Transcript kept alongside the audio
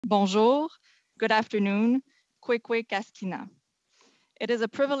Bonjour, good afternoon, Kwekwe Kaskina. It is a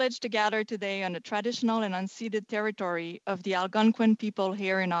privilege to gather today on the traditional and unceded territory of the Algonquin people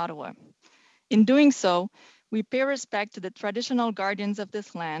here in Ottawa. In doing so, we pay respect to the traditional guardians of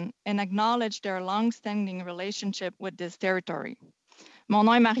this land and acknowledge their long-standing relationship with this territory. Mon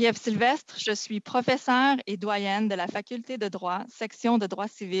nom est Marie-Eve Sylvestre, je suis professeure et doyenne de la Faculté de droit, section de droit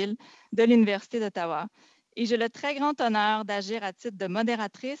civil de l'Université d'Ottawa, et j'ai le très grand honneur d'agir à titre de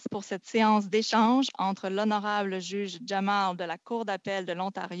modératrice pour cette séance d'échange entre l'honorable juge Jamal de la Cour d'appel de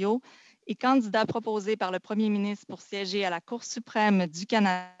l'Ontario et candidat proposé par le premier ministre pour siéger à la Cour suprême du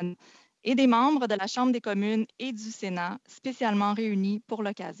Canada et des membres de la Chambre des communes et du Sénat spécialement réunis pour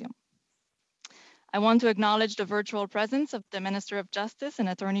l'occasion. I want to acknowledge the virtual presence of the Minister of Justice and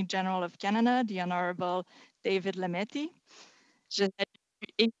Attorney General of Canada, the Honorable David Lametti. Je salue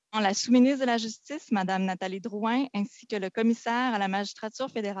également la sous-ministre de la Justice, Madame Nathalie Drouin, ainsi que le commissaire à la magistrature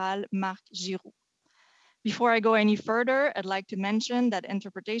fédérale, Marc Giroux. Before I go any further, I'd like to mention that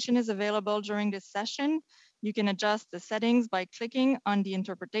interpretation is available during this session. You can adjust the settings by clicking on the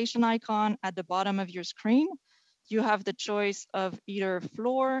interpretation icon at the bottom of your screen. You have the choice of either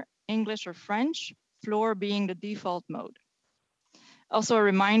floor, English, or French, floor being the default mode. Also a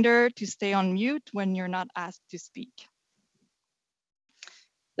reminder to stay on mute when you're not asked to speak.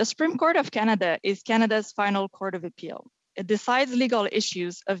 The Supreme Court of Canada is Canada's final court of appeal. It decides legal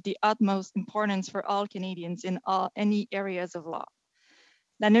issues of the utmost importance for all Canadians in any areas of law.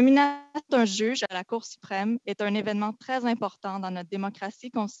 La nomination d'un juge à la Cour suprême est un événement très important dans notre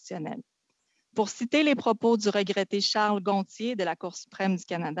démocratie constitutionnelle. Pour citer les propos du regretté Charles Gontier de la Cour suprême du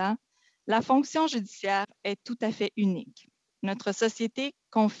Canada, la fonction judiciaire est tout à fait unique. Notre société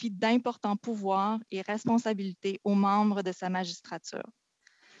confie d'importants pouvoirs et responsabilités aux membres de sa magistrature.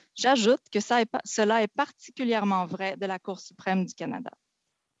 J'ajoute que cela est particulièrement vrai de la Cour suprême du Canada.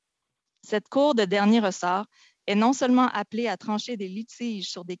 Cette Cour de dernier ressort est non seulement appelée à trancher des litiges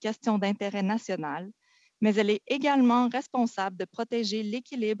sur des questions d'intérêt national, mais elle est également responsable de protéger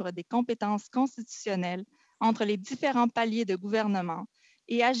l'équilibre des compétences constitutionnelles entre les différents paliers de gouvernement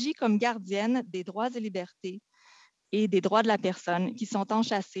et agit comme gardienne des droits et libertés et des droits de la personne qui sont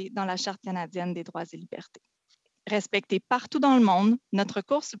enchâssés dans la Charte canadienne des droits et libertés. Respectée partout dans le monde, notre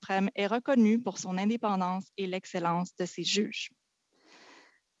Cour suprême est reconnue pour son indépendance et l'excellence de ses juges.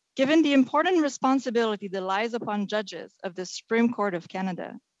 Given the important responsibility that lies upon judges of the Supreme Court of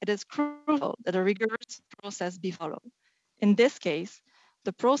Canada, it is crucial that a rigorous process be followed. In this case,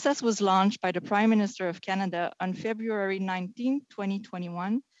 the process was launched by the Prime Minister of Canada on February 19,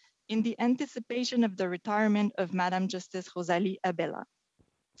 2021, in the anticipation of the retirement of Madame Justice Rosalie Abella.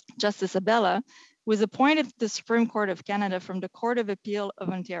 Justice Abella was appointed to the Supreme Court of Canada from the Court of Appeal of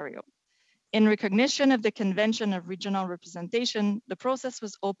Ontario. In recognition of the Convention of Regional Representation, the process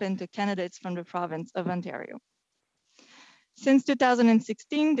was open to candidates from the province of Ontario. Since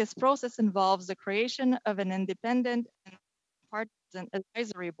 2016, this process involves the creation of an independent and partisan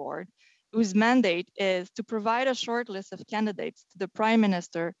advisory board whose mandate is to provide a short list of candidates to the Prime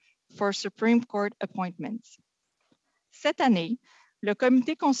Minister for Supreme Court appointments. Cette année, le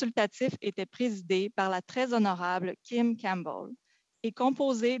comité consultatif était présidé par la très honorable Kim Campbell et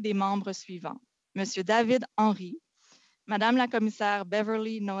composé des membres suivants: M. David Henry, Madame la commissaire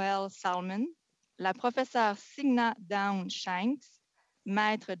Beverly Noel Salmon, la professeure Signa Down Shanks,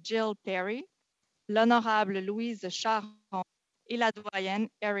 Maître Jill Perry, l'honorable Louise Charon et la doyenne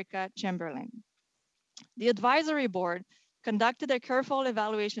Erica Chamberlain. The advisory board conducted a careful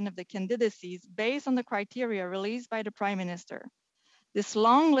evaluation of the candidacies based on the criteria released by the Prime Minister. This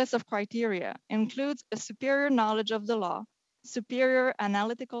long list of criteria includes a superior knowledge of the law, superior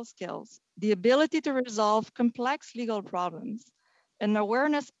analytical skills, the ability to resolve complex legal problems, an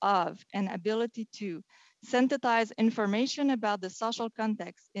awareness of and ability to synthesize information about the social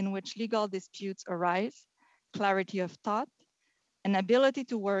context in which legal disputes arise, clarity of thought, an ability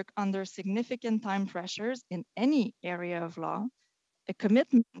to work under significant time pressures in any area of law, a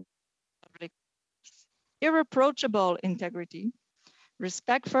commitment to public service, irreproachable integrity,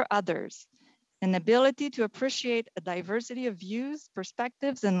 respect for others, an ability to appreciate a diversity of views,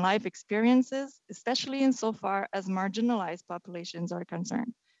 perspectives, and life experiences, especially insofar as marginalized populations are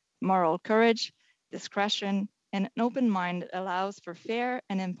concerned, moral courage, discretion, and an open mind that allows for fair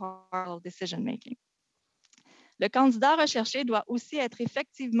and impartial decision-making. Le candidat recherché doit aussi être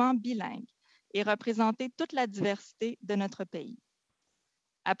effectivement bilingue et représenter toute la diversité de notre pays.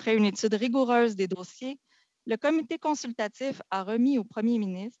 Après une étude rigoureuse des dossiers, le comité consultatif a remis au premier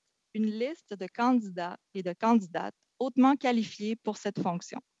ministre une liste de candidats et de candidates hautement qualifiés pour cette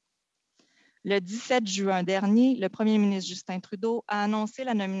fonction. Le 17 juin dernier, le premier ministre Justin Trudeau a annoncé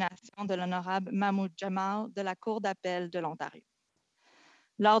la nomination de l'honorable Mahmud Jamal de la Cour d'appel de l'Ontario.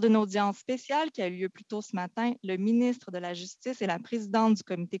 Lors d'une audience spéciale qui a eu lieu plus tôt ce matin, le ministre de la Justice et la présidente du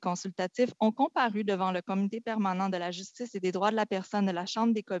comité consultatif ont comparu devant le comité permanent de la justice et des droits de la personne de la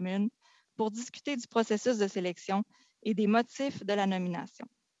Chambre des communes pour discuter du processus de sélection et des motifs de la nomination.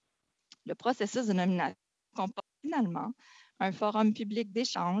 Le processus de nomination comporte finalement un forum public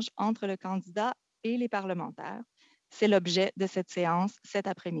d'échange entre le candidat et les parlementaires. C'est l'objet de cette séance cet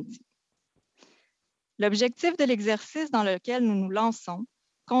après-midi. L'objectif de l'exercice dans lequel nous nous lançons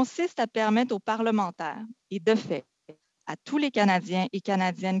consiste à permettre aux parlementaires et de fait à tous les Canadiens et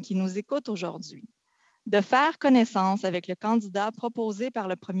Canadiennes qui nous écoutent aujourd'hui de faire connaissance avec le candidat proposé par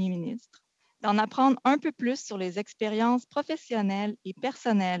le premier ministre, d'en apprendre un peu plus sur les expériences professionnelles et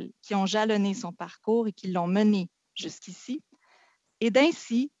personnelles qui ont jalonné son parcours et qui l'ont mené jusqu'ici, et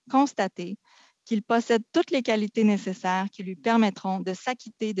d'ainsi constater qu'il possède toutes les qualités nécessaires qui lui permettront de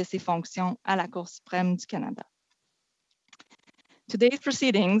s'acquitter de ses fonctions à la Cour suprême du Canada. Today's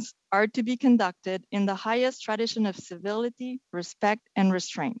proceedings are to be conducted in the highest tradition of civility, respect, and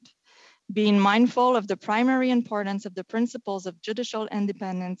restraint, being mindful of the primary importance of the principles of judicial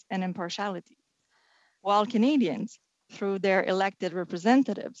independence and impartiality. While Canadians, through their elected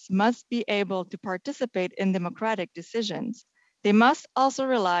representatives, must be able to participate in democratic decisions, they must also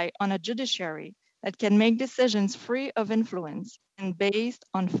rely on a judiciary that can make decisions free of influence and based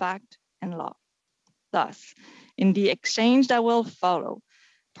on fact and law. Thus, in the exchange that will follow,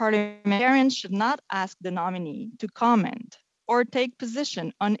 parliamentarians should not ask the nominee to comment or take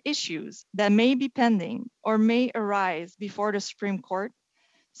position on issues that may be pending or may arise before the Supreme Court,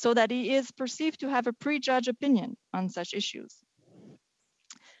 so that he is perceived to have a prejudged opinion on such issues.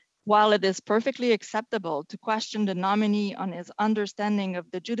 While it is perfectly acceptable to question the nominee on his understanding of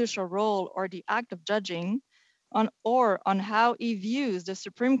the judicial role or the act of judging, or on how he views the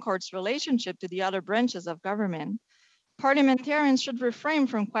Supreme Court's relationship to the other branches of government, parliamentarians should refrain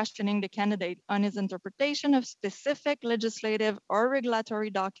from questioning the candidate on his interpretation of specific legislative or regulatory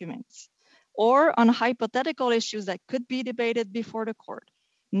documents, or on hypothetical issues that could be debated before the court,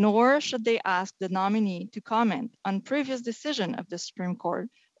 nor should they ask the nominee to comment on previous decision of the Supreme Court,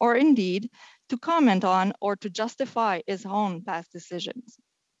 or indeed to comment on or to justify his own past decisions.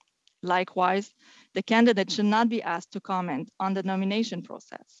 Likewise, the candidate should not be asked to comment on the nomination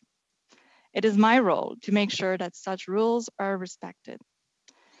process. It is my role to make sure that such rules are respected.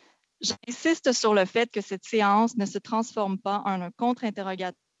 J'insiste sur le fait que cette séance ne se transforme pas en un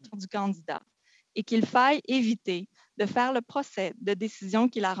contre-interrogatoire du candidat et qu'il faille éviter de faire le procès de décisions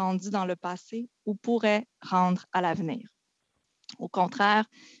qu'il a rendues dans le passé ou pourrait rendre à l'avenir. Au contraire,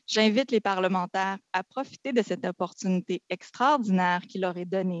 j'invite les parlementaires à profiter de cette opportunité extraordinaire qu'il leur est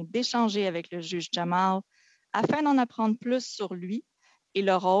donnée d'échanger avec le juge Jamal afin d'en apprendre plus sur lui et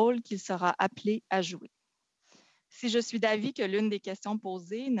le rôle qu'il sera appelé à jouer. Si je suis d'avis que l'une des questions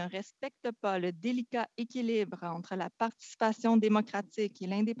posées ne respecte pas le délicat équilibre entre la participation démocratique et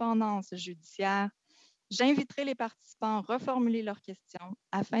l'indépendance judiciaire, j'inviterai les participants à reformuler leurs questions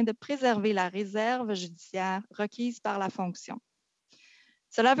afin de préserver la réserve judiciaire requise par la fonction.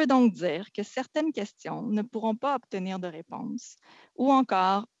 Cela veut donc dire que certaines questions ne pourront pas obtenir de réponse ou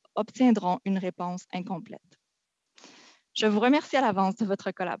encore obtiendront une réponse incomplète. Je vous remercie à l'avance de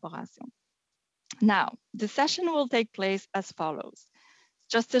votre collaboration. Now, the session will take place as follows.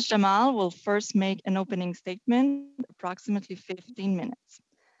 Justice Jamal will first make an opening statement, approximately 15 minutes.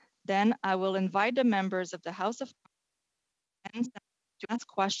 Then I will invite the members of the House of Commons to ask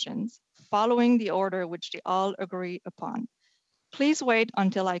questions following the order which they all agree upon. Please wait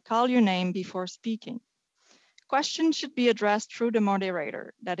until I call your name before speaking. Questions should be addressed through the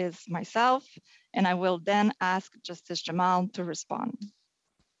moderator, that is myself, and I will then ask Justice Jamal to respond.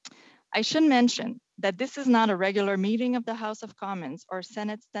 I should mention that this is not a regular meeting of the House of Commons or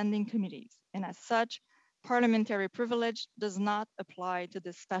Senate standing committees, and as such, parliamentary privilege does not apply to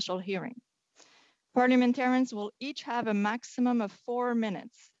this special hearing. Parliamentarians will each have a maximum of 4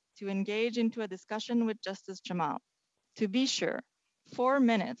 minutes to engage into a discussion with Justice Jamal. To be sure, 4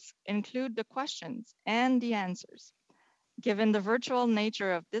 minutes include the questions and the answers. Given the virtual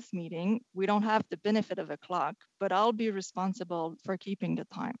nature of this meeting, we don't have the benefit of a clock, but I'll be responsible for keeping the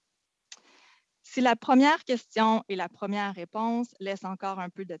time. Si la première question et la première réponse laissent encore un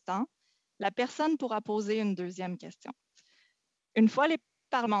peu de temps, la personne pourra poser une deuxième question. Une fois les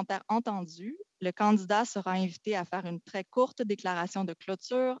parlementaires entendus, le candidat sera invité à faire une très courte déclaration de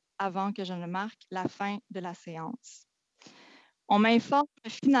clôture avant que je ne marque la fin de la séance. On m'informe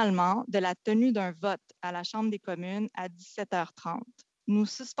finalement de la tenue d'un vote à la Chambre des communes à 17h30. Nous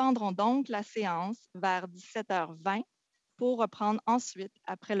suspendrons donc la séance vers 17h20 pour reprendre ensuite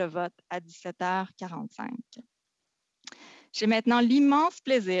après le vote à 17h45. J'ai maintenant l'immense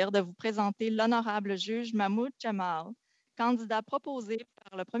plaisir de vous présenter l'honorable juge Mahmud Jamal, candidat proposé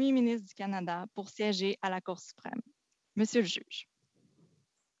par le Premier ministre du Canada pour siéger à la Cour suprême. Monsieur le juge.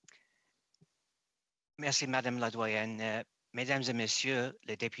 Merci, Madame la doyenne. Mesdames et Messieurs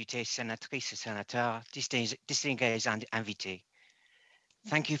les députés, sénatrices et sénateurs, distingués invités,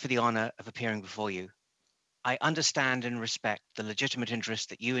 thank you for the honor of appearing before you. I understand and respect the legitimate interest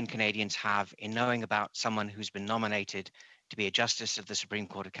that you and Canadians have in knowing about someone who's been nominated to be a Justice of the Supreme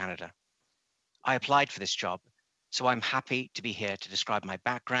Court of Canada. I applied for this job, so I'm happy to be here to describe my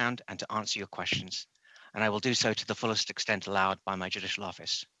background and to answer your questions, and I will do so to the fullest extent allowed by my judicial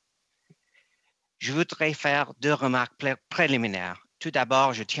office. Je voudrais faire deux remarques préliminaires. Tout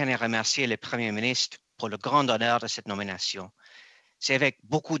d'abord, je tiens à remercier le Premier ministre pour le grand honneur de cette nomination. C'est avec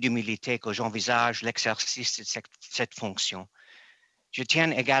beaucoup d'humilité que j'envisage l'exercice de cette fonction. Je tiens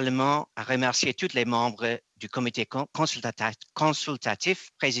également à remercier tous les membres du comité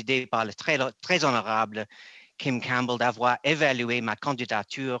consultatif présidé par le très honorable Kim Campbell d'avoir évalué ma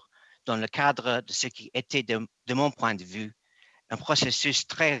candidature dans le cadre de ce qui était, de mon point de vue, un processus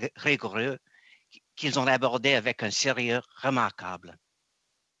très rigoureux qu'ils ont abordé avec un sérieux remarquable.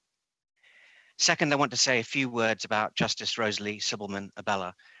 Second, I want to say a few words about Justice Rosalie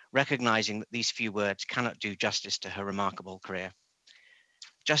Abella, recognizing that these few words cannot do justice to her remarkable career.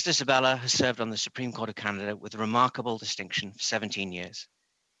 Justice Abella has served on the Supreme Court of Canada with remarkable distinction for 17 years.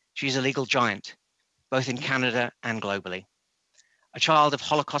 She's a legal giant, both in Canada and globally. A child of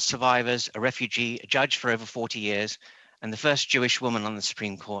Holocaust survivors, a refugee, a judge for over 40 years, and the first Jewish woman on the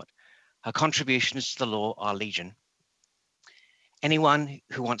Supreme Court, her contributions to the law are legion. Anyone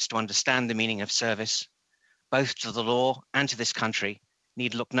who wants to understand the meaning of service, both to the law and to this country,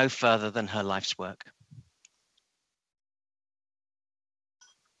 need look no further than her life's work.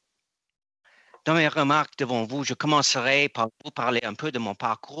 Dans mes remarques devant vous, je commencerai par vous parler un peu de mon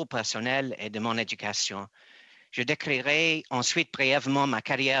parcours personnel et de mon éducation. Je décrirai ensuite brièvement ma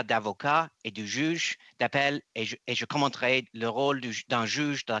carrière d'avocat et de juge d'appel et je commenterai le rôle d'un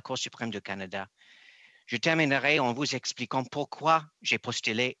juge de la Cour suprême du Canada. Je terminerai en vous expliquant pourquoi j'ai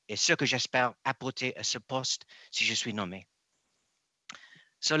postulé et ce que j'espère apporter à ce poste si je suis nommé.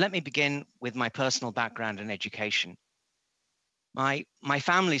 So let me begin with my personal background and education. My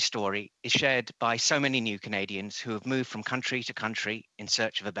family story is shared by so many new Canadians who have moved from country to country in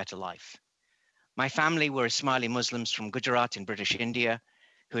search of a better life. My family were Ismaili Muslims from Gujarat in British India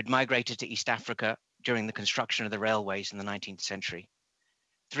who had migrated to East Africa during the construction of the railways in the 19th century.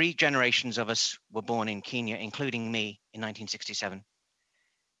 3 generations of us were born in Kenya, including me in 1967.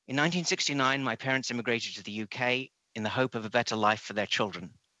 In 1969, my parents immigrated to the UK in the hope of a better life for their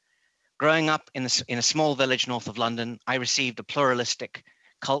children. Growing up in a small village north of London, I received a pluralistic,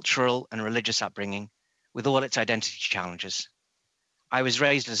 cultural and religious upbringing with all its identity challenges. I was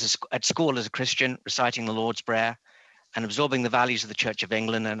raised at school as a Christian, reciting the Lord's Prayer and absorbing the values of the Church of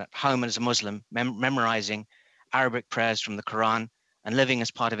England, and at home as a Muslim, memorizing Arabic prayers from the Quran and living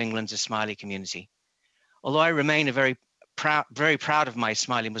as part of England's Ismaili community. Although I remain very proud of my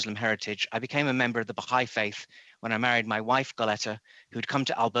Ismaili Muslim heritage, I became a member of the Baha'i faith when I married my wife, Goletta, who had come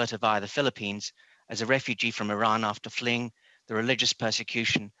to Alberta via the Philippines as a refugee from Iran after fleeing the religious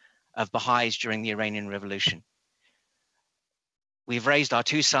persecution of Baha'is during the Iranian Revolution. We've raised our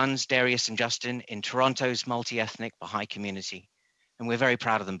 2 sons, Darius and Justin, in Toronto's multi-ethnic Baha'i community, and we're very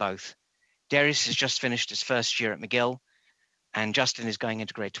proud of them both. Darius has just finished his first year at McGill, and Justin is going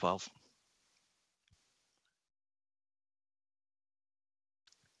into grade 12.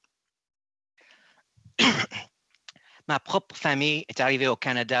 Ma propre famille est arrivée au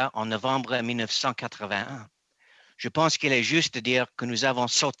Canada en novembre 1981. Je pense qu'il est juste de dire que nous avons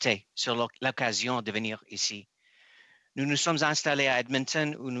sauté sur l'occasion de venir ici. Nous nous sommes installés à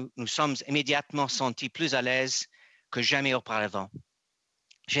Edmonton où nous sommes immédiatement sentis plus à l'aise que jamais auparavant.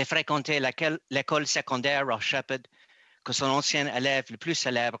 J'ai fréquenté l'école secondaire Ross Shepherd que son ancien élève le plus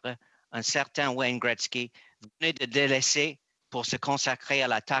célèbre, un certain Wayne Gretzky, venait de délaisser pour se consacrer à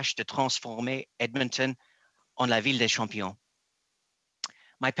la tâche de transformer Edmonton en la ville des champions.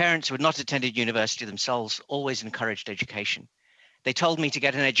 My parents, who had not attended university themselves, always encouraged education. They told me to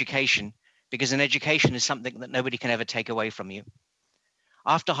get an education because an education is something that nobody can ever take away from you.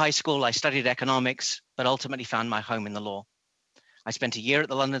 After high school, I studied economics, but ultimately found my home in the law. I spent a year at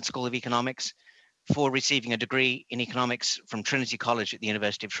the London School of Economics before receiving a degree in economics from Trinity College at the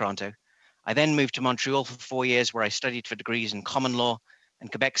University of Toronto. I then moved to Montreal for 4 years, where I studied for degrees in common law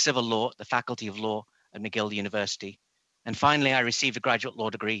and Quebec civil law at the Faculty of Law at McGill University. And finally, I received a graduate law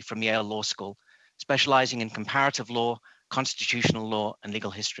degree from Yale Law School, specializing in comparative law, constitutional law, and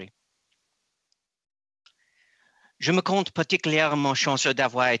legal history. Je me compte particulièrement chanceux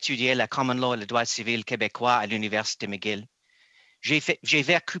d'avoir étudié la common law et le droit civil québécois à l'Université McGill. J'ai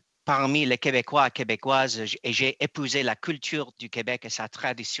vécu parmi les Québécois et Québécoises et j'ai épousé la culture du Québec et sa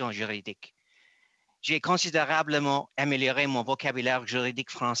tradition juridique. J'ai considérablement amélioré mon vocabulaire juridique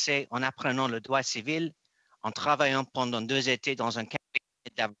français en apprenant le droit civil, en travaillant pendant 2 étés dans un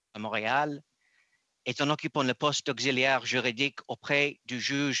cabinet à Montréal et en occupant le poste d'auxiliaire juridique auprès du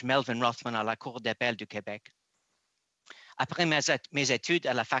juge Melvin Rothman à la Cour d'appel du Québec. Après mes études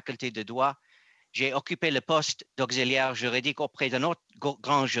à la faculté de droit, j'ai occupé le poste d'auxiliaire juridique auprès d'un autre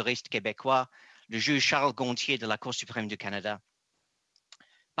grand juriste québécois, le juge Charles Gontier de la Cour suprême du Canada.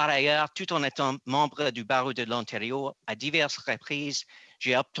 Par ailleurs, tout en étant membre du barreau de l'Ontario, à diverses reprises,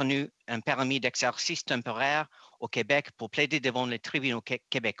 j'ai obtenu un permis d'exercice temporaire au Québec pour plaider devant les tribunaux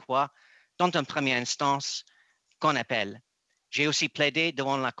québécois, dont en première instance qu'en appel. J'ai aussi plaidé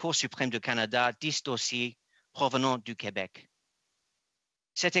devant la Cour suprême du Canada 10 dossiers provenant du Québec.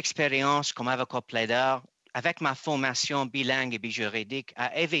 Cette expérience comme avocat plaideur, avec ma formation bilingue et bijuridique,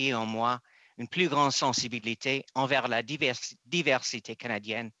 a éveillé en moi une plus grande sensibilité envers la diversité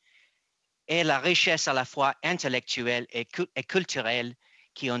canadienne et la richesse à la fois intellectuelle et culturelle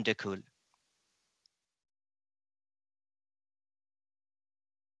qui en découle.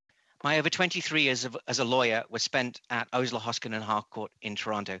 My over 23 years as a lawyer was spent at Osler, Hoskin and Harcourt in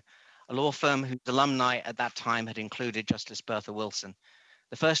Toronto, a law firm whose alumni at that time had included Justice Bertha Wilson,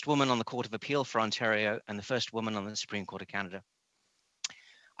 the first woman on the Court of Appeal for Ontario and the first woman on the Supreme Court of Canada.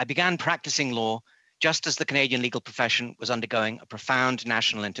 I began practicing law just as the Canadian legal profession was undergoing a profound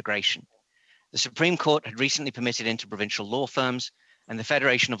national integration. The Supreme Court had recently permitted interprovincial law firms, and the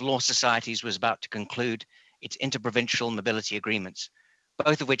Federation of Law Societies was about to conclude its interprovincial mobility agreements,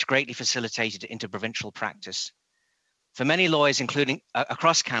 both of which greatly facilitated interprovincial practice. For many lawyers, including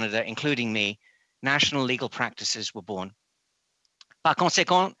across Canada, including me, national legal practices were born. Par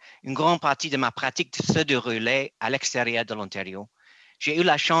conséquent, une grande partie de ma pratique se déroulait à l'extérieur de l'Ontario. J'ai eu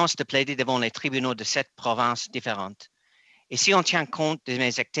la chance de plaider devant les tribunaux de 7 provinces différentes. Et si on tient compte de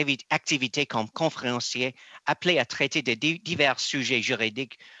mes activités comme conférencier appelé à traiter de divers sujets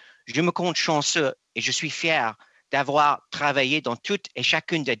juridiques, je me compte chanceux et je suis fier d'avoir travaillé dans toutes et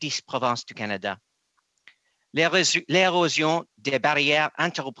chacune des 10 provinces du Canada. L'érosion des barrières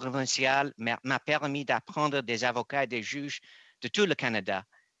interprovinciales m'a permis d'apprendre des avocats et des juges de tout le Canada.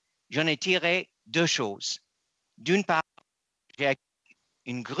 J'en ai tiré 2 choses. D'une part, j'ai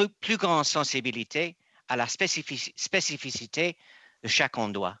une plus grande sensibilité à la spécificité de chaque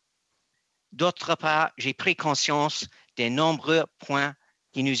endroit. D'autre part, j'ai pris conscience des nombreux points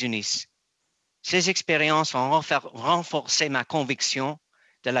qui nous unissent. Ces expériences ont renforcé ma conviction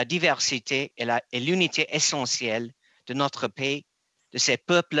de la diversité et l'unité essentielle de notre pays, de ses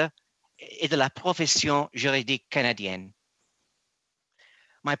peuples et de la profession juridique canadienne.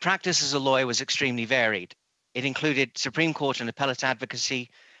 My practice as a lawyer was extremely varied. It included Supreme Court and appellate advocacy,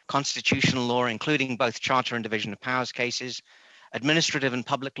 constitutional law, including both charter and division of powers cases, administrative and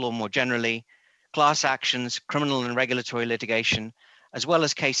public law more generally, class actions, criminal and regulatory litigation, as well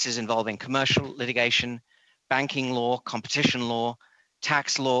as cases involving commercial litigation, banking law, competition law,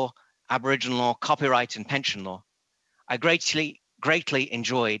 tax law, Aboriginal law, copyright and pension law. I greatly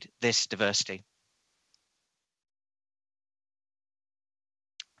enjoyed this diversity.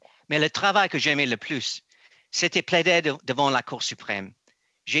 Mais le travail que j'aimais le plus, c'était plaider devant la Cour suprême.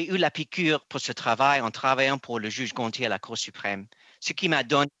 J'ai eu la piqûre pour ce travail en travaillant pour le juge Gontier à la Cour suprême, ce qui m'a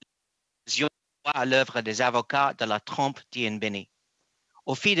donné l'occasion de voir à l'œuvre des avocats de la trempe d'Ian Binney.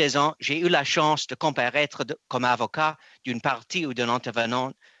 Au fil des ans, j'ai eu la chance de comparaître comme avocat d'une partie ou d'un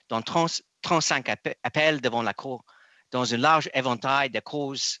intervenant dans 35 appels devant la Cour, dans un large éventail de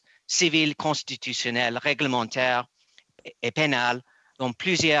causes civiles, constitutionnelles, réglementaires et pénales, dont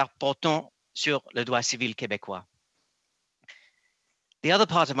plusieurs portant sur le droit civil québécois. The other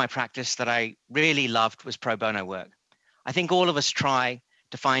part of my practice that I really loved was pro bono work. I think all of us try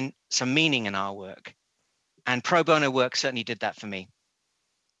to find some meaning in our work, and pro bono work certainly did that for me.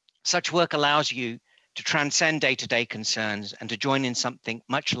 Such work allows you to transcend day-to-day concerns and to join in something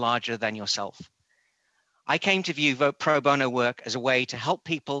much larger than yourself. I came to view pro bono work as a way to help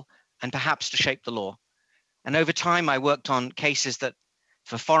people and perhaps to shape the law. And over time, I worked on cases that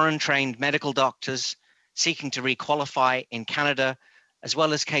for foreign-trained medical doctors seeking to requalify in Canada, as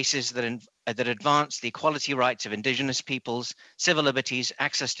well as cases that advance the equality rights of Indigenous peoples, civil liberties,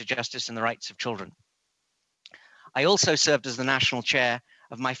 access to justice, and the rights of children. I also served as the national chair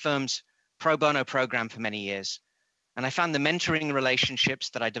of my firm's pro bono program for many years. And I found the mentoring relationships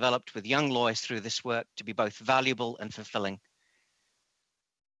that I developed with young lawyers through this work to be both valuable and fulfilling.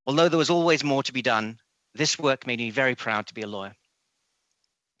 Although there was always more to be done, this work made me very proud to be a lawyer.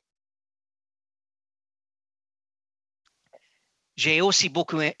 J'ai aussi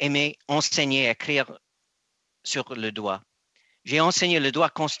beaucoup aimé enseigner et écrire sur le droit. J'ai enseigné le droit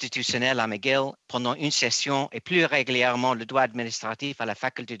constitutionnel à McGill pendant une session et plus régulièrement le droit administratif à la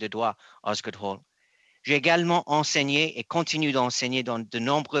faculté de droit Osgoode Hall. J'ai également enseigné et continue d'enseigner dans de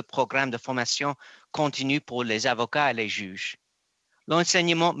nombreux programmes de formation continue pour les avocats et les juges.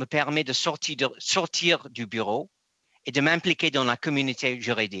 L'enseignement me permet de sortir du bureau et de m'impliquer dans la communauté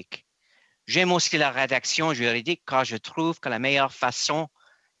juridique. J'aime aussi la rédaction juridique car je trouve que la meilleure façon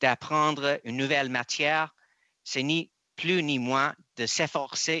d'apprendre une nouvelle matière, c'est ni plus ni moins de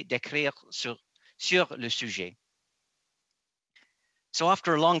s'efforcer d'écrire sur le sujet. So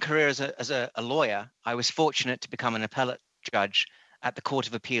after a long career as a lawyer, I was fortunate to become an appellate judge at the Court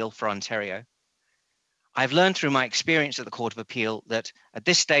of Appeal for Ontario. I've learned through my experience at the Court of Appeal that at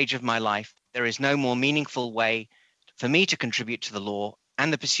this stage of my life, there is no more meaningful way for me to contribute to the law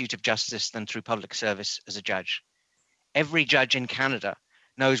and the pursuit of justice than through public service as a judge. Every judge in Canada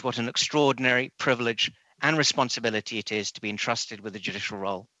knows what an extraordinary privilege and responsibility it is to be entrusted with a judicial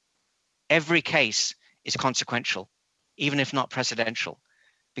role. Every case is consequential, even if not precedential,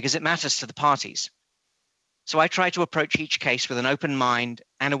 because it matters to the parties. So I try to approach each case with an open mind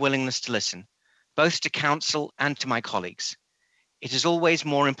and a willingness to listen, both to counsel and to my colleagues. It is always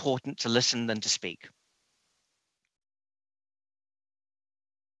more important to listen than to speak.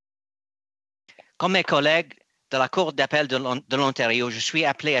 Comme mes collègues de la Cour d'appel de l'Ontario, je suis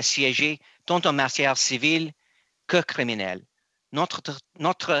appelé à siéger tant en matière civile que criminelle.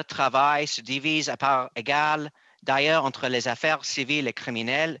 Notre travail se divise à part égale d'ailleurs entre les affaires civiles et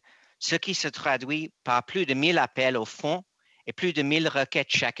criminelles, ce qui se traduit par plus de 1000 appels au fond et plus de 1000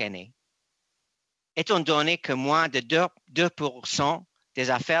 requêtes chaque année. Étant donné que moins de 2% des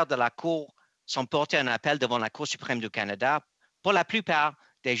affaires de la Cour sont portées en appel devant la Cour suprême du Canada, pour la plupart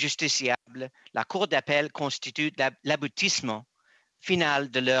des justiciables, la Cour d'appel constitue l'aboutissement final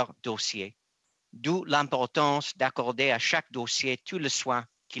de leur dossier, d'où l'importance d'accorder à chaque dossier tout le soin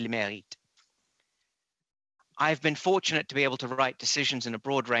qu'il mérite. I've been fortunate to be able to write decisions in a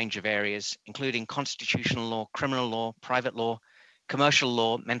broad range of areas, including constitutional law, criminal law, private law, commercial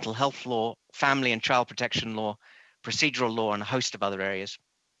law, mental health law, family and child protection law, procedural law, and a host of other areas.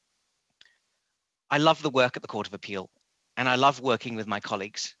 I love the work at the Court of Appeal, and I love working with my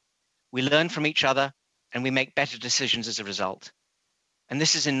colleagues. We learn from each other, and we make better decisions as a result. And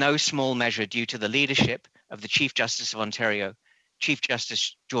this is in no small measure due to the leadership of the Chief Justice of Ontario, Chief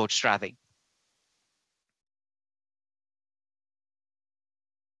Justice George Strathy.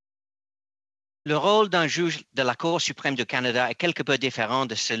 Le rôle d'un juge de la Cour suprême du Canada est quelque peu différent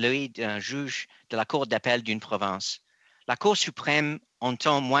de celui d'un juge de la Cour d'appel d'une province. La Cour suprême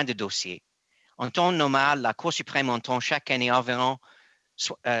entend moins de dossiers. En temps normal, la Cour suprême entend chaque année environ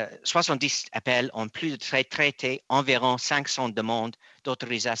 70 appels, en plus de traiter environ 500 demandes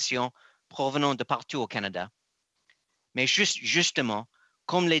d'autorisation provenant de partout au Canada. Mais justement,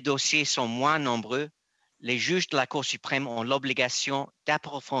 comme les dossiers sont moins nombreux, les juges de la Cour suprême ont l'obligation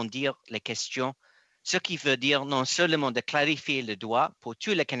d'approfondir les questions, ce qui veut dire non seulement de clarifier le droit pour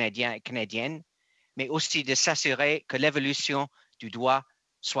tous les Canadiens et Canadiennes, mais aussi de s'assurer que l'évolution du droit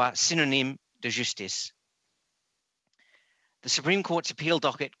soit synonyme de justice. The Supreme Court's appeal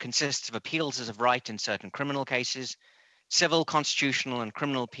docket consists of appeals as of right in certain criminal cases, civil, constitutional, and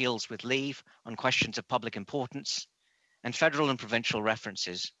criminal appeals with leave on questions of public importance, and federal and provincial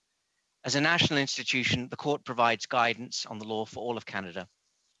references. As a national institution, the court provides guidance on the law for all of Canada.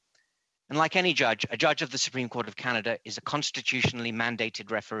 And like any judge, a judge of the Supreme Court of Canada is a constitutionally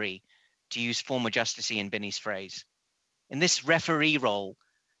mandated referee, to use former Justice Ian Binney's phrase. In this referee role,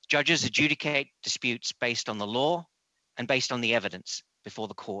 judges adjudicate disputes based on the law and based on the evidence before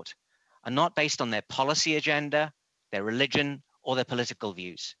the court, and not based on their policy agenda, their religion, or their political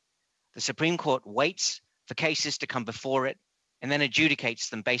views. The Supreme Court waits for cases to come before it and then adjudicates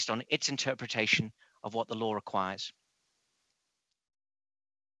them based on its interpretation of what the law requires.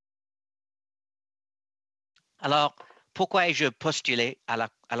 Alors, pourquoi ai-je postulé à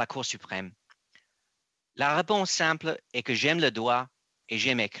la Cour suprême? La réponse simple est que j'aime le droit et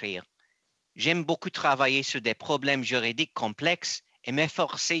j'aime écrire. J'aime beaucoup travailler sur des problèmes juridiques complexes et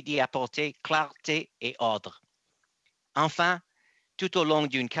m'efforcer d'y apporter clarté et ordre. Enfin, tout au long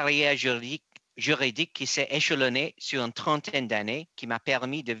d'une carrière juridique qui s'est échelonnée sur une trentaine d'années, qui m'a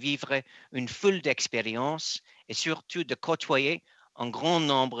permis de vivre une foule d'expériences et surtout de côtoyer un grand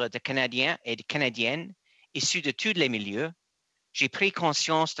nombre de Canadiens et de Canadiennes Issu de tous les milieux, j'ai pris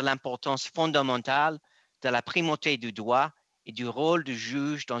conscience de l'importance fondamentale de la primauté du droit et du rôle du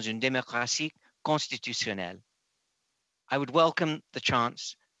juge dans une démocratie constitutionnelle. I would welcome the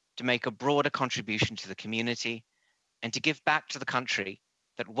chance to make a broader contribution to the community and to give back to the country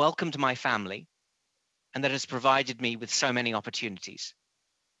that welcomed my family and that has provided me with so many opportunities.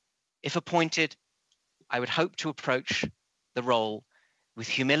 If appointed, I would hope to approach the role with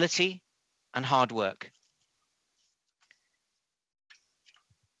humility and hard work.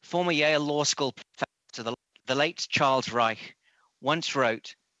 Former Yale Law School professor, the late Charles Reich, once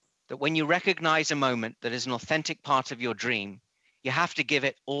wrote that when you recognize a moment that is an authentic part of your dream, you have to give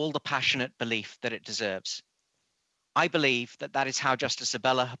it all the passionate belief that it deserves. I believe that that is how Justice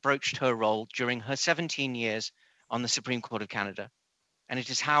Abella approached her role during her 17 years on the Supreme Court of Canada, and it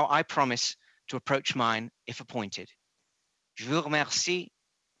is how I promise to approach mine if appointed. Je vous remercie.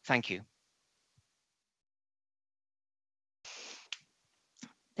 Thank you.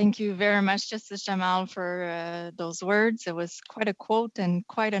 Thank you very much, Justice Jamal, for those words. It was quite a quote and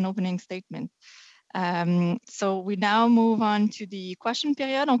quite an opening statement. So we now move on to the question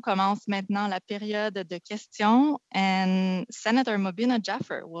period. On commence maintenant la période de questions, and Senator Mobina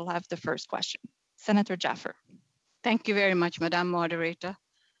Jaffer will have the first question. Senator Jaffer. Thank you very much, Madam Moderator.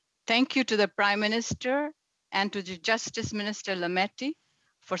 Thank you to the Prime Minister and to the Justice Minister Lametti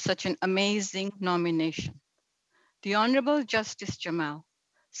for such an amazing nomination. The Honorable Justice Jamal,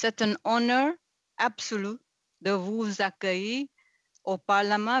 c'est un honneur absolu de vous accueillir au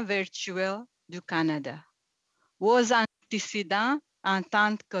Parlement virtuel du Canada. Vos antécédents en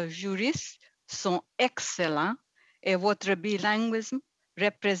tant que juriste sont excellents et votre bilinguisme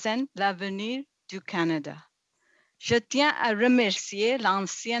représente l'avenir du Canada. Je tiens à remercier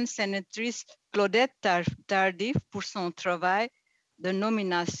l'ancienne sénatrice Claudette Tardif pour son travail de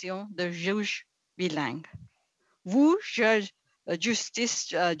nomination de juge bilingue. Vous,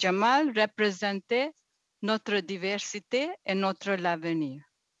 Justice Jamal, représentez notre diversité et notre l'avenir.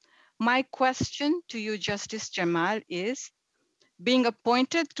 My question to you, Justice Jamal, is being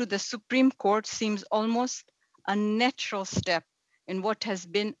appointed to the Supreme Court seems almost a natural step in what has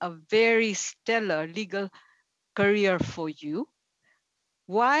been a very stellar legal career for you.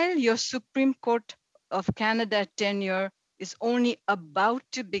 While your Supreme Court of Canada tenure is only about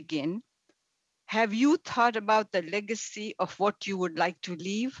to begin, have you thought about the legacy of what you would like to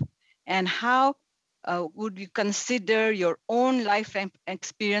leave, and how would you consider your own life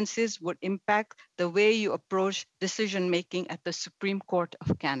experiences would impact the way you approach decision-making at the Supreme Court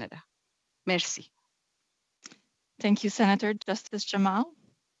of Canada? Merci. Thank you, Senator. Justice Jamal.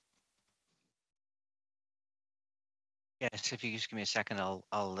 Yes, if you just give me a second,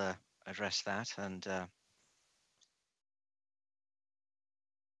 I'll address that. And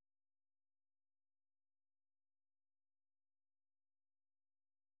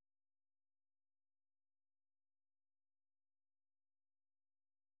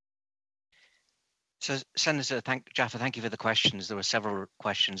so, Senator Jaffer, thank you for the questions. There were several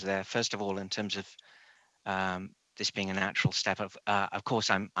questions there. First of all, in terms of this being a natural step, of course,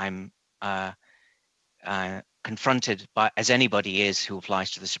 I'm confronted by, as anybody is who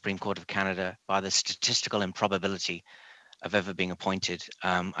applies to the Supreme Court of Canada, by the statistical improbability of ever being appointed.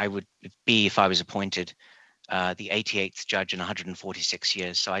 I would be, if I was appointed, the 88th judge in 146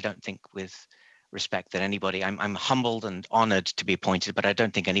 years. So I don't think, with respect, that anybody, I'm humbled and honored to be appointed, but I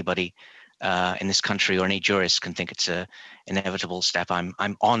don't think anybody in this country or any jurist can think it's an inevitable step.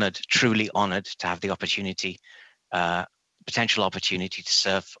 I'm honored, truly honored, to have the opportunity, potential opportunity to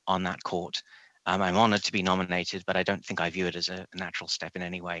serve on that court. I'm honored to be nominated, but I don't think I view it as a natural step in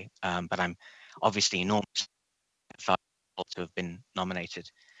any way. But I'm obviously enormous to have been nominated.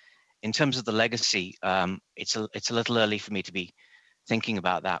 In terms of the legacy, it's a little early for me to be thinking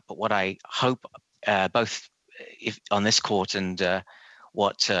about that. But what I hope, both if on this court and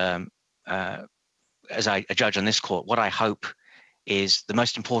as a judge on this court, what I hope is the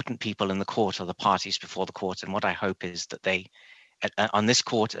most important people in the court are the parties before the court. And what I hope is that they, on this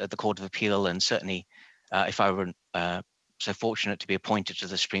court, at the Court of Appeal, and certainly if I were so fortunate to be appointed to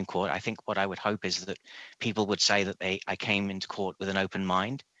the Supreme Court, I think what I would hope is that people would say that I came into court with an open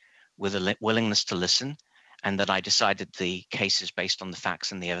mind, with a willingness to listen, and that I decided the cases based on the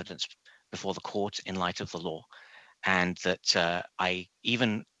facts and the evidence before the court in light of the law. And that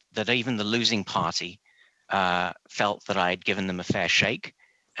even the losing party felt that I'd given them a fair shake,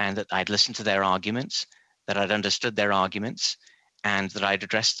 and that I'd listened to their arguments, that I'd understood their arguments, and that I'd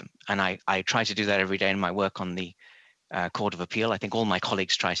addressed them. And I try to do that every day in my work on the Court of Appeal. I think all my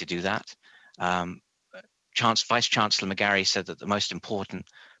colleagues try to do that. Vice Chancellor McGarry said that the most important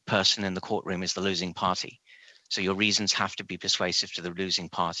person in the courtroom is the losing party. So your reasons have to be persuasive to the losing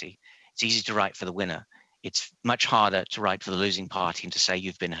party. It's easy to write for the winner. It's much harder to write for the losing party and to say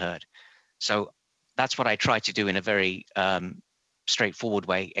you've been heard. So that's what I try to do in a very straightforward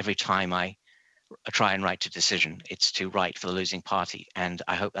way every time I try and write a decision. It's to write for the losing party, and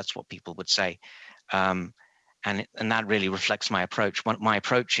I hope that's what people would say. And that really reflects my approach. My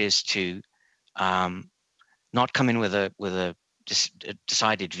approach is to not come in with a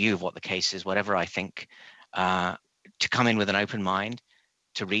decided view of what the case is, whatever I think, to come in with an open mind,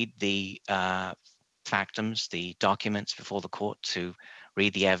 to read the factums, the documents before the court, to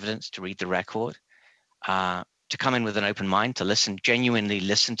read the evidence, to read the record, to come in with an open mind, to listen, genuinely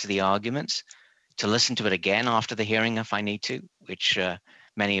listen to the arguments, to listen to it again after the hearing if I need to, which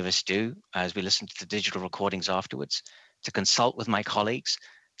many of us do as we listen to the digital recordings afterwards, to consult with my colleagues,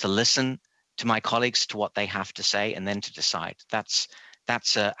 to listen to my colleagues to what they have to say, and then to decide. That's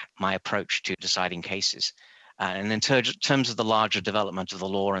my approach to deciding cases. And in terms of the larger development of the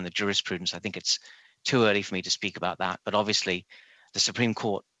law and the jurisprudence, I think it's too early for me to speak about that. But obviously, the Supreme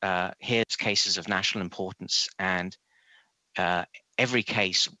Court hears cases of national importance, and every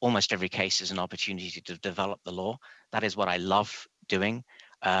case, almost every case, is an opportunity to develop the law. That is what I love doing.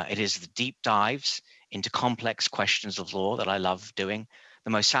 It is the deep dives into complex questions of law that I love doing.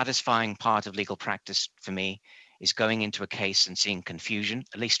 The most satisfying part of legal practice for me is going into a case and seeing confusion,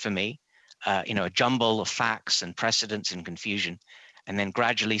 at least for me, a jumble of facts and precedents and confusion, and then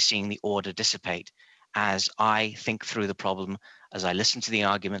gradually seeing the order dissipate as I think through the problem, as I listen to the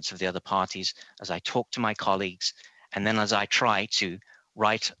arguments of the other parties, as I talk to my colleagues, and then as I try to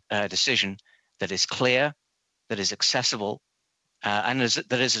write a decision that is clear, that is accessible, and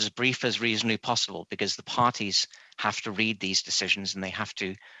that is as brief as reasonably possible, because the parties have to read these decisions, and they have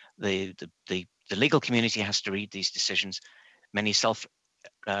to, the legal community has to read these decisions. Many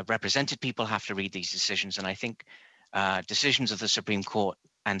self-represented people have to read these decisions, and I think decisions of the Supreme Court,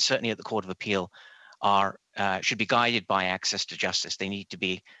 and certainly at the Court of Appeal, should be guided by access to justice. They need to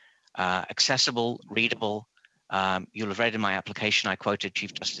be accessible, readable. You'll have read in my application, I quoted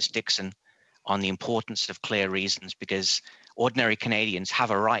Chief Justice Dixon on the importance of clear reasons, because ordinary Canadians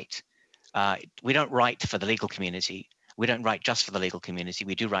have a right. We don't write for the legal community. We don't write just for the legal community.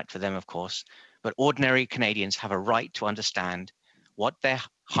 We do write for them, of course, but ordinary Canadians have a right to understand what their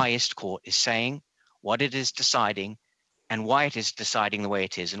highest court is saying, what it is deciding, and why it is deciding the way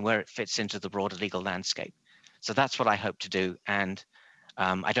it is, and where it fits into the broader legal landscape. So that's what I hope to do. And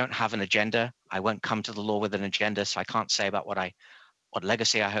I don't have an agenda. I won't come to the law with an agenda, so I can't say about what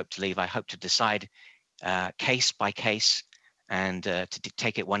legacy I hope to leave. I hope to decide case by case, and to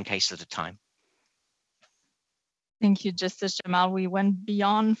take it one case at a time. Thank you, Justice Jamal. We went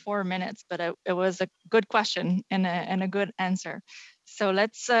beyond 4 minutes, but it was a good question and a good answer. So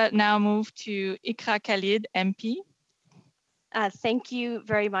let's now move to Ikra Khalid, MP. Thank you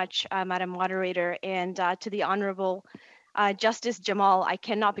very much, Madam Moderator, and to the Honorable Justice Jamal. I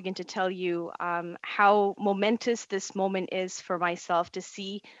cannot begin to tell you how momentous this moment is for myself to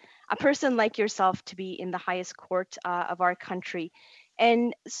see a person like yourself to be in the highest court of our country.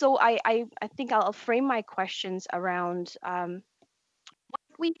 And so I think I'll frame my questions around what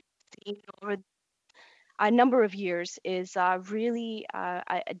we've seen over a number of years is really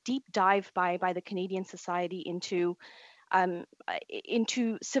a deep dive by the Canadian society into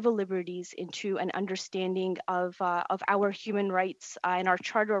civil liberties, into an understanding of our human rights and our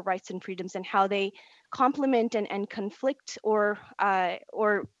Charter of Rights and Freedoms, and how they complement and conflict or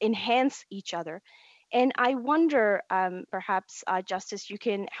enhance each other. And I wonder, perhaps, Justice, you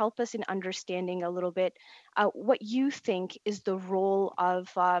can help us in understanding a little bit what you think is the role of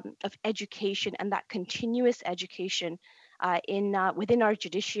education and that continuous education within our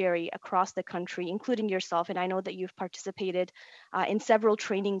judiciary across the country, including yourself. And I know that you've participated in several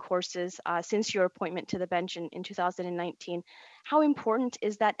training courses since your appointment to the bench in 2019. How important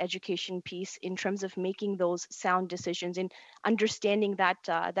is that education piece in terms of making those sound decisions, in understanding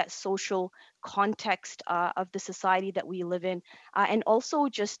that social context of the society that we live in, and also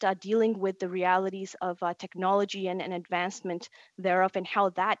just dealing with the realities of technology and advancement thereof, and how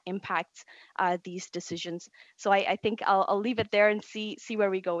that impacts these decisions? So I think I'll leave it there and see where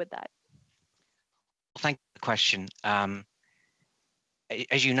we go with that. Thank you for the question.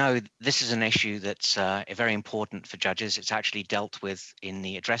 As you know, this is an issue that's very important for judges. It's actually dealt with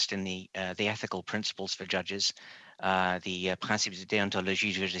addressed in the ethical principles for judges, the principes de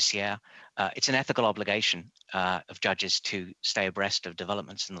déontologie judiciaire. It's an ethical obligation of judges to stay abreast of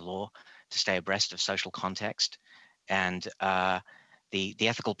developments in the law, to stay abreast of social context, and the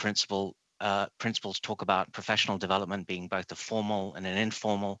ethical principle principles talk about professional development being both a formal and an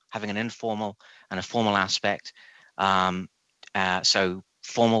informal, having an informal and a formal aspect. So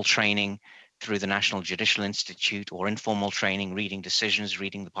formal training through the National Judicial Institute, or informal training, reading decisions,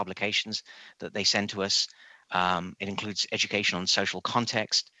 reading the publications that they send to us. It includes education on social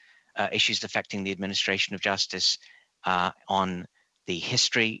context, issues affecting the administration of justice, on the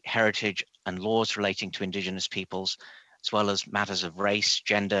history, heritage, and laws relating to Indigenous peoples, as well as matters of race,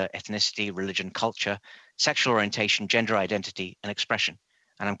 gender, ethnicity, religion, culture, sexual orientation, gender identity, and expression.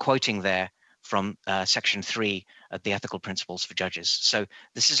 And I'm quoting there from section 3 of the ethical principles for judges. So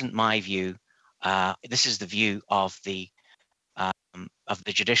this isn't my view. This is the view of the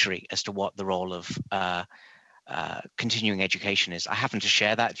judiciary as to what the role of continuing education is. I happen to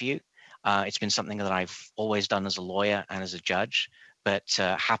share that view. It's been something that I've always done as a lawyer and as a judge, but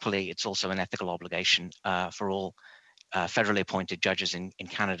happily, it's also an ethical obligation for all federally appointed judges in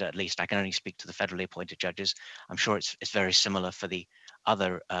Canada, at least. I can only speak to the federally appointed judges. I'm sure it's very similar for the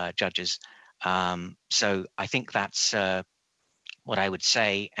other judges. So I think that's what I would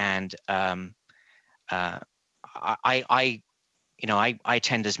say. And I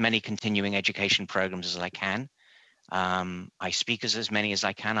attend as many continuing education programs as I can. I speak as many as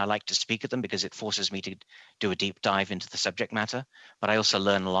I can. I like to speak at them because it forces me to do a deep dive into the subject matter, but I also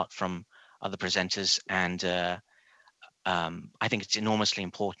learn a lot from other presenters, and I think it's enormously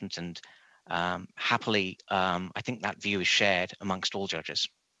important, and happily, I think that view is shared amongst all judges.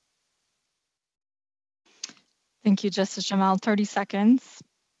 Thank you, Justice Jamal. 30 seconds.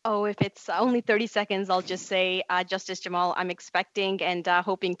 Oh, if it's only 30 seconds, I'll just say, Justice Jamal, I'm expecting and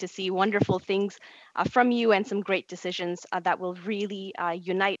hoping to see wonderful things from you and some great decisions that will really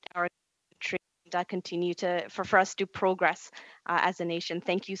unite our country and continue for us to progress as a nation.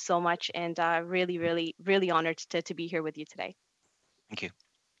 Thank you so much, and really, really, really honored to be here with you today. Thank you.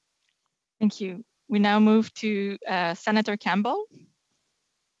 Thank you. We now move to Senator Campbell.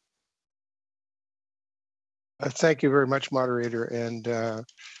 Thank you very much, moderator, and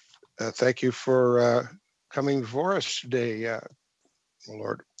thank you for coming before us today,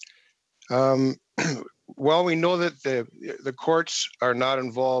 Lord. While we know that the courts are not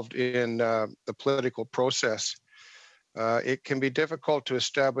involved in the political process, it can be difficult to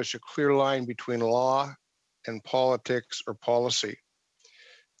establish a clear line between law and politics or policy.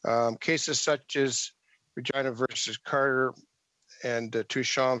 Cases such as Regina versus Carter and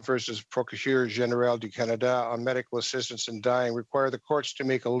Touchon versus Procureur Général du Canada on medical assistance in dying require the courts to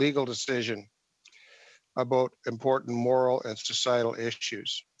make a legal decision about important moral and societal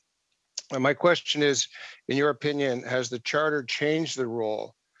issues. And my question is, in your opinion, has the Charter changed the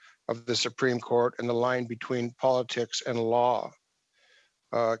role of the Supreme Court and the line between politics and law?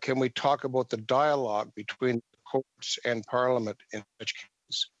 Can we talk about the dialogue between courts and Parliament in such cases?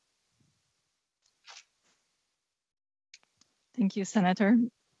 Thank you, Senator.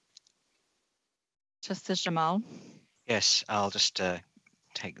 Justice Jamal. Yes, I'll just there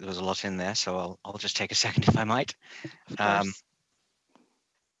was a lot in there, so I'll just take a second if I might. Of course.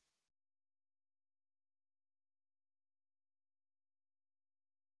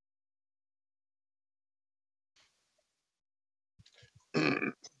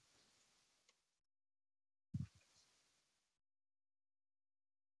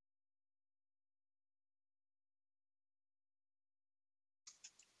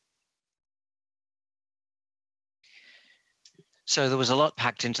 So there was a lot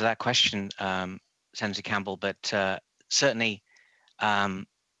packed into that question, Senator Campbell, but certainly I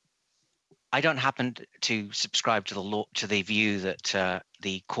don't happen to subscribe to the view that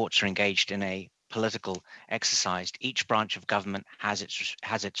the courts are engaged in a political exercise. Each branch of government has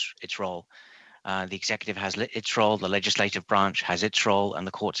its role. The executive has its role, the legislative branch has its role, and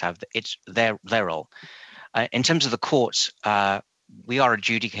the courts have their role. In terms of the courts, we are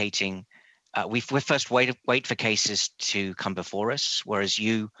adjudicating. We first wait for cases to come before us, whereas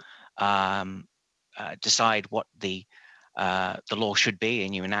you decide what the law should be,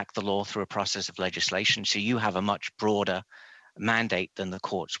 and you enact the law through a process of legislation. So you have a much broader mandate than the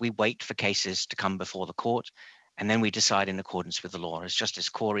courts. We wait for cases to come before the court, and then we decide in accordance with the law. As Justice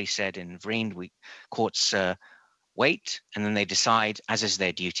Corey said in Vreend, courts wait, and then they decide as is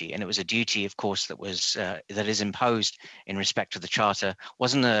their duty. And it was a duty, of course, that is imposed in respect to the Charter.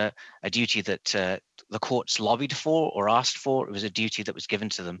 Wasn't a duty that the courts lobbied for or asked for. It was a duty that was given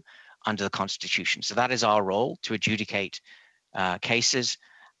to them under the Constitution. So that is our role, to adjudicate cases.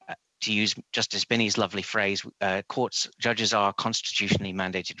 To use Justice Binney's lovely phrase, judges are constitutionally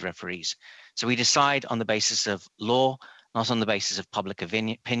mandated referees. So we decide on the basis of law not on the basis of public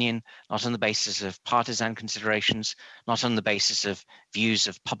opinion, not on the basis of partisan considerations, not on the basis of views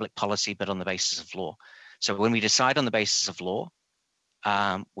of public policy, but on the basis of law. So when we decide on the basis of law,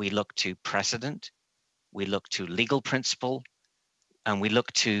 we look to precedent, we look to legal principle, and we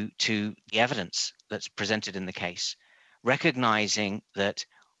look to the evidence that's presented in the case, recognizing that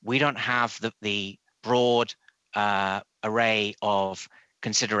we don't have the broad array of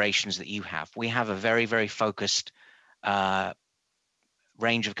considerations that you have. We have a very, very focused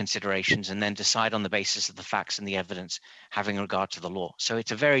range of considerations, and then decide on the basis of the facts and the evidence having regard to the law. So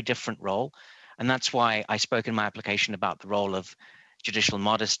it's a very different role. And that's why I spoke in my application about the role of judicial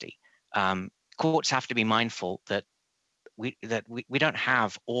modesty. Courts have to be mindful that we don't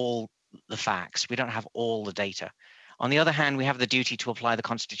have all the facts, we don't have all the data. On the other hand, we have the duty to apply the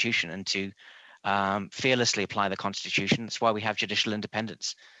Constitution and to fearlessly apply the Constitution. That's why we have judicial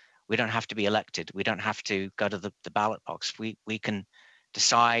independence. We don't have to be elected. We don't have to go to the ballot box. We can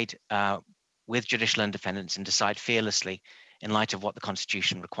decide with judicial independence and decide fearlessly in light of what the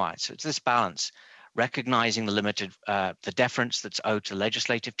Constitution requires. So it's this balance, recognizing the limited, the deference that's owed to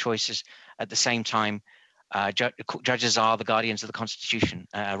legislative choices. At the same time, judges are the guardians of the Constitution,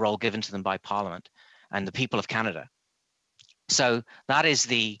 a role given to them by Parliament and the people of Canada. So that is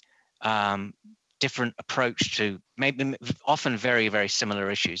the different approach to maybe often very, very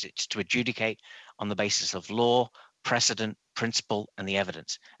similar issues. It's to adjudicate on the basis of law, precedent, principle, and the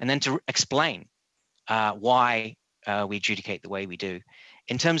evidence, and then to explain why we adjudicate the way we do.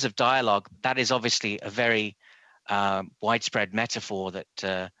 In terms of dialogue, that is obviously a very widespread metaphor that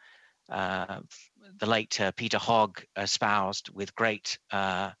the late Peter Hogg espoused with great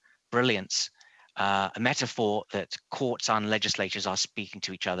brilliance, a metaphor that courts and legislatures are speaking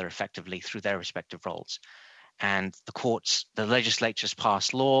to each other effectively through their respective roles. And the legislatures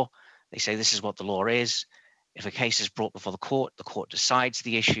pass law, they say this is what the law is. If a case is brought before the court decides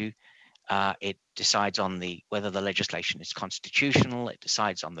the issue. It decides on whether the legislation is constitutional, it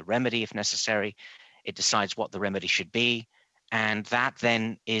decides on the remedy if necessary, it decides what the remedy should be, and that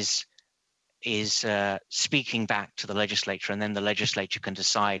then is speaking back to the legislature, and then the legislature can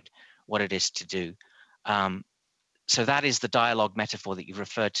decide what it is to do. So that is the dialogue metaphor that you've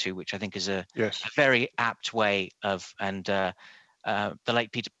referred to, which I think is a very apt way of, and the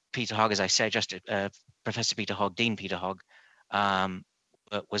late Peter Hogg, as I said, Professor Peter Hogg, Dean Peter Hogg,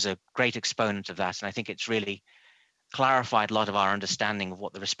 was a great exponent of that. And I think it's really clarified a lot of our understanding of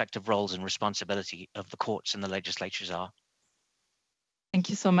what the respective roles and responsibility of the courts and the legislatures are. Thank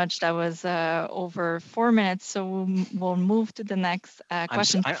you so much. That was over 4 minutes. So we'll move to the next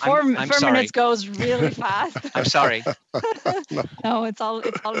question. Four minutes goes really fast. I'm sorry. No, it's all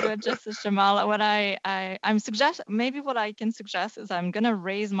good, Justice Jamal. What I'm suggesting, maybe what I can suggest is I'm gonna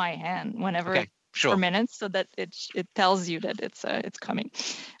raise my hand whenever. Okay. Sure. 4 minutes, so that it tells you that it's coming.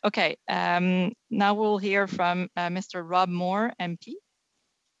 Okay. Now we'll hear from Mr. Rob Moore, MP.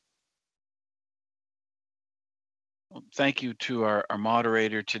 Thank you to our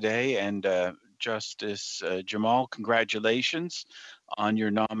moderator today, and Justice Jamal, congratulations on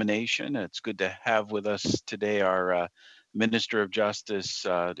your nomination. It's good to have with us today our Minister of Justice,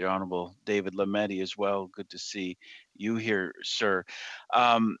 the Honorable David Lametti as well. Good to see you here, sir.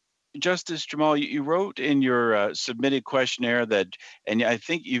 Justice Jamal, you wrote in your submitted questionnaire that, and I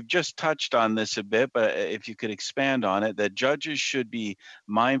think you've just touched on this a bit, but if you could expand on it, that judges should be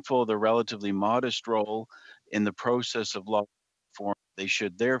mindful of the relatively modest role in the process of law reform. They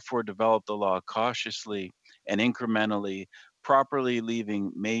should therefore develop the law cautiously and incrementally, properly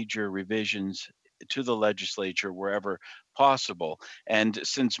leaving major revisions to the legislature wherever possible. And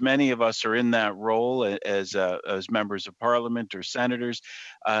since many of us are in that role as members of parliament or senators,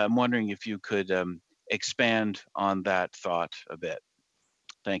 I'm wondering if you could expand on that thought a bit.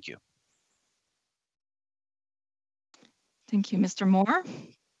 Thank you. Thank you, Mr. Moore.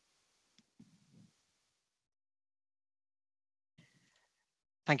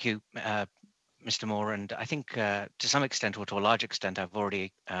 Thank you, Mr. Moore. And I think to some extent, or to a large extent, I've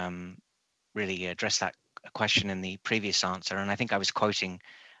already really addressed that question in the previous answer. And I think I was quoting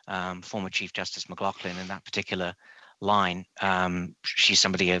former Chief Justice McLaughlin in that particular line. She's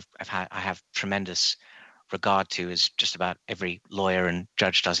somebody I have tremendous regard to, as just about every lawyer and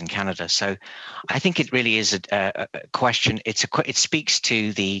judge does in Canada. So I think it really is a question. It speaks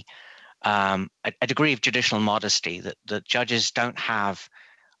to the a degree of judicial modesty that judges don't have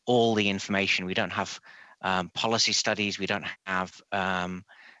all the information. We don't have policy studies. We don't have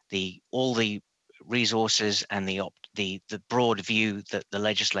all the resources and the broad view that the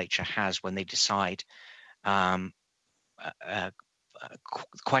legislature has when they decide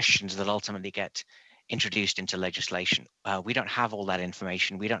questions that ultimately get introduced into legislation. We don't have all that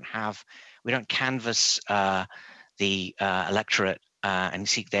information. We don't canvass the electorate and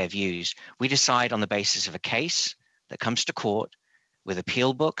seek their views. We decide on the basis of a case that comes to court with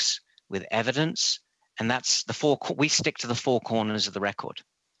appeal books, with evidence, and that's we stick to the four corners of the record.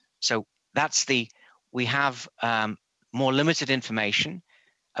 So we have more limited information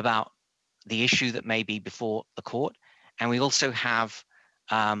about the issue that may be before the court, and we also have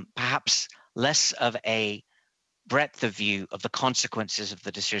perhaps less of a breadth of view of the consequences of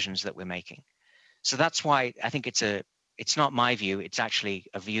the decisions that we're making. So that's why I think it's not my view, it's actually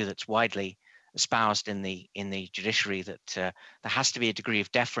a view that's widely espoused in the judiciary, that there has to be a degree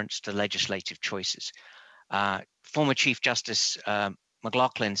of deference to legislative choices. Former Chief Justice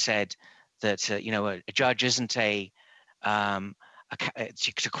McLaughlin said that a judge isn't to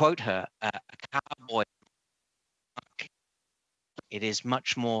quote her, a cowboy. It is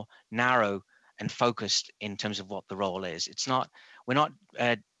much more narrow and focused in terms of what the role is. We're not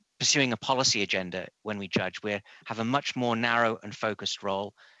pursuing a policy agenda when we judge. We have a much more narrow and focused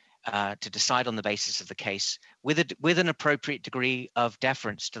role to decide on the basis of the case with an appropriate degree of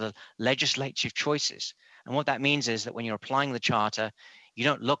deference to the legislative choices. And what that means is that when you're applying the Charter, you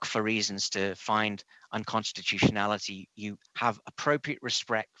don't look for reasons to find unconstitutionality. You have appropriate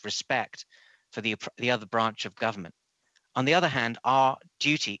respect for the other branch of government. On the other hand, our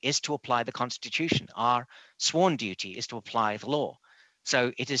duty is to apply the Constitution. Our sworn duty is to apply the law.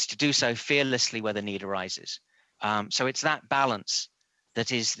 So it is to do so fearlessly where the need arises. So it's that balance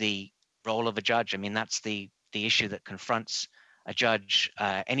that is the role of a judge. I mean, that's the issue that confronts a judge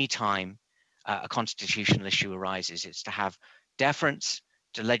anytime a constitutional issue arises. It's to have deference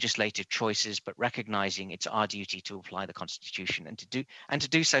to legislative choices, but recognizing it's our duty to apply the Constitution and to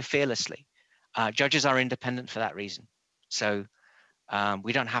do so fearlessly. Judges are independent for that reason. So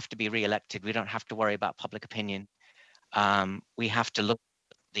we don't have to be re-elected. We don't have to worry about public opinion. We have to look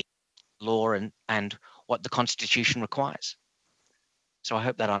at the law and what the Constitution requires. So I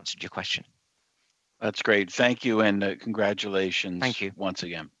hope that answered your question. That's great. Thank you, and congratulations. Thank you once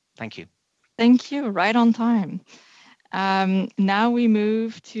again. Thank you. Thank you. Right on time. Now we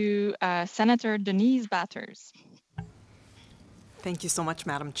move to Senator Denise Batters. Thank you so much,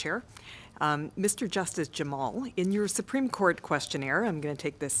 Madam Chair. Mr. Justice Jamal, in your Supreme Court questionnaire, I'm going to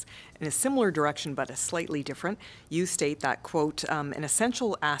take this in a similar direction but a slightly different, you state that, quote, an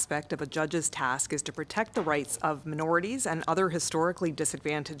essential aspect of a judge's task is to protect the rights of minorities and other historically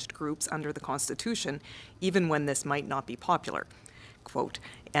disadvantaged groups under the Constitution, even when this might not be popular, quote.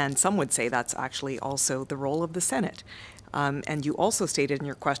 And some would say that's actually also the role of the Senate. And you also stated in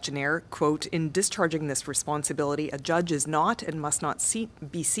your questionnaire, quote, in discharging this responsibility, a judge is not and must not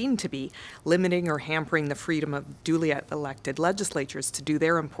be seen to be limiting or hampering the freedom of duly elected legislatures to do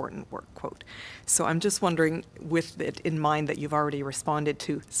their important work, quote. So I'm just wondering, with it in mind that you've already responded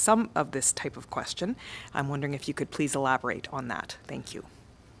to some of this type of question, I'm wondering if you could please elaborate on that. Thank you.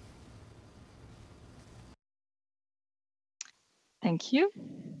 Thank you.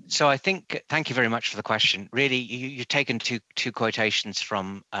 So I think, thank you very much for the question. Really, you've taken two quotations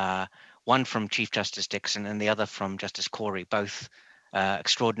from, one from Chief Justice Dickson and the other from Justice Corey, both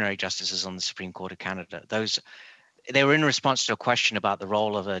extraordinary justices on the Supreme Court of Canada. They were in response to a question about the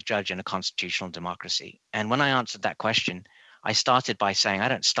role of a judge in a constitutional democracy. And when I answered that question, I started by saying I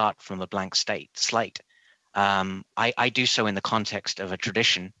don't start from a blank slate. I do so in the context of a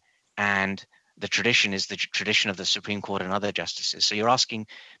tradition, and the tradition is the tradition of the Supreme Court and other justices. So you're asking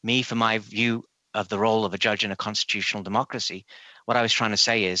me for my view of the role of a judge in a constitutional democracy. What I was trying to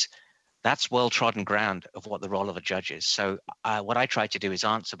say is that's well-trodden ground of what the role of a judge is. So what I tried to do is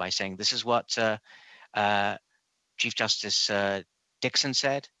answer by saying this is what Chief Justice Dickson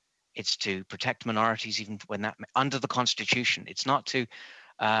said. It's to protect minorities even when that under the Constitution. It's not to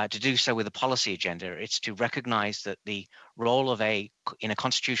do so with a policy agenda. It's to recognize that the role of a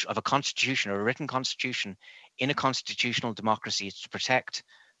constitution or a written constitution in a constitutional democracy is to protect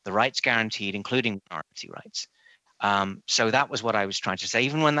the rights guaranteed, including minority rights. So that was what I was trying to say,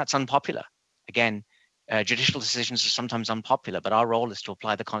 even when that's unpopular. Again, judicial decisions are sometimes unpopular, but our role is to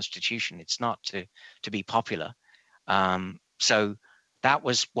apply the Constitution. It's not to be popular. So that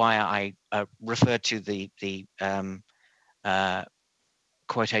was why I referred to the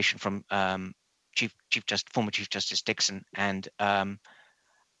quotation from former Chief Justice Dickson, and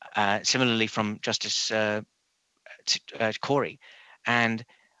similarly from Justice Corey. And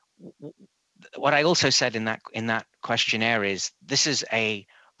what I also said in that questionnaire is this is a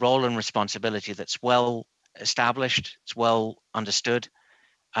role and responsibility that's well established, it's well understood,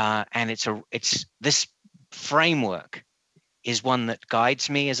 and it's this framework is one that guides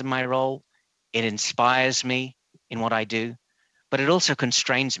me as my role. it inspires me in what I do, but it also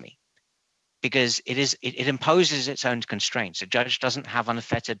constrains me because it imposes its own constraints. A judge doesn't have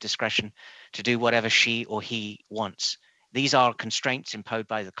unfettered discretion to do whatever she or he wants. These are constraints imposed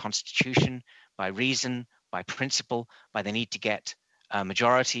by the Constitution, by reason, by principle, by the need to get a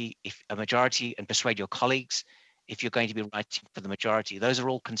majority, and persuade your colleagues if you're going to be writing for the majority. Those are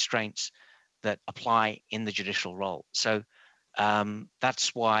all constraints that apply in the judicial role. So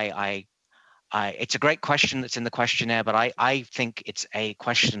that's why it's a great question that's in the questionnaire, but I think it's a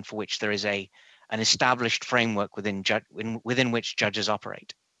question for which there is an established framework within which judges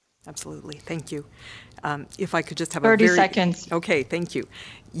operate. Absolutely. Thank you. If I could just have 30 seconds. Okay, thank you.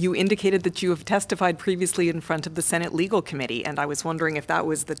 You indicated that you have testified previously in front of the Senate Legal Committee, and I was wondering if that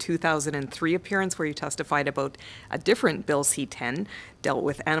was the 2003 appearance where you testified about a different Bill C-10, dealt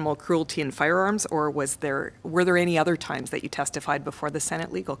with animal cruelty and firearms, or were there any other times that you testified before the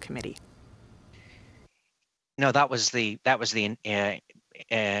Senate Legal Committee? No, that was the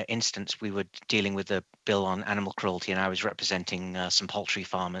instance. We were dealing with the bill on animal cruelty, and I was representing some poultry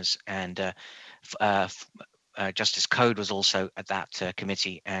farmers. And Justice Code was also at that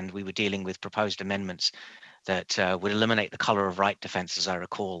committee, and we were dealing with proposed amendments that would eliminate the color of right defense, as I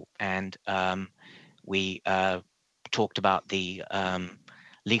recall. And we talked about the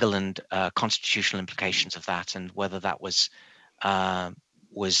legal and constitutional implications of that, and whether that was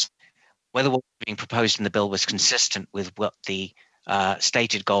whether what was being proposed in the bill was consistent with what the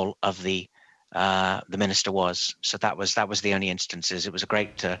stated goal of the minister was. So that was the only instances. It was a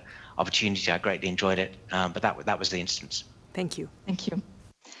great opportunity. I greatly enjoyed it, but that was the instance. Thank you. Thank you.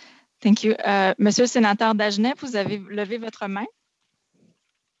 Thank you. Monsieur le sénateur Dagenet, vous avez levé votre main.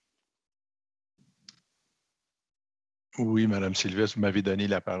 Oui, Madame Sylvestre, vous m'avez donné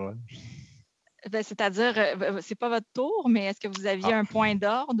la parole. C'est-à-dire, c'est pas votre tour, mais est-ce que vous aviez un point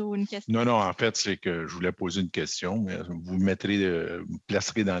d'ordre ou une question? Non, en fait, c'est que je voulais poser une question, mais vous me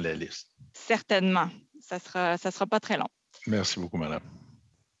placerez dans la liste. Certainement. Ça sera pas très long. Merci beaucoup, Madame.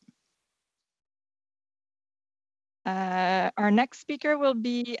 Our next speaker will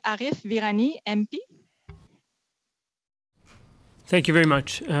be Arif Virani, MP. Thank you very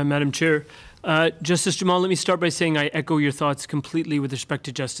much, Madam Chair. Justice Jamal, let me start by saying I echo your thoughts completely with respect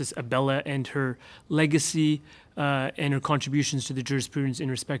to Justice Abella and her legacy and her contributions to the jurisprudence in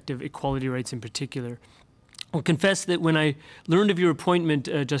respect of equality rights in particular. I'll confess that when I learned of your appointment,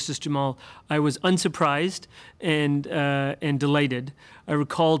 Justice Jamal, I was unsurprised and delighted. I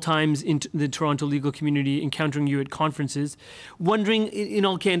recall times in the Toronto legal community encountering you at conferences, wondering in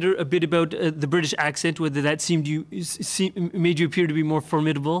all candor a bit about the British accent, whether that made you appear to be more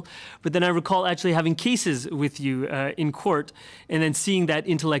formidable. But then I recall actually having cases with you in court and then seeing that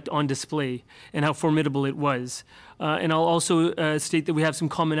intellect on display and how formidable it was. And I'll also state that we have some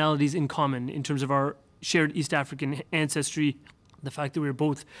commonalities in common in terms of our shared East African ancestry, the fact that we were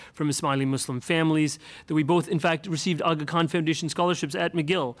both from Ismaili Muslim families, that we both, in fact, received Aga Khan Foundation scholarships at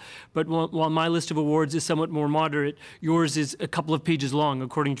McGill. But while my list of awards is somewhat more moderate, yours is a couple of pages long,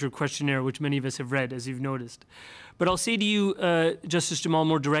 according to your questionnaire, which many of us have read, as you've noticed. But I'll say to you, Justice Jamal,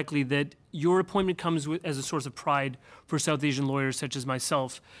 more directly, that your appointment comes as a source of pride for South Asian lawyers such as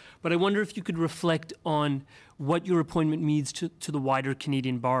myself. But I wonder if you could reflect on what your appointment means to the wider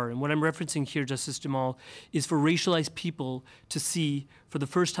Canadian bar. And what I'm referencing here, Justice Jamal, is for racialized people to see, for the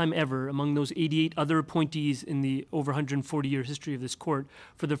first time ever, among those 88 other appointees in the over 140-year history of this court,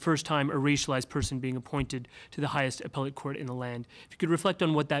 for the first time a racialized person being appointed to the highest appellate court in the land. If you could reflect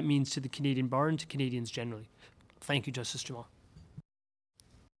on what that means to the Canadian bar and to Canadians generally. Thank you, Justice Jamal.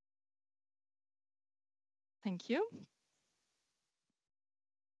 Thank you.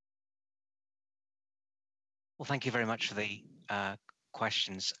 Well, thank you very much for the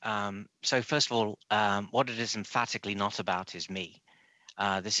questions. So first of all, what it is emphatically not about is me.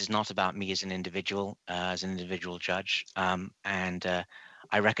 This is not about me as an individual judge. And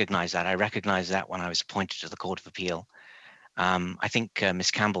I recognize that. I recognized that when I was appointed to the Court of Appeal. I think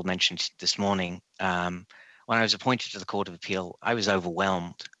Ms. Campbell mentioned this morning, when I was appointed to the Court of Appeal, I was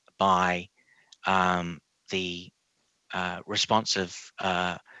overwhelmed by the response of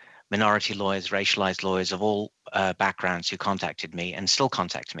minority lawyers, racialized lawyers of all backgrounds who contacted me and still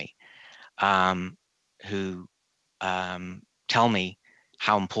contact me, who tell me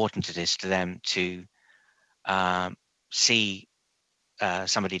how important it is to them to see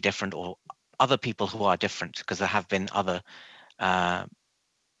somebody different or other people who are different, because there have been other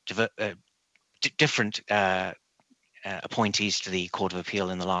different appointees to the Court of Appeal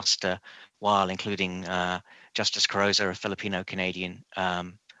in the last while, including Justice Carozza, a Filipino-Canadian,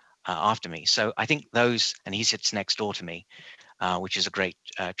 after me. So I think those, and he sits next door to me, which is a great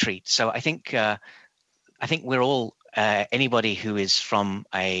treat. So I think we're all anybody who is from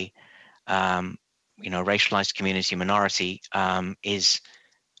a racialized community minority has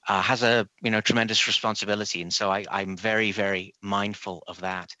a tremendous responsibility, and so I'm very, very mindful of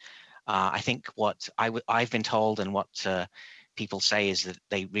that. I think what I've been told and what people say is that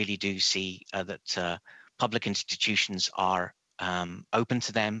they really do see that public institutions are open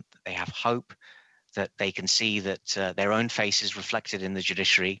to them, that they have hope, that they can see that their own face is reflected in the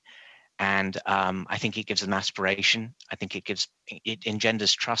judiciary, and I think it gives them aspiration. I think it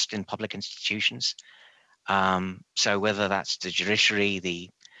engenders trust in public institutions. So whether that's the judiciary, the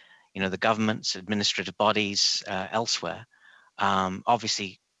governments, administrative bodies, elsewhere.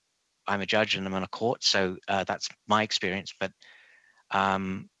 Obviously, I'm a judge and I'm on a court, so that's my experience. But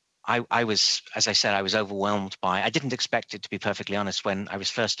I was, as I said, I was overwhelmed by. I didn't expect it, to be perfectly honest, when I was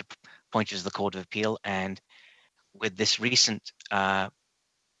first appointed to the Court of Appeal, and with this recent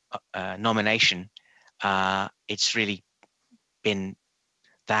nomination, it's really been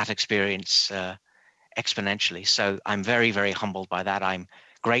that experience exponentially. So I'm very, very humbled by that. I'm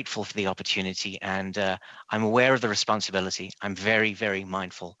grateful for the opportunity, and I'm aware of the responsibility. I'm very, very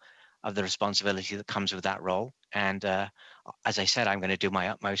mindful of the responsibility that comes with that role. And as I said, I'm going to do my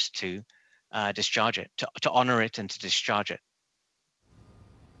utmost to discharge it, to honor it and to discharge it.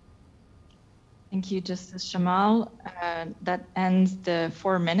 Thank you, Justice Jamal. That ends the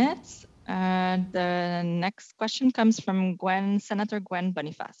 4 minutes. The next question comes from Senator Gwen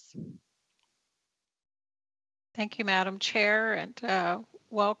Boniface. Thank you, Madam Chair, and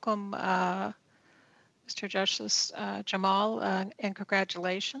welcome, Mr. Justice Jamal, and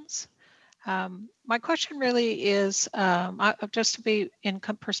congratulations. My question really is, just to be in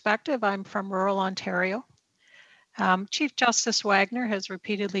perspective, I'm from rural Ontario. Chief Justice Wagner has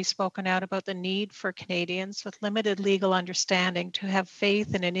repeatedly spoken out about the need for Canadians with limited legal understanding to have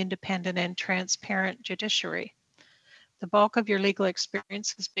faith in an independent and transparent judiciary. The bulk of your legal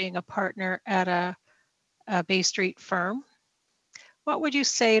experience is being a partner at a Bay Street firm. What would you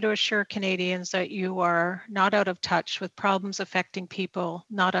say to assure Canadians that you are not out of touch with problems affecting people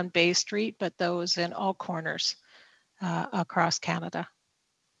not on Bay Street, but those in all corners across Canada?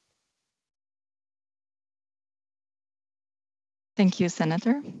 Thank you,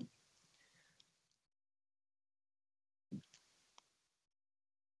 Senator.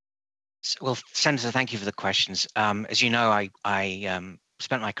 Well, Senator, thank you for the questions. As you know, I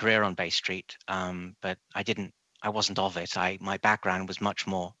spent my career on Bay Street, but I wasn't of it. My background was much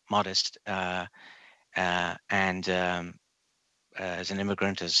more modest, and as an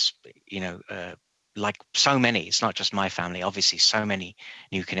immigrant, as you know, like so many, it's not just my family. Obviously, so many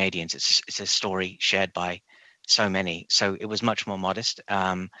new Canadians. It's a story shared by so many. So it was much more modest.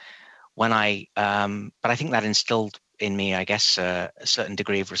 But I think that instilled in me, I guess, a certain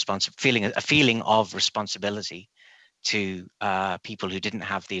degree of a feeling of responsibility to people who didn't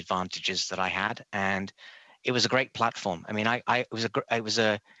have the advantages that I had, and it was a great platform. I mean, it was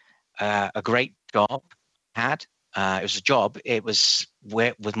a great job I had. It was a job. It was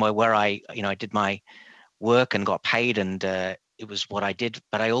where I did my work and got paid, and it was what I did.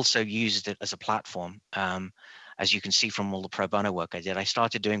 But I also used it as a platform, as you can see from all the pro bono work I did. I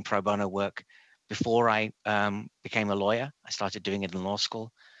started doing pro bono work before I became a lawyer. I started doing it in law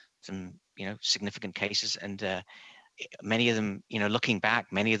school, some significant cases, and many of them, looking back,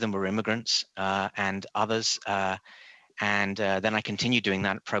 many of them were immigrants and others. And then I continued doing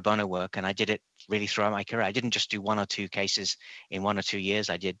that pro bono work, and I did it really throughout my career. I didn't just do 1 or 2 cases in 1 or 2 years.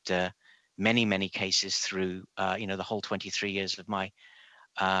 I did many, many cases through, the whole 23 years of my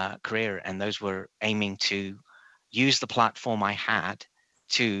career. And those were aiming to use the platform I had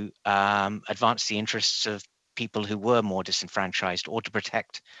to advance the interests of people who were more disenfranchised, or to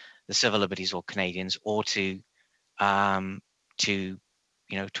protect the civil liberties of Canadians, or to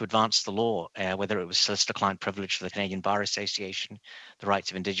advance the law, whether it was solicitor-client privilege for the Canadian Bar Association, the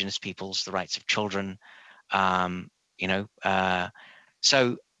rights of Indigenous peoples, the rights of children. So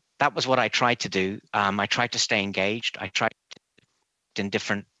that was what I tried to do. I tried to stay engaged. I tried in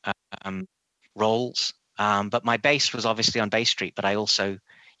different roles, but my base was obviously on Bay Street, but I also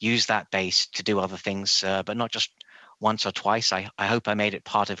used that base to do other things, but not just once or twice. I hope I made it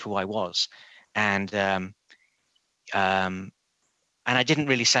part of who I was. And I didn't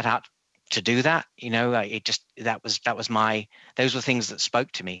really set out to do that. Those were things that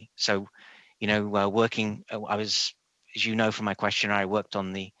spoke to me. So, working, I was, as you know from my questionnaire, I worked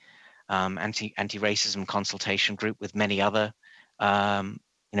on the anti-racism consultation group with many other,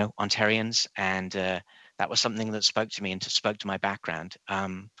 Ontarians, and that was something that spoke to me and spoke to my background.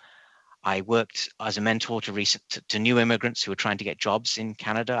 I worked as a mentor to new immigrants who were trying to get jobs in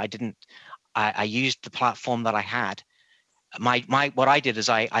Canada. I used the platform that I had. What I did is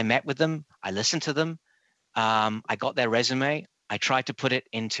I met with them, I listened to them, I got their resume, I tried to put it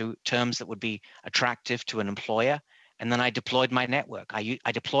into terms that would be attractive to an employer, and then I deployed my network. I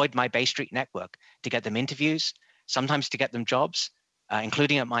deployed my Bay Street network to get them interviews, sometimes to get them jobs,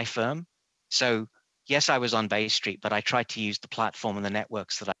 including at my firm. So yes, I was on Bay Street, but I tried to use the platform and the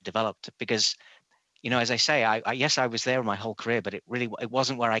networks that I developed because, as I say, yes, I was there my whole career, but it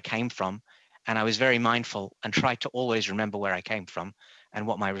wasn't where I came from. And I was very mindful and tried to always remember where I came from and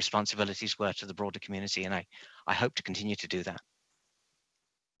what my responsibilities were to the broader community. And I hope to continue to do that.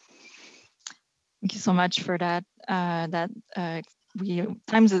 Thank you so much for that. Time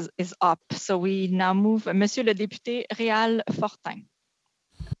is up. So we now move Monsieur le député Réal Fortin.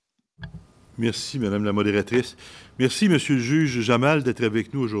 Merci, Madame la modératrice. Merci, Monsieur le juge Jamal, d'être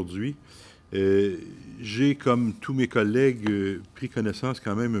avec nous aujourd'hui. J'ai, comme tous mes collègues, pris connaissance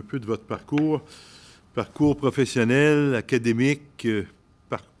quand même un peu de votre parcours professionnel, académique,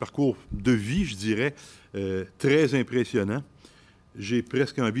 parcours de vie, je dirais, très impressionnant. J'ai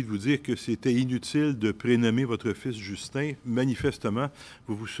presque envie de vous dire que c'était inutile de prénommer votre fils Justin. Manifestement,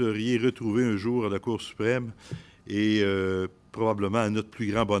 vous vous seriez retrouvé un jour à la Cour suprême et probablement à notre plus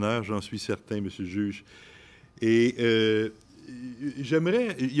grand bonheur, j'en suis certain, Monsieur le juge. Et il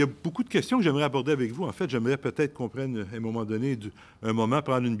y a beaucoup de questions que j'aimerais aborder avec vous. En fait, j'aimerais peut-être qu'on prenne à un moment donné un moment,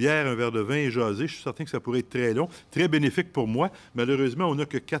 prendre une bière, un verre de vin et jaser. Je suis certain que ça pourrait être très long, très bénéfique pour moi. Malheureusement, on n'a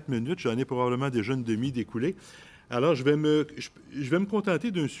que 4 minutes. J'en ai probablement déjà une demi d'écoulée. Alors, je vais me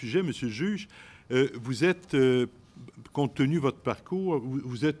contenter d'un sujet, Monsieur le juge. Vous êtes, compte tenu de votre parcours,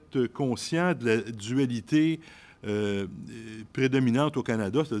 vous êtes conscient de la dualité prédominante au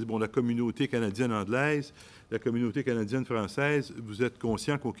Canada, c'est-à-dire la communauté canadienne anglaise, la communauté canadienne française. Vous êtes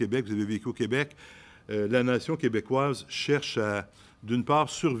conscient qu'au Québec, vous avez vécu au Québec, la nation québécoise cherche à, d'une part,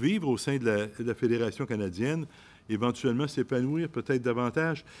 survivre au sein de la Fédération canadienne, éventuellement s'épanouir peut-être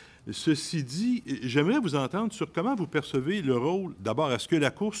davantage. Ceci dit, j'aimerais vous entendre sur comment vous percevez le rôle. D'abord, est-ce que la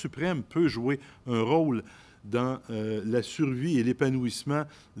Cour suprême peut jouer un rôle dans la survie et l'épanouissement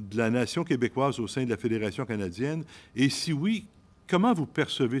de la nation québécoise au sein de la Fédération canadienne? Et si oui, comment vous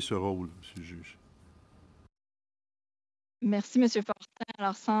percevez ce rôle, Monsieur le juge? Merci, M. Fortin.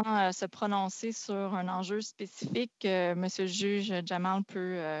 Alors, sans se prononcer sur un enjeu spécifique, M. le juge Jamal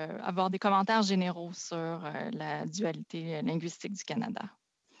peut avoir des commentaires généraux sur la dualité linguistique du Canada.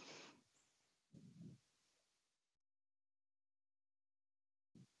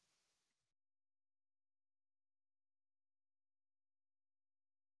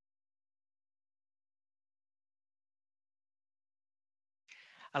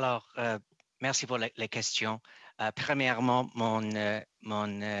 Alors, merci pour les questions. Premièrement, mon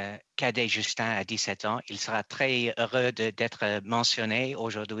cadet Justin a 17 ans. Il sera très heureux d'être mentionné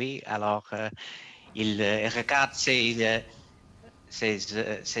aujourd'hui. Alors, il regarde ces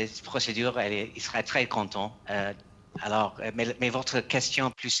procédures et il sera très content. Alors, mais votre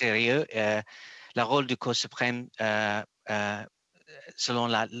question plus sérieuse, le rôle du Cour suprême selon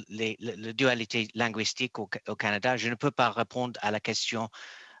la dualité linguistique au Canada, je ne peux pas répondre à la question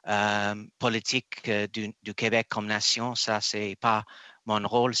politique du Québec comme nation. Ça, c'est pas mon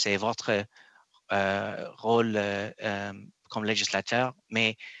rôle, c'est votre rôle comme législateur.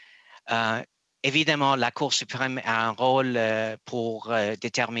 Mais évidemment, la Cour suprême a un rôle pour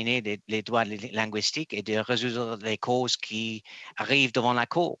déterminer les droits linguistiques et de résoudre les causes qui arrivent devant la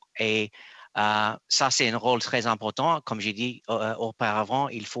Cour. Et ça, c'est un rôle très important. Comme j'ai dit auparavant,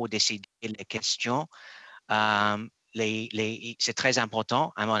 il faut décider les questions. C'est très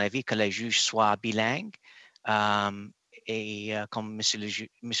important, à mon avis, que les juges soient bilingues. Et comme Monsieur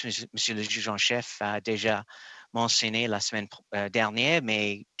le juge en chef a déjà mentionné la semaine dernière,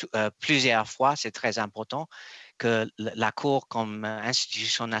 mais plusieurs fois, c'est très important que la Cour, comme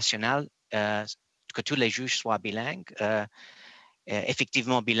institution nationale, que tous les juges soient bilingues,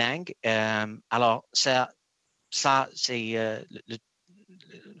 effectivement bilingues. Alors, ça c'est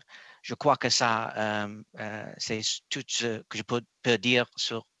je crois que ça, c'est tout ce que je peux dire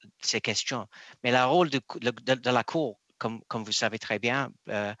sur ces questions. Mais le rôle de la Cour, comme vous savez très bien,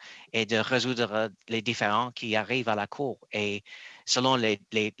 est de résoudre les différends qui arrivent à la Cour. Et selon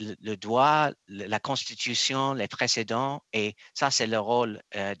le droit, la Constitution, les précédents, et ça, c'est le rôle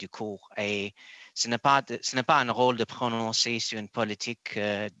du Cour. Et ce n'est pas un rôle de prononcer sur une politique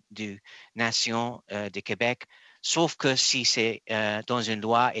de nation du Québec, sauf que si c'est dans une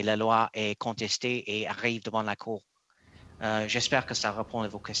loi et la loi est contestée et arrive devant la Cour. J'espère que ça répond à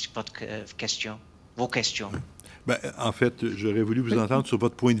vos questions. Bien, en fait, j'aurais voulu vous entendre sur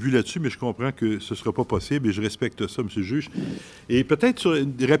votre point de vue là-dessus, mais je comprends que ce ne sera pas possible et je respecte ça, M. le juge. Et peut-être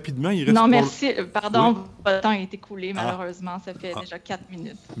rapidement, il reste... Non, merci. Pardon, oui? votre temps a été coulé, malheureusement. Ça fait déjà 4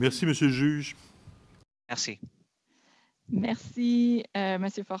 minutes. Merci, M. le juge. Merci. Merci, M.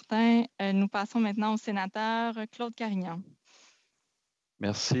 Fortin. Nous passons maintenant au sénateur Claude Carignan.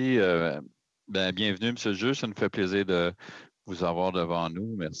 Merci. Bienvenue, M. le juge. Ça nous fait plaisir de vous avoir devant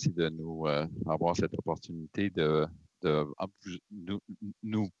nous. Merci de nous avoir cette opportunité de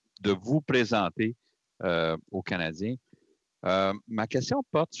vous présenter aux Canadiens. Ma question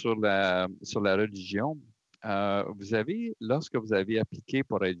porte sur la religion. Lorsque vous avez appliqué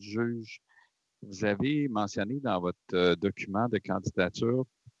pour être juge, vous avez mentionné dans votre document de candidature,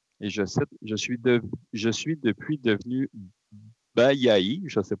 et je cite, je suis depuis devenu Bayahi,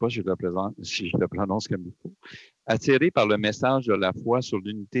 je ne sais pas si je le prononce comme il faut, attiré par le message de la foi sur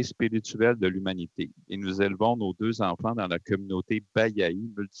l'unité spirituelle de l'humanité. Et nous élevons nos 2 enfants dans la communauté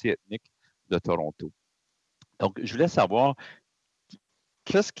Bayahi multiethnique de Toronto. Donc, je voulais savoir,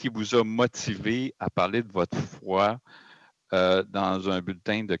 qu'est-ce qui vous a motivé à parler de votre foi dans un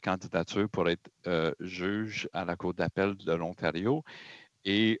bulletin de candidature pour être juge à la Cour d'appel de l'Ontario?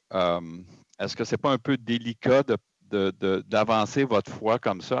 Et est-ce que ce n'est pas un peu délicat d'avancer votre foi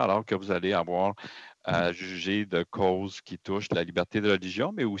comme ça, alors que vous allez avoir à juger de causes qui touchent la liberté de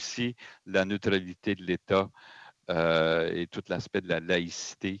religion, mais aussi la neutralité de l'État et tout l'aspect de la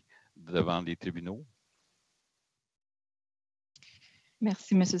laïcité devant les tribunaux?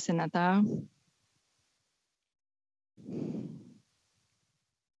 Merci, M. le sénateur.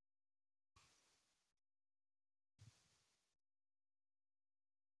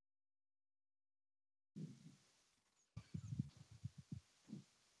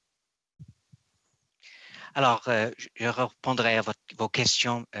 Alors, je répondrai à vos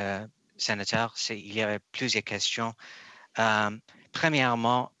questions, sénateur. Il y avait plusieurs questions.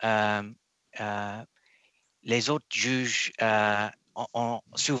 Premièrement, les autres juges ont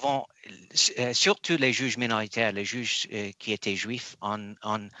souvent, surtout les juges minoritaires, les juges qui étaient juifs,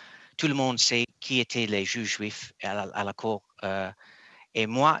 tout le monde sait qui étaient les juges juifs à la Cour. Et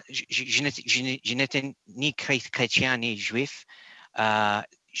moi, je n'étais ni chrétien ni juif.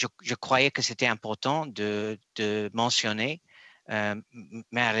 Je croyais que c'était important de mentionner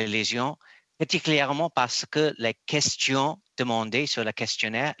ma religion, particulièrement parce que les questions demandées sur le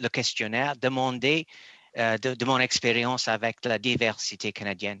questionnaire demandaient de mon expérience avec la diversité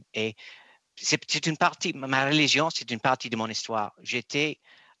canadienne. Et c'est une partie, ma religion, c'est une partie de mon histoire. C'était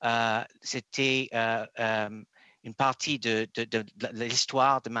une partie de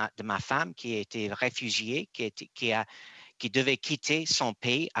l'histoire de ma femme qui était réfugiée, qui devait quitter son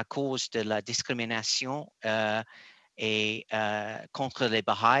pays à cause de la discrimination et contre les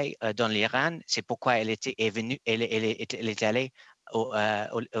Baha'is dans l'Iran. C'est pourquoi elle est allée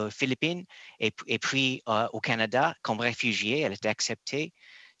aux Philippines et puis au Canada comme réfugiée. Elle était acceptée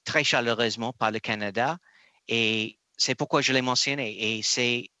très chaleureusement par le Canada et c'est pourquoi je l'ai mentionné. Et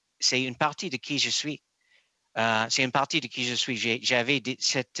c'est une partie de qui je suis. C'est une partie de qui je suis. J'avais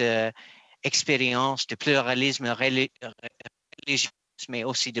cette expérience de pluralisme religieux, mais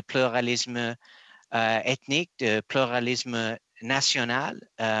aussi de pluralisme ethnique, de pluralisme national.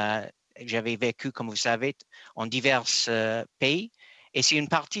 J'avais vécu, comme vous savez, en divers pays. Et c'est une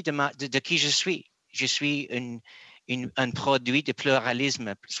partie de qui je suis. Je suis un produit de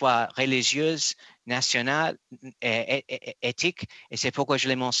pluralisme, soit religieux, national, éthique, et c'est pourquoi je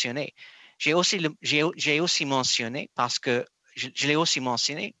l'ai mentionné. J'ai aussi mentionné parce que je l'ai aussi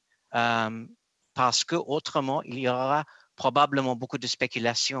mentionné parce que autrement il y aura probablement beaucoup de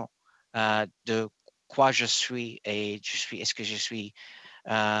spéculation de quoi je suis et est-ce que je suis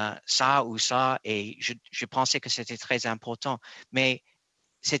ça ou ça, et je pensais que c'était très important, mais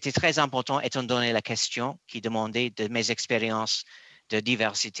c'était très important étant donné la question qui demandait de mes expériences de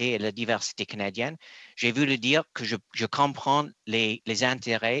diversité et la diversité canadienne. J'ai voulu dire que je comprends les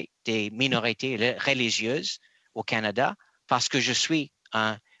intérêts des minorités religieuses au Canada parce que je suis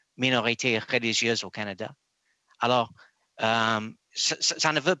une minorité religieuse au Canada. Alors, ça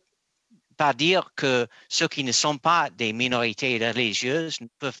ne veut pas dire que ceux qui ne sont pas des minorités religieuses ne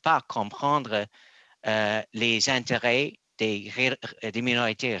peuvent pas comprendre les intérêts des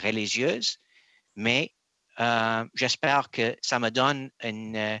minorités religieuses, mais j'espère que ça me donne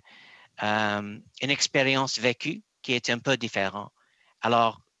une expérience vécue qui est un peu différente.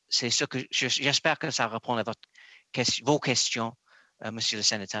 Alors, c'est ce que j'espère que ça répond à vos questions, Monsieur le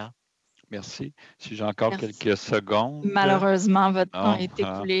sénateur. Merci. Si j'ai encore Merci. quelques secondes. Malheureusement, votre temps Non, est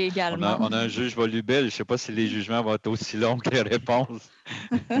écoulé également. on a un juge volubile. Je ne sais pas si les jugements vont être aussi longs que les réponses.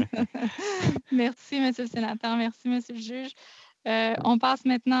 Merci, Monsieur le Sénateur. Merci, Monsieur le Juge. On passe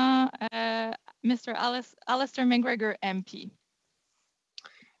maintenant à Mr. Alistair McGregor, MP.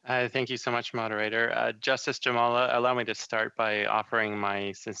 Thank you so much, moderator. Justice Jamal, allow me to start by offering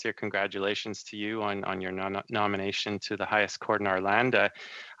my sincere congratulations to you on your nomination to the highest court in our land.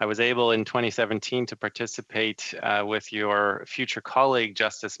 I was able in 2017 to participate with your future colleague,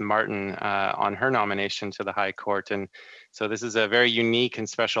 Justice Martin, on her nomination to the High Court. And so this is a very unique and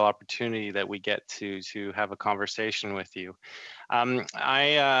special opportunity that we get to have a conversation with you.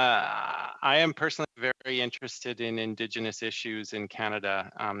 I am personally very interested in Indigenous issues in Canada.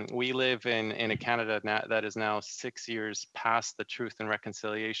 We live in a Canada that is now 6 years past the Truth and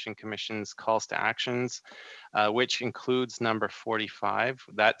Reconciliation Commission's calls to actions, which includes number 45.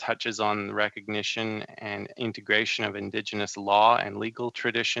 That touches on the recognition and integration of Indigenous law and legal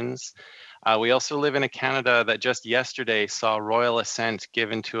traditions. We also live in a Canada that just yesterday saw royal assent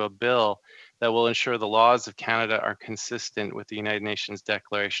given to a bill that will ensure the laws of Canada are consistent with the United Nations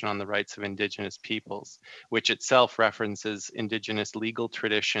Declaration on the Rights of Indigenous Peoples, which itself references Indigenous legal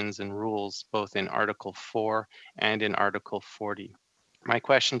traditions and rules, both in Article 4 and in Article 40. My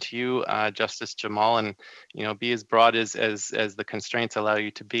question to you, Justice Jamal, and be as broad as the constraints allow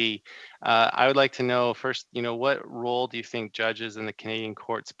you to be. I would like to know first, what role do you think judges in the Canadian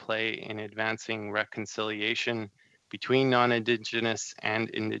courts play in advancing reconciliation between non-Indigenous and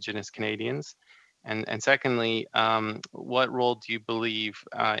Indigenous Canadians? And secondly, what role do you believe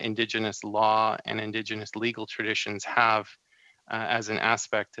Indigenous law and Indigenous legal traditions have as an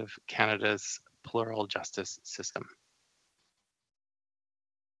aspect of Canada's plural justice system?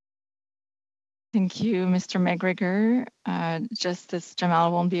 Thank you, Mr. McGregor. Justice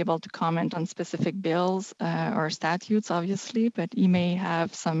Jamal won't be able to comment on specific bills or statutes, obviously, but he may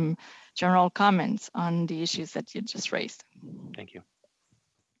have some general comments on the issues that you just raised. Thank you.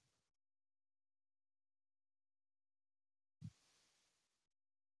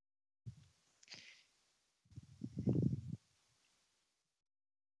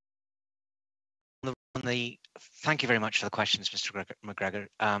 Thank you very much for the questions, Mr. McGregor.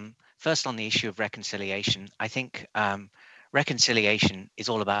 First, on the issue of reconciliation, I think reconciliation is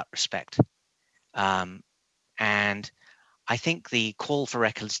all about respect. And I think the call for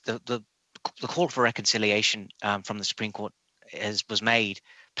reconciliation from the Supreme Court was made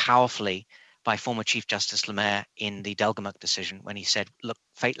powerfully by former Chief Justice Lemaire in the Delgamuc decision when he said, look,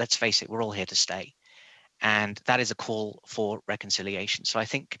 let's face it, we're all here to stay. And that is a call for reconciliation. So I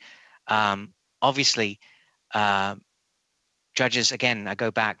think, obviously, judges, again, I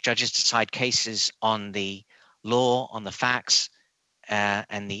go back, judges decide cases on the law, on the facts,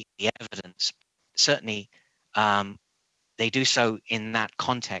 and the evidence. Certainly, they do so in that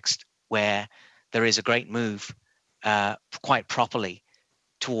context where there is a great move quite properly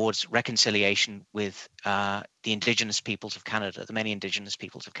towards reconciliation with the Indigenous peoples of Canada, the many Indigenous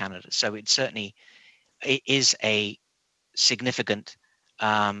peoples of Canada. So it certainly is a significant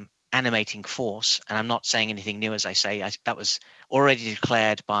animating force. And I'm not saying anything new, as I say, that was already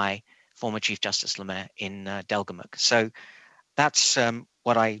declared by former Chief Justice Lemaire in Delgamuc. So that's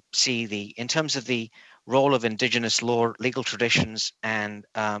what I see in terms of the role of Indigenous law, legal traditions, and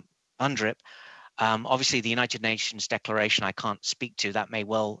UNDRIP. Obviously, the United Nations Declaration I can't speak to. That may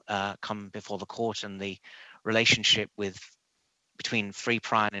well come before the court, and the relationship between free,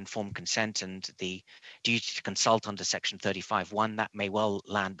 prior, and informed consent and the duty to consult under Section 35(1), that may well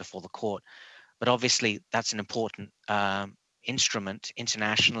land before the court. But obviously, that's an important instrument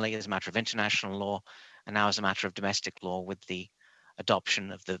internationally as a matter of international law, and now as a matter of domestic law with the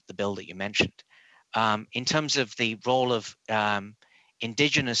adoption of the bill that you mentioned. In terms of the role of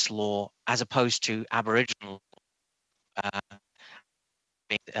Indigenous law as opposed to Aboriginal,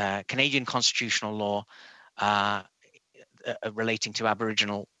 Canadian constitutional law relating to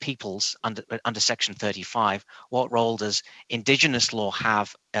Aboriginal peoples under Section 35, what role does Indigenous law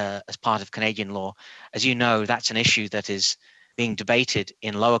have as part of Canadian law? As you know, that's an issue that is being debated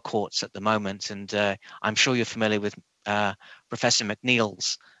in lower courts at the moment, and I'm sure you're familiar with Professor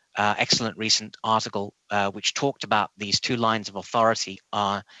McNeil's excellent recent article, which talked about these two lines of authority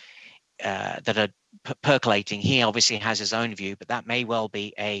that are percolating. He obviously has his own view, but that may well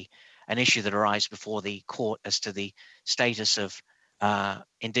be an issue that arises before the court as to the status of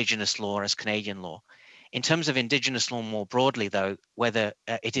Indigenous law as Canadian law. In terms of Indigenous law more broadly, though, whether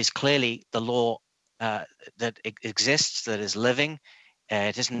it is clearly the law that exists, that is living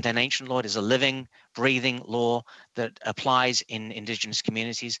It isn't an ancient law. It is a living, breathing law that applies in Indigenous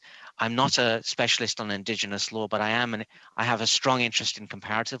communities. I'm not a specialist on Indigenous law, but I have a strong interest in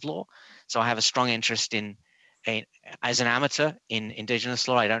comparative law. So I have a strong interest in as an amateur in Indigenous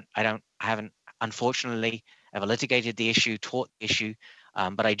law. I haven't unfortunately ever litigated the issue, taught the issue,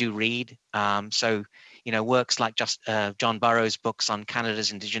 but I do read. So, works like John Burroughs' books on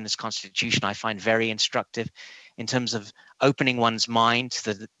Canada's Indigenous Constitution, I find very instructive in terms of opening one's mind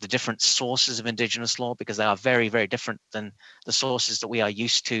to the different sources of Indigenous law, because they are very, very different than the sources that we are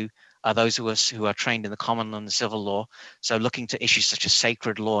used to, those who are trained in the common law and the civil law. So looking to issues such as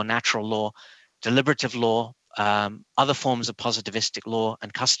sacred law, natural law, deliberative law, other forms of positivistic law,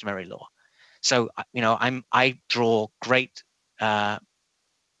 and customary law. So, I draw great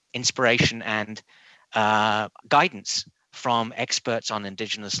inspiration and guidance from experts on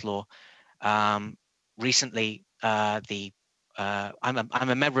Indigenous law. Recently, I'm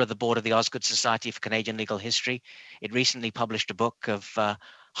a member of the board of the Osgood Society for Canadian Legal History. It recently published a book of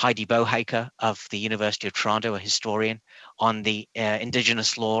Heidi Bohaker of the University of Toronto, a historian, on the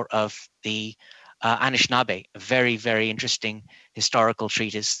Indigenous law of the Anishinaabe, a very, very interesting historical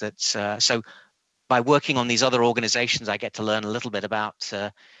treatise. So by working on these other organizations, I get to learn a little bit about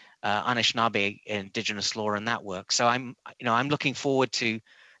Anishinaabe Indigenous law and that work. So I'm looking forward to,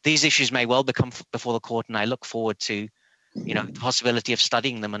 these issues may well become before the court, and I look forward to, the possibility of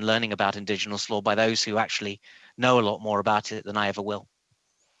studying them and learning about Indigenous law by those who actually know a lot more about it than I ever will.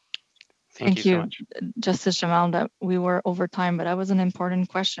 Thank you so much, Justice Jamal. That we were over time, but that was an important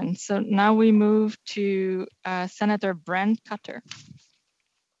question. So now we move to Senator Brent Cutter.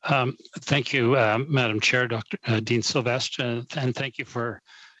 Thank you, Madam Chair, Dr. Dean Sylvestre, and thank you for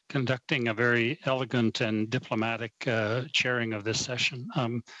conducting a very elegant and diplomatic chairing of this session.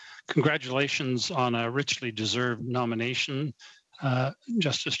 Congratulations on a richly deserved nomination,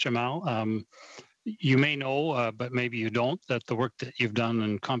 Justice Jamal. You may know, but maybe you don't, that the work that you've done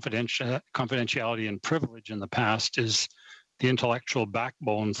in confidentiality and privilege in the past is the intellectual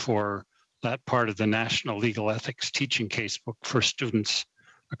backbone for that part of the National Legal Ethics Teaching Casebook for students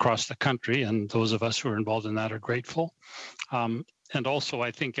across the country, and those of us who are involved in that are grateful. And also,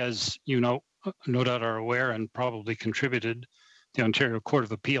 I think, as you know, no doubt are aware and probably contributed, the Ontario Court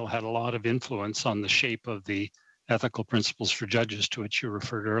of Appeal had a lot of influence on the shape of the ethical principles for judges to which you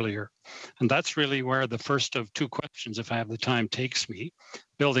referred earlier. And that's really where the first of two questions, if I have the time, takes me.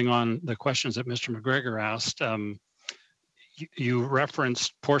 Building on the questions that Mr. McGregor asked, you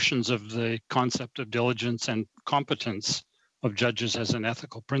referenced portions of the concept of diligence and competence of judges as an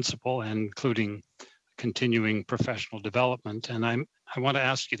ethical principle, and including continuing professional development. And I want to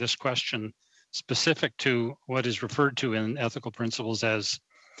ask you this question specific to what is referred to in ethical principles as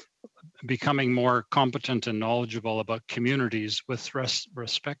becoming more competent and knowledgeable about communities with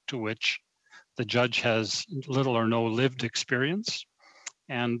respect to which the judge has little or no lived experience.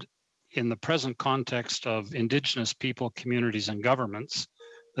 And in the present context of Indigenous people, communities, and governments,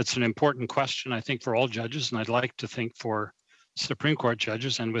 that's an important question, I think, for all judges, and I'd like to think for Supreme Court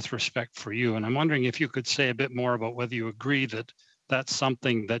judges, and with respect for you. And I'm wondering if you could say a bit more about whether you agree that that's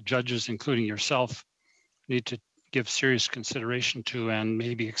something that judges, including yourself, need to give serious consideration to, and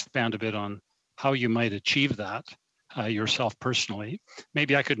maybe expand a bit on how you might achieve that yourself personally.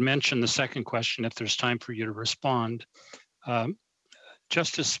 Maybe I could mention the second question if there's time for you to respond.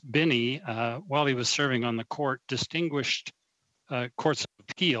 Justice Binney, while he was serving on the court, distinguished courts of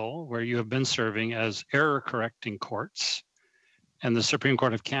appeal, where you have been serving, as error-correcting courts, and the Supreme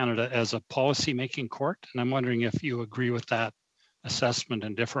Court of Canada as a policy-making court. And I'm wondering if you agree with that assessment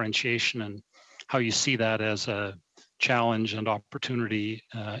and differentiation, and how you see that as a challenge and opportunity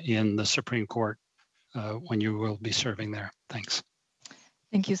in the Supreme Court when you will be serving there. Thanks.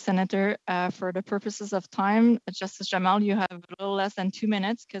 Thank you, Senator. For the purposes of time, Justice Jamal, you have a little less than 2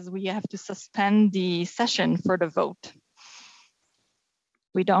 minutes because we have to suspend the session for the vote.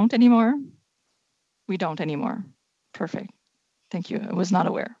 We don't anymore? We don't anymore. Perfect. Thank you. I was not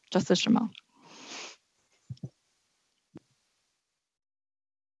aware. Justice Jamal.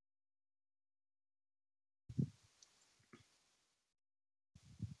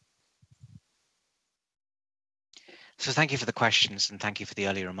 So thank you for the questions, and thank you for the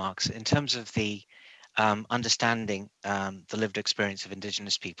early remarks. In terms of the understanding the lived experience of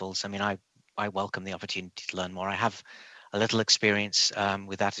Indigenous peoples, I mean, I welcome the opportunity to learn more. I have a little experience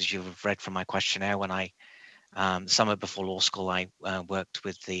with that, as you've read from my questionnaire. When I, summer before law school, I worked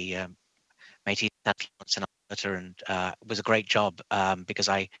with the Métis settlements in Alberta, and it was a great job because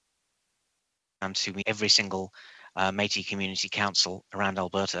I to meet every single Métis community council around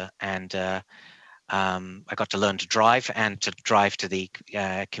Alberta, and I got to learn to drive and to drive to the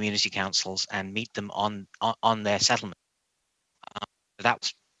community councils and meet them on their settlement.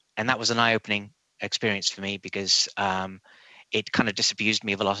 That was an eye-opening experience for me, because it kind of disabused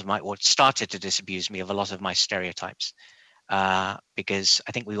me of a lot of my, or started to disabuse me of a lot of my stereotypes, because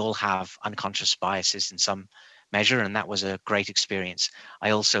I think we all have unconscious biases in some measure, and that was a great experience.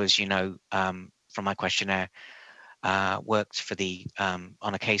 I also, as you know, from my questionnaire, worked for the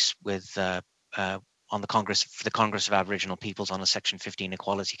on a case with on the Congress, for the Congress of Aboriginal Peoples, on a Section 15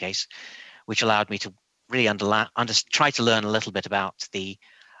 equality case, which allowed me to really try to learn a little bit about the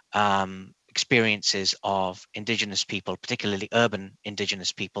experiences of Indigenous people, particularly urban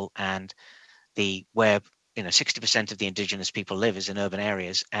Indigenous people, and where 60% of the Indigenous people live is in urban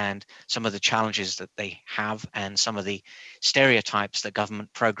areas, and some of the challenges that they have, and some of the stereotypes that government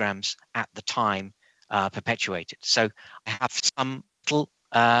programs at the time perpetuated. So I have some little,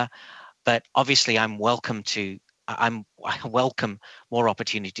 but obviously I welcome more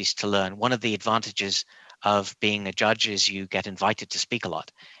opportunities to learn. One of the advantages of being a judge is you get invited to speak a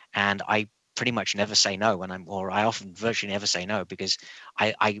lot, and I pretty much never say no I often virtually never say no, because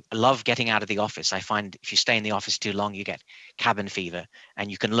I love getting out of the office. I find if you stay in the office too long, you get cabin fever,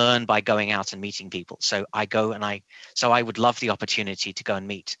 and you can learn by going out and meeting people. So I go and so I would love the opportunity to go and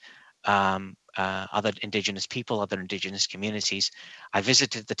meet other Indigenous people, other Indigenous communities. I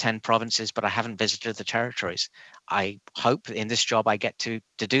visited the 10 provinces, but I haven't visited the territories. I hope in this job I get to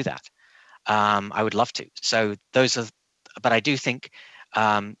do that. I would love to. So but I do think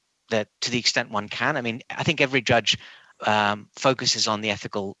that to the extent one can, I think every judge focuses on the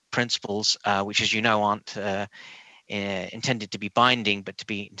ethical principles, which, as you know, aren't intended to be binding, but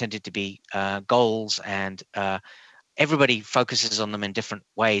intended to be goals, and everybody focuses on them in different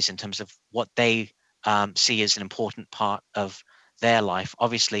ways in terms of what they see as an important part of their life.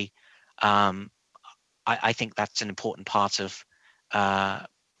 Obviously, I think that's an important part of my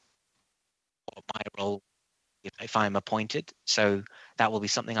role if I'm appointed. So that will be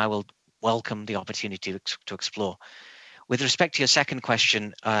something I will welcome the opportunity to explore. With respect to your second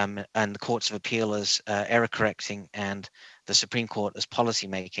question, and the courts of appeal as error correcting and the Supreme Court as policy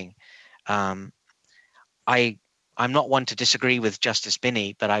making, I'm not one to disagree with Justice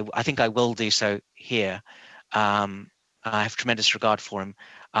Binney, but I think I will do so here. I have tremendous regard for him.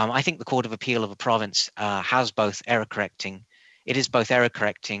 I think the Court of Appeal of a province has both error correcting. It is both error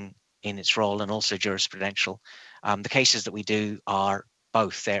correcting in its role and also jurisprudential. The cases that we do are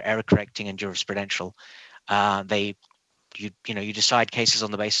both. They're error correcting and jurisprudential. You decide cases on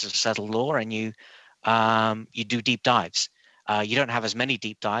the basis of settled law, and you do deep dives. You don't have as many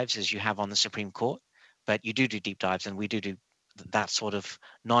deep dives as you have on the Supreme Court, but you do deep dives, and we do that sort of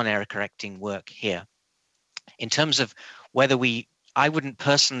non-error correcting work here. In terms of whether I wouldn't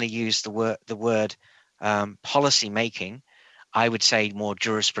personally use the word policy making. I would say more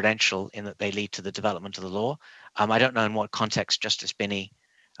jurisprudential, in that they lead to the development of the law. I don't know in what context Justice Binney,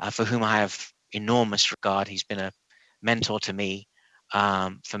 for whom I have enormous regard, he's been a mentor to me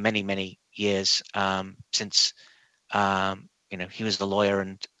for many, many years, since he was the lawyer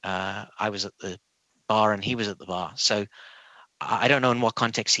and I was at the bar and he was at the bar. So I don't know in what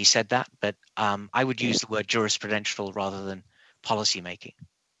context he said that, but I would use the word jurisprudential rather than policy making.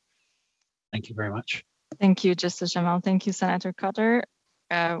 Thank you very much. Thank you, Justice Jamal. Thank you, Senator Cotter.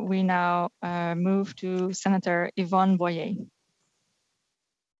 We now move to Senator Yvonne Boyer.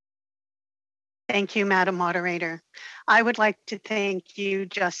 Thank you, Madam Moderator. I would like to thank you,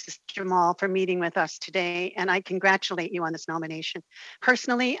 Justice Jamal, for meeting with us today, and I congratulate you on this nomination.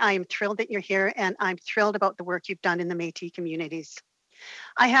 Personally, I am thrilled that you're here, and I'm thrilled about the work you've done in the Métis communities.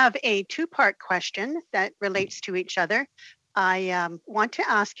 I have a two-part question that relates to each other. I want to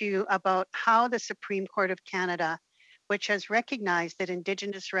ask you about how the Supreme Court of Canada, which has recognized that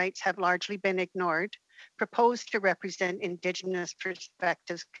Indigenous rights have largely been ignored, proposed to represent Indigenous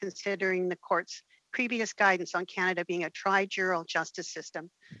perspectives, considering the court's previous guidance on Canada being a tri-jural justice system,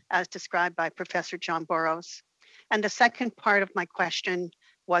 as described by Professor John Burroughs. And the second part of my question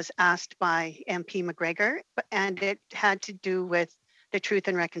was asked by MP McGregor, and it had to do with the Truth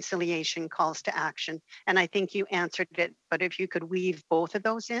and Reconciliation calls to action. And I think you answered it, but if you could weave both of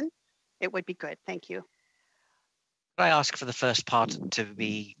those in, it would be good. Thank you. Could I ask for the first part to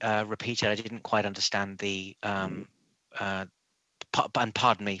be repeated? I didn't quite understand the, and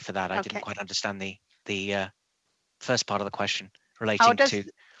pardon me for that. I didn't quite understand the first part of the question relating to.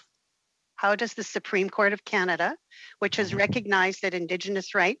 How does the Supreme Court of Canada, which has recognized that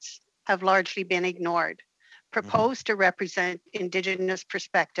Indigenous rights have largely been ignored, propose to represent Indigenous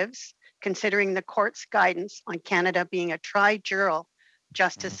perspectives, considering the court's guidance on Canada being a tri-jural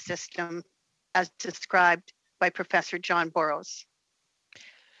justice system, as described by Professor John Burroughs?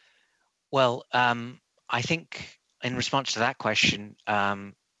 Well, I think in response to that question,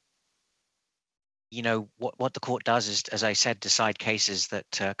 you know, what the court does is, as I said, decide cases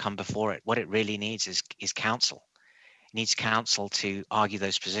that come before it. What it really needs is counsel. It needs counsel to argue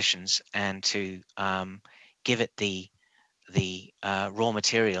those positions and to give it the raw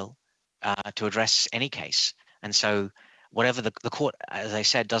material to address any case. And so whatever the court, as I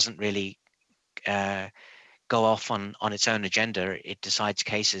said, doesn't really go off on its own agenda. It decides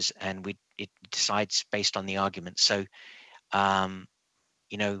cases, and it decides based on the arguments. So,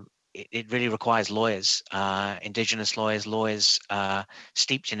 you know, it really requires lawyers, Indigenous lawyers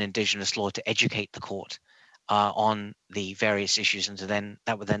steeped in Indigenous law, to educate the court on the various issues, and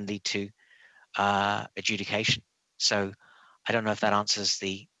that would then lead to adjudication. So I don't know if that answers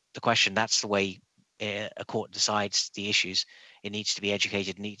the question. That's the way a court decides the issues. It needs to be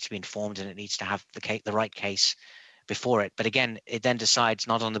educated, it needs to be informed, and it needs to have the right case before it. But again, it then decides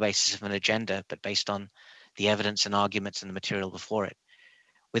not on the basis of an agenda, but based on the evidence and arguments and the material before it.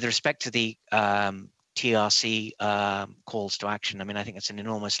 With respect to the TRC calls to action, I mean, I think it's an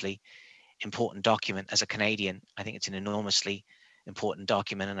enormously important document. As a Canadian, I think it's an enormously important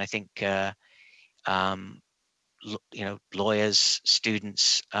document, and I think you know, lawyers,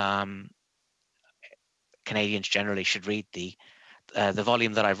 students, Canadians generally should read the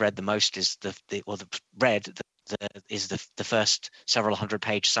volume that I've read the most is the first several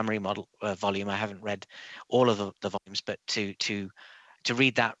hundred-page summary volume. I haven't read all of the volumes, but to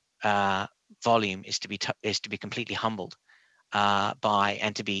read that volume is to be completely humbled by,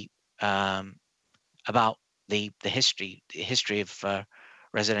 and to be about the history of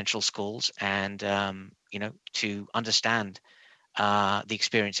residential schools, and you know, to understand the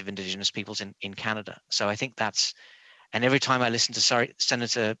experience of Indigenous peoples in Canada. So I think that's, and every time I listen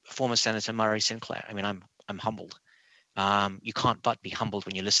to former Senator Murray Sinclair, I mean, I'm humbled. You can't but be humbled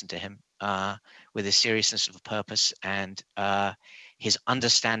when you listen to him, with his seriousness of purpose and his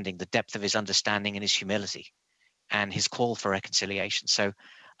understanding, the depth of his understanding, and his humility, and his call for reconciliation. So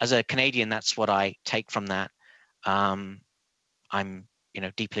as a Canadian, that's what I take from that. I'm, you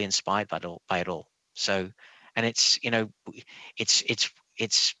know, deeply inspired by it all. So, and it's, you know,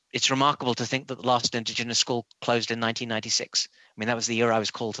 it's remarkable to think that the last Indigenous school closed in 1996. I mean, that was the year I was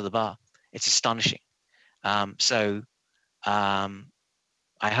called to the bar. It's astonishing. So I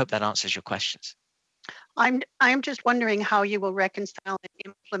hope that answers your questions. I'm just wondering how you will reconcile and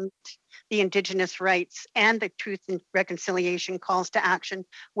implement the Indigenous rights and the Truth and Reconciliation calls to action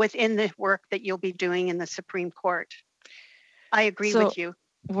within the work that you'll be doing in the Supreme Court. I agree with you.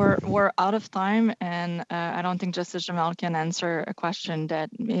 We're out of time, and I don't think Justice Jamal can answer a question that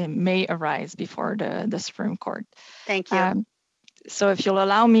may arise before the Supreme Court. Thank you. So if you'll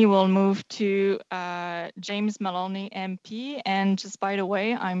allow me, we'll move to James Maloney, MP. And just by the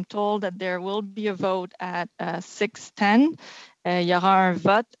way, I'm told that there will be a vote at 6:10. Il y aura un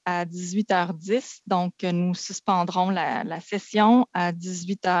vote à 18h10. Donc, nous suspendrons la session à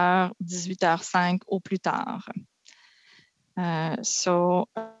 18h, 18h05 au plus tard. So,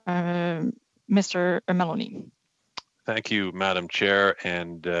 Mr. Maloney. Thank you, Madam Chair,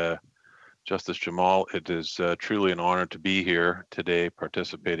 and Justice Jamal. It is truly an honor to be here today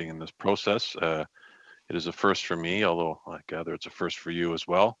participating in this process. It is a first for me, although I gather it's a first for you as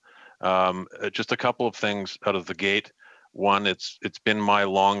well. Just a couple of things out of the gate. One, it's been my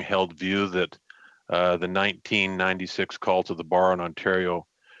long-held view that the 1996 call to the bar in Ontario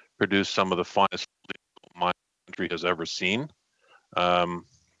produced some of the finest my country has ever seen.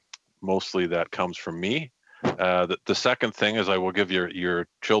 Mostly that comes from me. The second thing is I will give your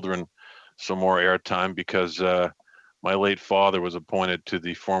children some more airtime, because my late father was appointed to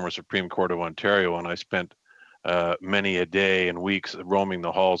the former Supreme Court of Ontario, and I spent many a day and weeks roaming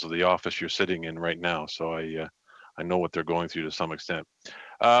the halls of the office you're sitting in right now. So I know what they're going through to some extent.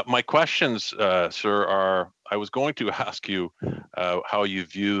 My questions, sir, are, I was going to ask you how you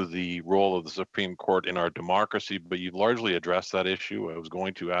view the role of the Supreme Court in our democracy, but you've largely addressed that issue. I was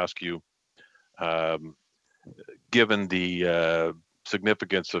going to ask you, given the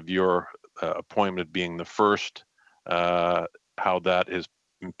significance of your appointment being the first, how that is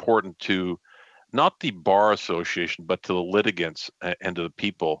important to not the Bar Association, but to the litigants and to the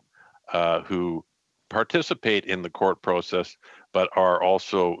people who participate in the court process, but are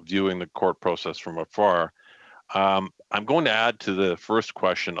also viewing the court process from afar. I'm going to add to the first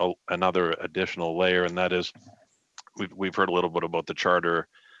question another additional layer, and that is, we've heard a little bit about the charter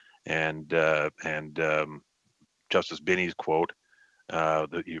and Justice Binney's quote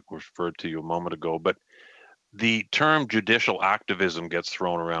that you referred to a moment ago, but The term judicial activism gets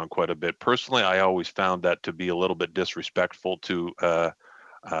thrown around quite a bit. Personally, I always found that to be a little bit disrespectful to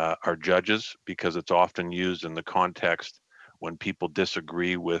our judges, because it's often used in the context when people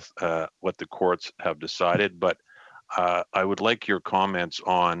disagree with what the courts have decided. But I would like your comments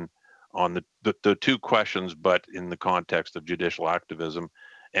on the two questions, but in the context of judicial activism.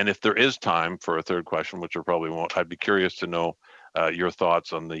 And if there is time for a third question, which there probably won't, I'd be curious to know your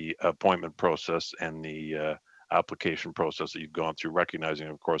thoughts on the appointment process and the application process that you've gone through, recognizing,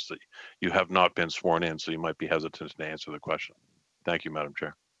 of course, that you have not been sworn in, so you might be hesitant to answer the question. Thank you, Madam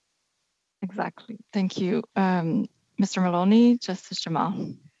Chair. Exactly. Thank you. Mr. Maloney, Justice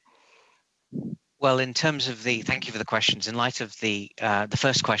Jamal. Well, in terms of thank you for the questions. In light of the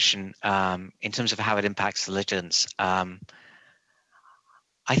first question, in terms of how it impacts the litigants,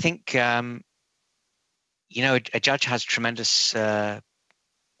 I think, a judge has tremendous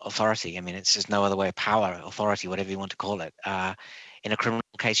authority. I mean, it's just no other way, power, authority, whatever you want to call it. In a criminal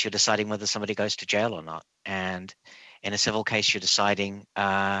case, you're deciding whether somebody goes to jail or not. And in a civil case, you're deciding,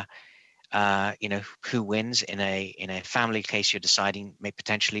 who wins. In a family case, you're deciding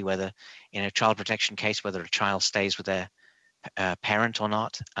potentially whether, in a child protection case, whether a child stays with their parent or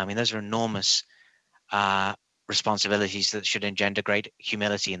not. I mean, those are enormous responsibilities that should engender great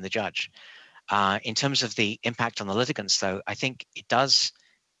humility in the judge. In terms of the impact on the litigants, though, I think it does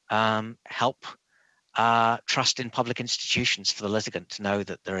help trust in public institutions for the litigant to know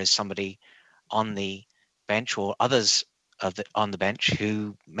that there is somebody on the bench or others on the bench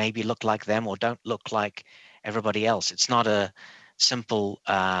who maybe look like them or don't look like everybody else. It's not a simple,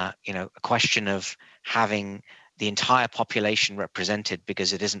 a question of having the entire population represented,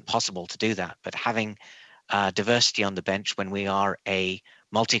 because it isn't possible to do that. But having diversity on the bench when we are a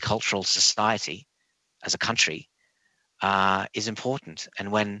multicultural society as a country is important.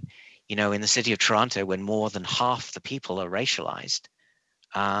 And when, in the city of Toronto, when more than half the people are racialized,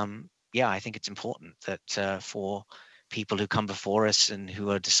 I think it's important that for people who come before us and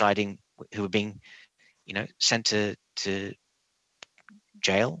who are deciding, who are being, sent to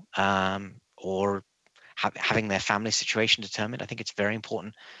jail or having their family situation determined, I think it's very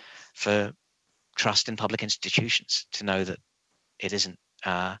important for trust in public institutions to know that it isn't,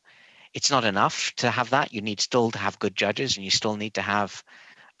 it's not enough to have that. You need still to have good judges, and you still need to have,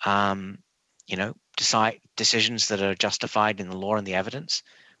 decisions that are justified in the law and the evidence.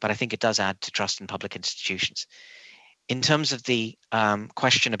 But I think it does add to trust in public institutions. In terms of the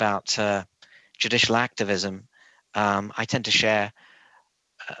question about judicial activism, I tend to share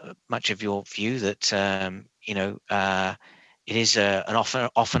much of your view that it is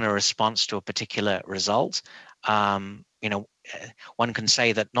often a response to a particular result. One can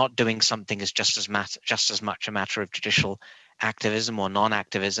say that not doing something is just as much a matter of judicial activism or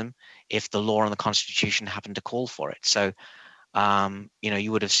non-activism if the law and the Constitution happen to call for it. So,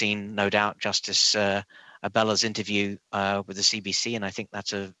 you would have seen, no doubt, Justice Abella's interview with the CBC, and I think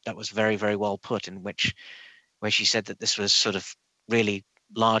that was very, very well put, where she said that this was sort of really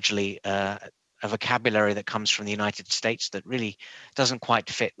largely a vocabulary that comes from the United States that really doesn't quite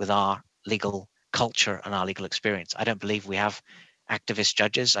fit with our legal culture and our legal experience. I don't believe we have activist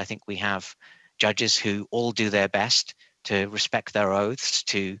judges. I think we have judges who all do their best to respect their oaths,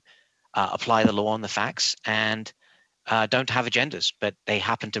 to apply the law and the facts, and don't have agendas, but they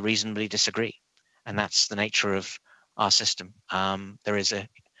happen to reasonably disagree. And that's the nature of our system. There is a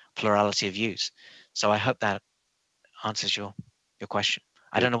plurality of views. So I hope that answers your question.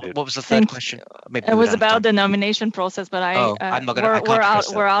 I don't know, what was the third question? Maybe it was about the nomination process, but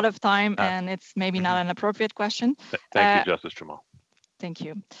we're out of time, and it's maybe not an appropriate question. Thank you, Justice Jamal. Thank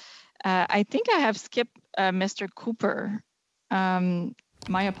you. I think I have skipped Mr. Cooper.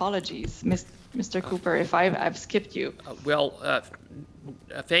 My apologies, Mr. Cooper, if I've skipped you.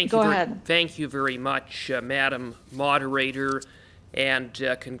 Thank you very much, Madam Moderator,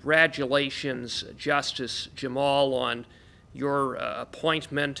 and congratulations, Justice Jamal, on your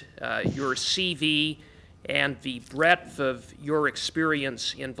appointment, your CV, and the breadth of your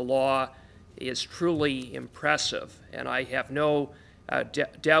experience in the law is truly impressive. And I have no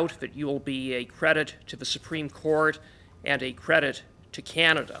doubt that you will be a credit to the Supreme Court and a credit to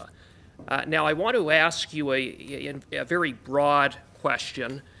Canada. Now, I want to ask you a very broad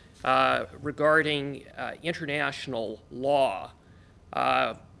question regarding international law.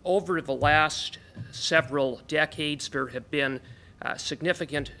 Over the last several decades, there have been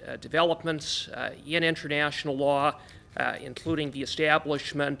significant developments in international law, including the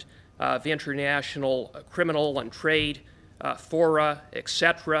establishment of international criminal and trade fora,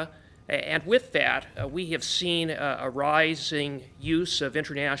 etc. And with that, we have seen a rising use of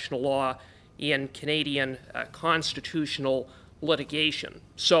international law in Canadian constitutional litigation.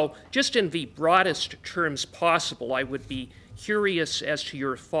 So just in the broadest terms possible, I would be curious as to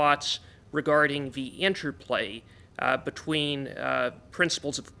your thoughts regarding the interplay between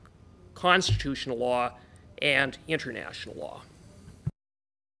principles of constitutional law and international law.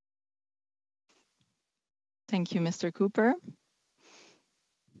 Thank you, Mr. Cooper.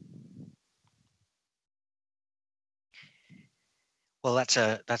 Well, that's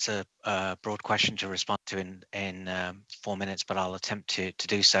a broad question to respond to in 4 minutes, but I'll attempt to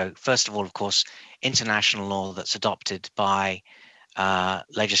do so. First of all, of course, international law that's adopted by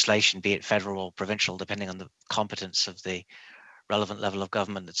legislation, be it federal or provincial, depending on the competence of the relevant level of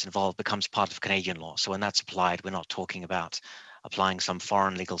government that's involved, becomes part of Canadian law. So when that's applied, we're not talking about applying some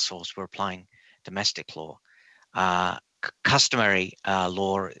foreign legal source, we're applying domestic law. Customary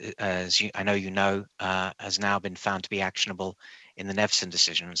law, as I know you know, has now been found to be actionable in the Nevson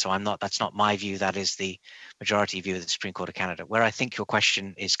decision. And so that's not my view, that is the majority view of the Supreme Court of Canada. Where I think your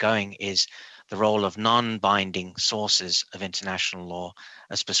question is going is the role of non-binding sources of international law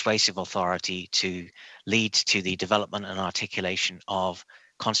as persuasive authority to lead to the development and articulation of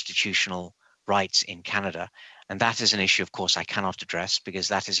constitutional rights in Canada. And that is an issue, of course, I cannot address because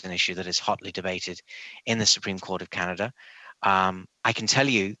that is an issue that is hotly debated in the Supreme Court of Canada. I can tell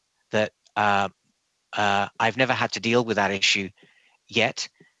you that I've never had to deal with that issue yet,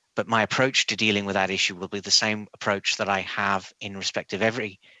 but my approach to dealing with that issue will be the same approach that I have in respect of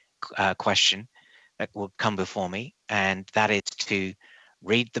every question that will come before me, and that is to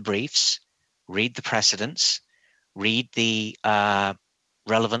read the briefs, read the precedents, read the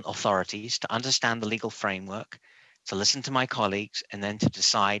relevant authorities, to understand the legal framework, to listen to my colleagues, and then to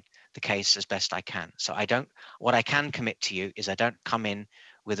decide the case as best I can. So what I can commit to you is I don't come in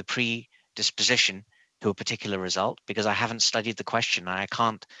with a predisposition to a particular result because I haven't studied the question. I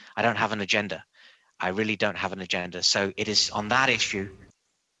don't have an agenda. I really don't have an agenda. So it is on that issue.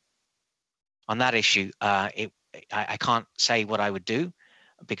 On that issue, I can't say what I would do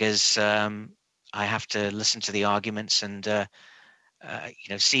because I have to listen to the arguments and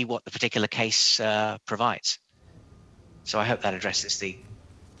see what the particular case provides. So I hope that addresses the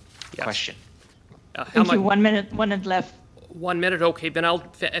question. Thank you. 1 minute left. 1 minute, okay. Then I'll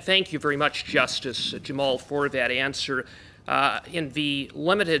thank you very much, Justice Jamal, for that answer. In the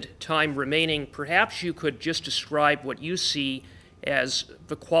limited time remaining, perhaps you could just describe what you see as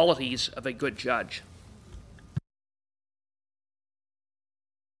the qualities of a good judge.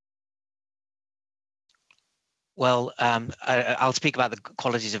 Well, I'll speak about the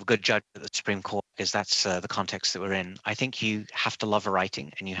qualities of a good judge at the Supreme Court because that's the context that we're in. I think you have to love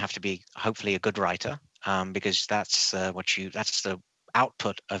writing and you have to be hopefully a good writer because that's the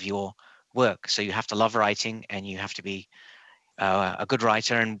output of your work. So you have to love writing and you have to be a good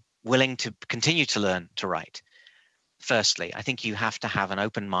writer and willing to continue to learn to write. Firstly, I think you have to have an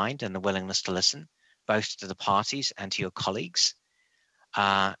open mind and the willingness to listen, both to the parties and to your colleagues.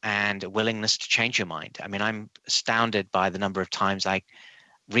 And a willingness to change your mind. I mean, I'm astounded by the number of times I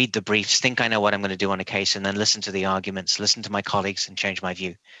read the briefs, think I know what I'm going to do on a case, and then listen to the arguments, listen to my colleagues, and change my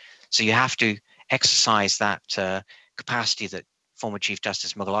view. So you have to exercise that capacity that former Chief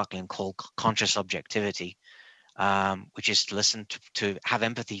Justice McLaughlin called conscious objectivity, which is to listen, to have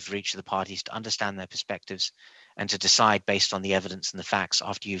empathy for each of the parties, to understand their perspectives, and to decide based on the evidence and the facts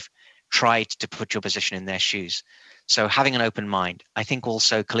after you've tried to put your position in their shoes. So having an open mind. I think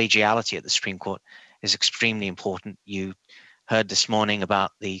also collegiality at the Supreme Court is extremely important. You heard this morning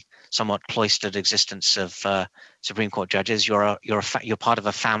about the somewhat cloistered existence of Supreme Court judges. You're part of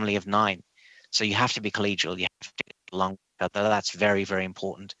a family of 9. So you have to be collegial. You have to get along with each other. That's very, very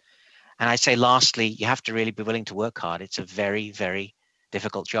important. And I'd say lastly, you have to really be willing to work hard. It's a very, very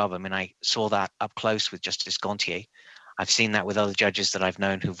difficult job. I mean, I saw that up close with Justice Gontier. I've seen that with other judges that I've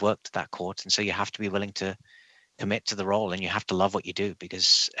known who've worked at that court. And so you have to be willing to commit to the role and you have to love what you do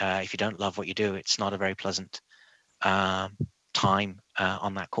because if you don't love what you do, it's not a very pleasant time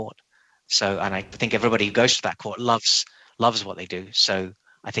on that court. So, and I think everybody who goes to that court loves what they do. So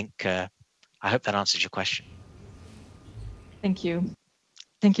I think, I hope that answers your question. Thank you.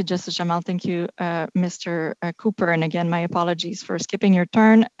 Thank you, Justice Jamal. Thank you, Mr. Cooper. And again, my apologies for skipping your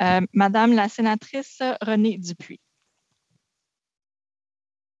turn. Madame la sénatrice Renée Dupuis.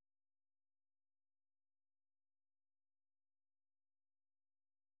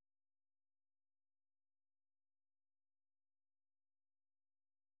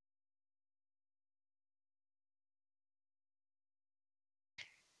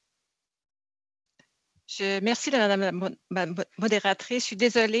 Merci Madame la modératrice. Je suis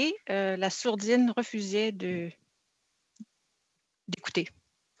désolée, la sourdine refusait d'écouter.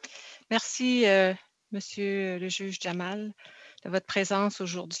 Merci, Monsieur le juge Jamal, de votre présence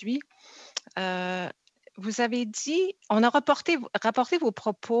aujourd'hui. Vous avez dit, on a rapporté vos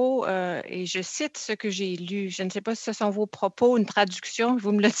propos, et je cite ce que j'ai lu. Je ne sais pas si ce sont vos propos, une traduction,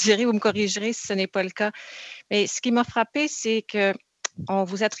 vous me le direz, vous me corrigerez si ce n'est pas le cas. Mais ce qui m'a frappé, c'est que on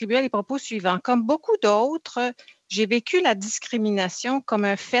vous attribuait les propos suivants. Comme beaucoup d'autres, j'ai vécu la discrimination comme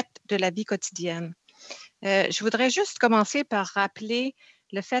un fait de la vie quotidienne. Je voudrais juste commencer par rappeler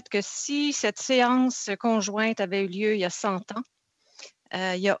le fait que si cette séance conjointe avait eu lieu il y a 100 ans,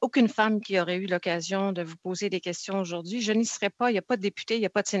 il n'y a aucune femme qui aurait eu l'occasion de vous poser des questions aujourd'hui. Je n'y serais pas, il n'y a pas de député, il n'y a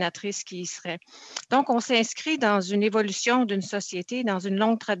pas de sénatrice qui y serait. Donc, on s'inscrit dans une évolution d'une société, dans une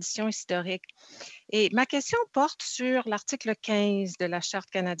longue tradition historique. Et ma question porte sur l'article 15 de la Charte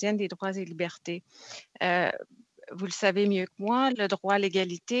canadienne des droits et libertés. Vous le savez mieux que moi, le droit à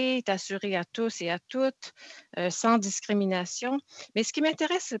l'égalité est assuré à tous et à toutes, sans discrimination. Mais ce qui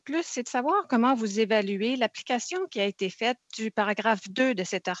m'intéresse le plus, c'est de savoir comment vous évaluez l'application qui a été faite du paragraphe 2 de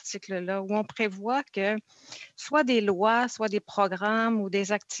cet article-là, où on prévoit que soit des lois, soit des programmes ou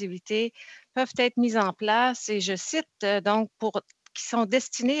des activités peuvent être mises en place, et je cite donc, qui sont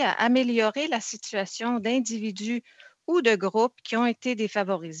destinés à améliorer la situation d'individus ou de groupes qui ont été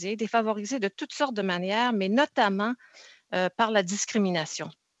défavorisés de toutes sortes de manières, mais notamment par la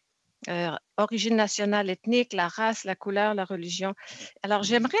discrimination. Origine nationale, ethnique, la race, la couleur, la religion. Alors,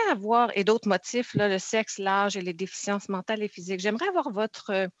 j'aimerais avoir, et d'autres motifs, là, le sexe, l'âge et les déficiences mentales et physiques, j'aimerais avoir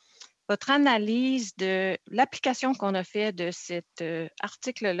votre analyse de l'application qu'on a fait de cet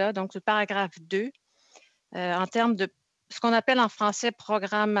article-là, donc du paragraphe 2, en termes de ce qu'on appelle en français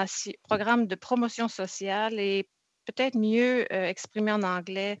programme de promotion sociale et peut-être mieux exprimé en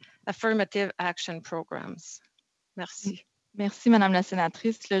anglais, Affirmative Action Programs. Merci. Merci, Madame la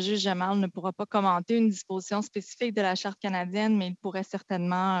sénatrice. Le juge Jamal ne pourra pas commenter une disposition spécifique de la Charte canadienne, mais il pourrait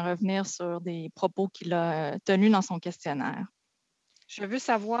certainement revenir sur des propos qu'il a tenus dans son questionnaire. Je veux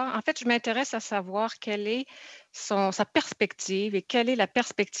savoir, en fait, je m'intéresse à savoir quelle est sa perspective et quelle est la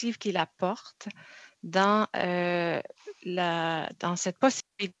perspective qu'il apporte dans cette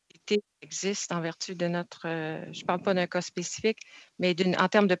possibilité qui existe en vertu de notre, je ne parle pas d'un cas spécifique, mais en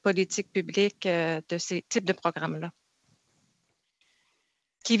termes de politique publique de ces types de programmes-là,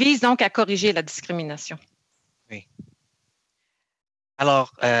 qui visent donc à corriger la discrimination. Oui.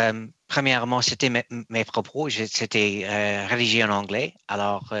 Alors, premièrement, c'était mes propos, c'était rédigé en anglais.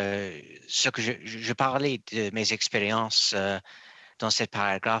 Alors, ce que je parlais de mes expériences dans ce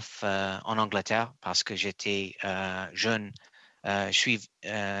paragraphe en Angleterre parce que j'étais jeune. Je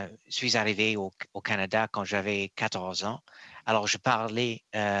suis arrivé au Canada quand j'avais 14 ans. Alors, je parlais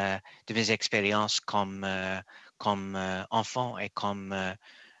de mes expériences comme enfant et comme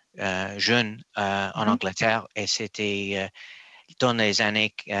jeune en Angleterre. Et c'était dans les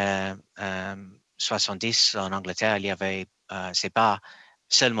années 70 en Angleterre, il y avait, c'est pas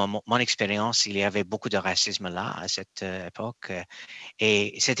seulement mon expérience, il y avait beaucoup de racisme là à cette époque.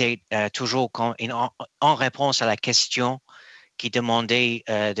 Et c'était toujours en réponse à la question qui demandait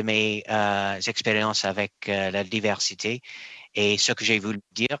de mes expériences avec la diversité. Et ce que j'ai voulu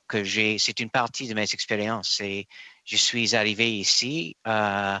dire, que c'est une partie de mes expériences. Et je suis arrivé ici,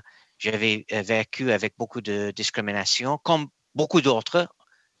 j'avais vécu avec beaucoup de discrimination, comme beaucoup d'autres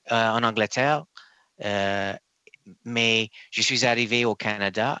en Angleterre, mais je suis arrivé au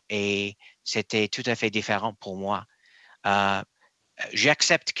Canada et c'était tout à fait différent pour moi.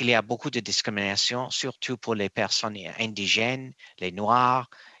 J'accepte qu'il y a beaucoup de discrimination, surtout pour les personnes indigènes, les Noirs,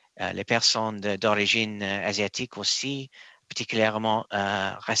 les personnes d'origine asiatique aussi, particulièrement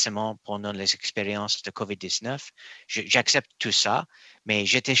récemment pendant les expériences de COVID-19. J'accepte tout ça, mais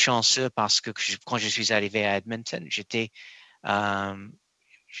j'étais chanceux parce que quand je suis arrivé à Edmonton,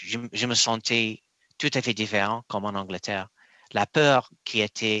 je me sentais tout à fait différent comme en Angleterre. La peur qui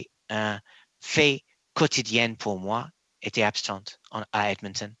était un fait quotidien pour moi était absente à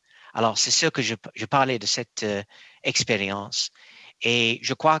Edmonton. Alors, c'est ce que je parlais de cette expérience. Et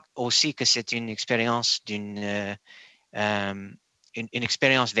je crois aussi que c'est une expérience une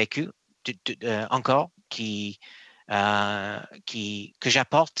expérience vécue encore que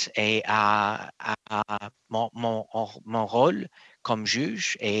j'apporte et à mon rôle comme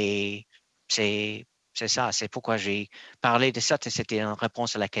juge. Et c'est ça, c'est pourquoi j'ai parlé de ça. C'était une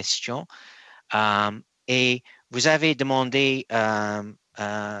réponse à la question. Et vous avez demandé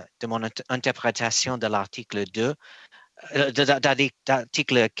de mon interprétation de l'article 2,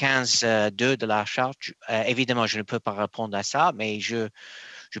 d'article 15.2 de la Charte. Évidemment, je ne peux pas répondre à ça, mais je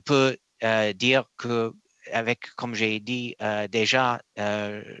peux dire que, comme j'ai dit déjà,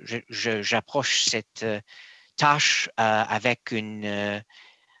 j'approche cette tâche avec une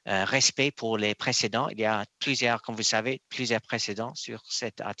respect pour les précédents. Il y a plusieurs, comme vous savez, plusieurs précédents sur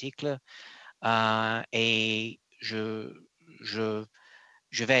cet article. Et je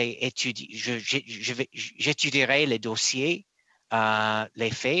vais étudier, j'étudierai les dossiers,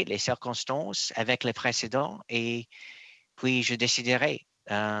 les faits, les circonstances avec les précédents, et puis je déciderai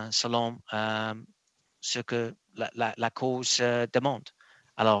selon ce que la cause demande.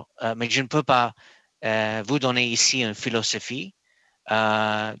 Alors, mais je ne peux pas vous donner ici une philosophie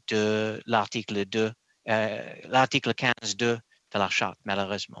de l'article 2, l'article 15.2 de la charte,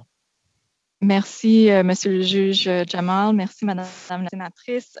 malheureusement. Merci, Monsieur le juge Jamal. Merci, Madame la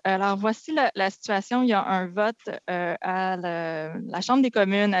sénatrice. Alors, voici la situation. Il y a un vote à la Chambre des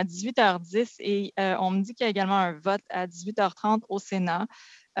communes à 18h10 et on me dit qu'il y a également un vote à 18h30 au Sénat.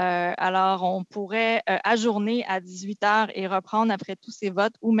 Alors, on pourrait ajourner à 18h et reprendre après tous ces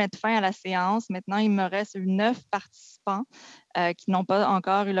votes ou mettre fin à la séance. Maintenant, il me reste 9 participants qui n'ont pas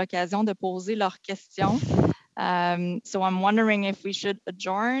encore eu l'occasion de poser leurs questions. So I'm wondering if we should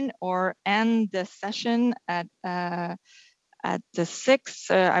adjourn or end the session at the 6.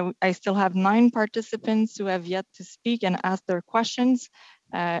 I still have 9 participants who have yet to speak and ask their questions.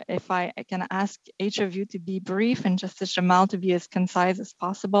 If I can ask each of you to be brief and Justice Jamal to be as concise as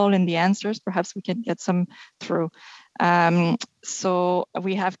possible in the answers, perhaps we can get some through. So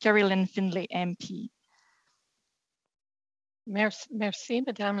we have Carolyn Findlay, MP. Merci,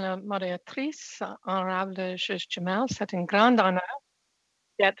 Madame la modératrice, honorable juge Jamal. C'est un grand honneur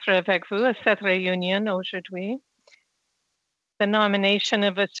d'être avec vous à cette réunion aujourd'hui. The nomination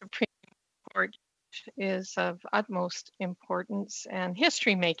of a Supreme Court is of utmost importance and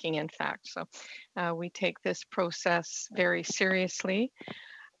history-making, in fact. So we take this process very seriously.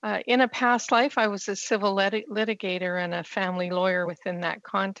 In a past life, I was a civil litigator and a family lawyer within that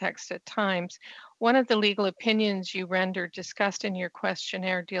context at times. One of the legal opinions you rendered discussed in your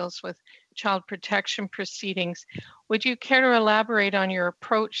questionnaire deals with child protection proceedings. Would you care to elaborate on your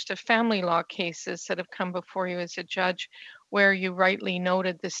approach to family law cases that have come before you as a judge, where you rightly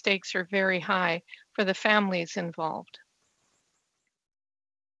noted the stakes are very high for the families involved?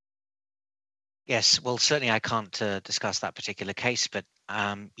 Yes, well, certainly I can't discuss that particular case, but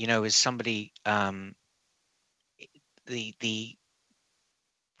you know, as somebody, the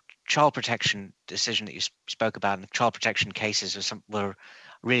child protection decision that you spoke about and the child protection cases were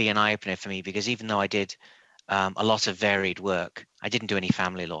really an eye-opener for me, because even though I did a lot of varied work, I didn't do any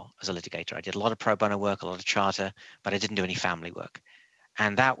family law as a litigator. I did a lot of pro bono work, a lot of charter, but I didn't do any family work.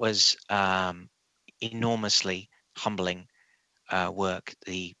 And that was enormously humbling work.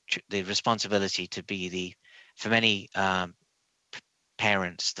 The responsibility to be for many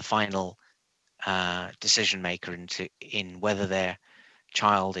parents, the final decision maker in whether their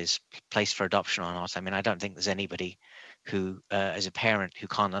child is placed for adoption or not. I mean, I don't think there's anybody who, as a parent,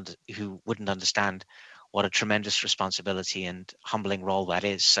 who wouldn't understand what a tremendous responsibility and humbling role that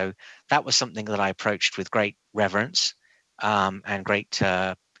is. So that was something that I approached with great reverence and great,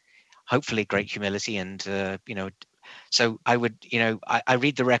 hopefully, great humility. And you know, so I would, you know, I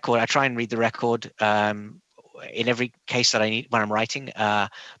read the record. I try and read the record in every case that I need when I'm writing,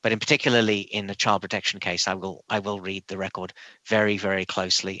 but in particularly in a child protection case, I will read the record very, very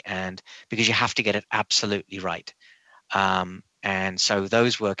closely, and because you have to get it absolutely right. And so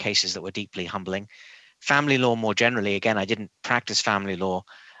those were cases that were deeply humbling. Family law more generally, again, I didn't practice family law,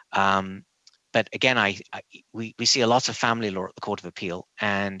 but again, we see a lot of family law at the Court of Appeal,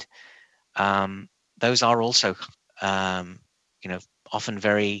 and those are also, you know, often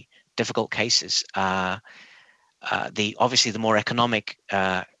very difficult cases. Obviously the more economic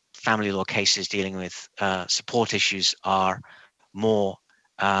family law cases dealing with support issues are more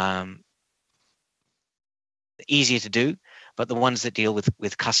easier to do, but the ones that deal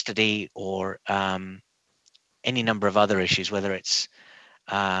with custody or any number of other issues, whether it's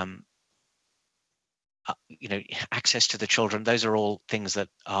you know, access to the children, those are all things that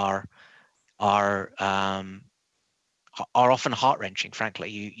are often heart-wrenching.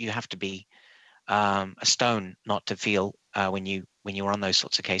 Frankly, you have to be a stone not to feel when you are on those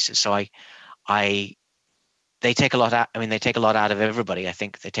sorts of cases. So they take a lot out. I mean, they take a lot out of everybody. I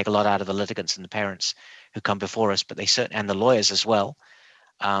think they take a lot out of the litigants and the parents who come before us, but and the lawyers as well.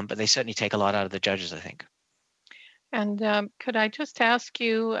 But they certainly take a lot out of the judges, I think. And could I just ask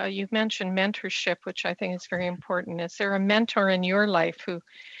you, you've mentioned mentorship, which I think is very important. Is there a mentor in your life who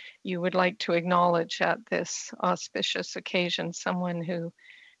you would like to acknowledge at this auspicious occasion, someone who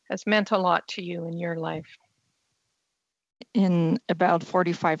has meant a lot to you in your life? In about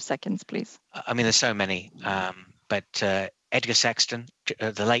 45 seconds, please. I mean, there's so many, but Edgar Sexton,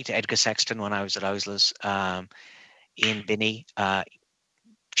 the late Edgar Sexton, when I was at Osler's, Ian Binney,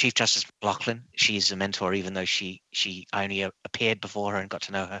 Chief Justice McLaughlin. She's a mentor, even though I only appeared before her and got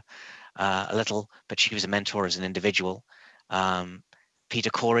to know her a little, but she was a mentor as an individual.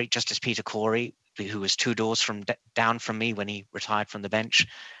 Justice Peter Corey, who was 2 doors down from me when he retired from the bench.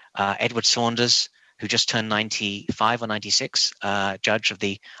 Edward Saunders, who just turned 95 or 96, judge of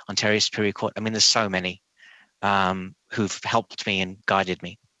the Ontario Superior Court. I mean, there's so many who've helped me and guided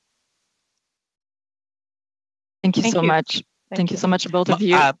me. Thank you so much. Thank you so much, both of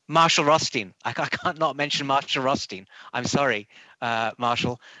you. Marshall Rothstein. I can't not mention Marshall Rothstein. I'm sorry,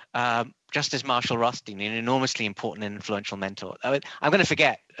 Marshall. Justice Marshall Rothstein, an enormously important and influential mentor. I'm going to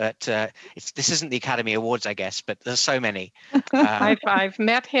forget that this isn't the Academy Awards, I guess, but there's so many. I've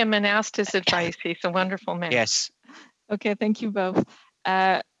met him and asked his advice. He's a wonderful man. Yes. Okay, thank you both.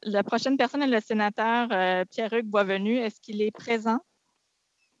 La prochaine personne est le sénateur Pierre-Hugues Boisvenu. Est-ce qu'il est présent?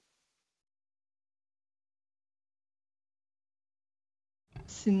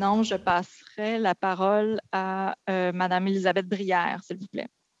 Sinon, je passerai la parole à Madame Elisabeth Brière, s'il vous plaît.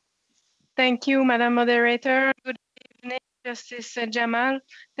 Thank you, Madam Moderator. Good evening, Justice Jamal.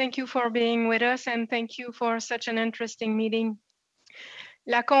 Thank you for being with us and thank you for such an interesting meeting.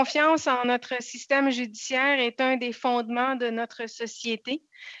 La confiance en notre système judiciaire est un des fondements de notre société.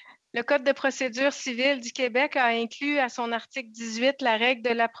 Le Code de procédure civile du Québec a inclus à son article 18 la règle de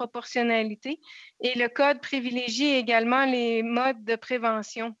la proportionnalité et le Code privilégie également les modes de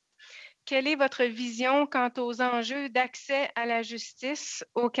prévention. Quelle est votre vision quant aux enjeux d'accès à la justice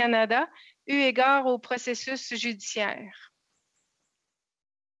au Canada, eu égard au processus judiciaire?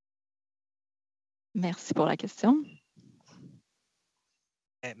 Merci pour la question.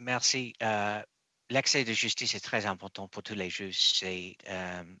 Merci. L'accès de justice est très important pour tous les juges.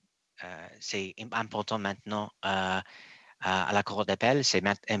 C'est important maintenant à la Cour d'appel, c'est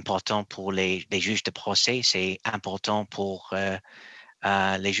important pour les juges de procès, c'est important pour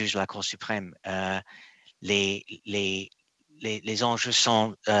les juges de la Cour suprême. Les enjeux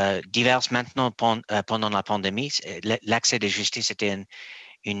sont divers maintenant pendant la pandémie. L'accès de justice était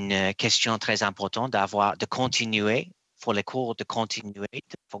une question très importante de continuer, pour les cours de continuer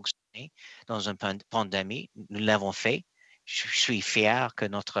de fonctionner dans une pandémie. Nous l'avons fait. Je suis fier que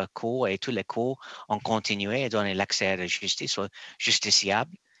notre cours et tous les cours ont continué à donner l'accès à la justice aux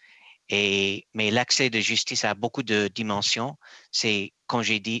justiciables. Mais l'accès de justice a beaucoup de dimensions. C'est, comme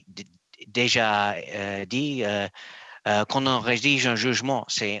j'ai déjà dit, quand on rédige un jugement,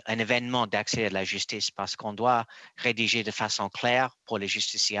 c'est un événement d'accès à la justice parce qu'on doit rédiger de façon claire pour les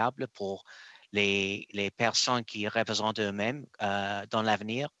justiciables, pour les personnes qui représentent eux-mêmes dans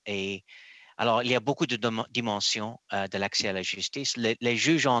l'avenir. Et alors, il y a beaucoup de dimensions de l'accès à la justice. Les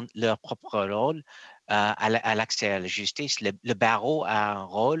juges ont leur propre rôle à l'accès à la justice. Le barreau a un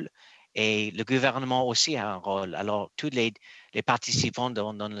rôle et le gouvernement aussi a un rôle. Alors, tous les participants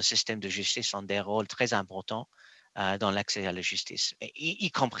dans le système de justice ont des rôles très importants dans l'accès à la justice,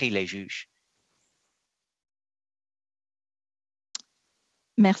 y compris les juges.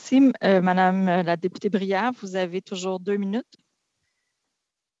 Merci, Madame la députée Brière. Vous avez toujours 2 minutes.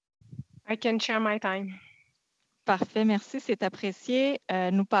 I can share my time. Parfait, merci, c'est apprécié.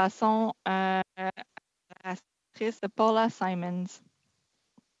 Nous passons à la sénatrice Paula Simons.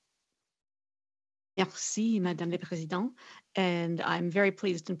 Merci, Madame la Présidente. And I'm very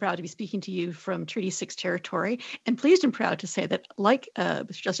pleased and proud to be speaking to you from Treaty 6 territory, and pleased and proud to say that, like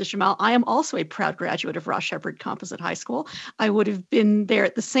Mr. Justice Jamal, I am also a proud graduate of Ross Shepherd Composite High School. I would have been there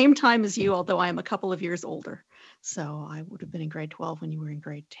at the same time as you, although I am a couple of years older. So I would have been in grade 12 when you were in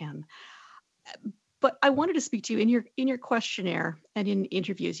grade 10. But I wanted to speak to you in your questionnaire and in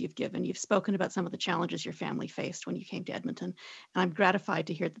interviews you've given. You've spoken about some of the challenges your family faced when you came to Edmonton. And I'm gratified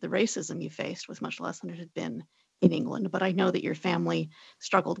to hear that the racism you faced was much less than it had been in England. But I know that your family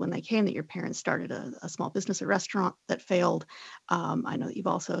struggled when they came, that your parents started a small business, a restaurant that failed. I know that you've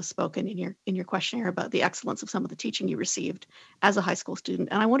also spoken in your questionnaire about the excellence of some of the teaching you received as a high school student.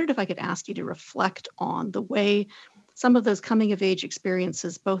 And I wondered if I could ask you to reflect on the way some of those coming of age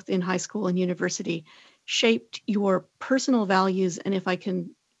experiences, both in high school and university, shaped your personal values, and if I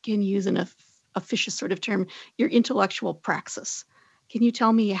can use an officious sort of term, your intellectual praxis. Can you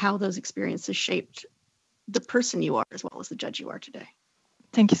tell me how those experiences shaped the person you are as well as the judge you are today?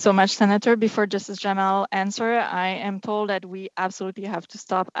 Thank you so much, Senator. Before Justice Jamal answer, I am told that we absolutely have to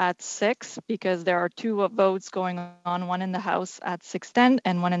stop at 6 because there are 2 votes going on, one in the House at 6:10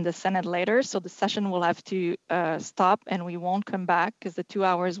 and one in the Senate later. So the session will have to stop and we won't come back because the 2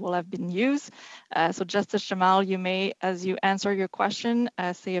 hours will have been used. So Justice Jamal, you may, as you answer your question,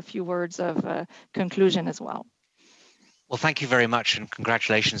 say a few words of conclusion as well. Well, thank you very much and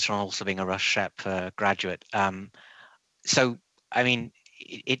congratulations on also being a Rush Shep graduate. So, I mean,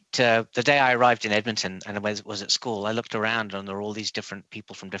 the day I arrived in Edmonton and I was at school, I looked around and there were all these different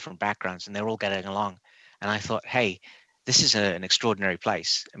people from different backgrounds and they're all getting along. And I thought, hey, this is an extraordinary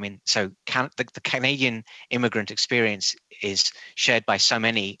place. I mean, so the Canadian immigrant experience is shared by so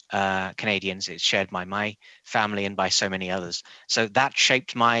many Canadians. It's shared by my family and by so many others. So that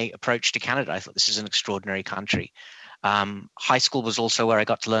shaped my approach to Canada. I thought this is an extraordinary country. High school was also where I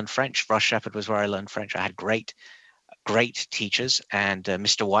got to learn French. Ross Shepherd was where I learned French. I had great teachers, and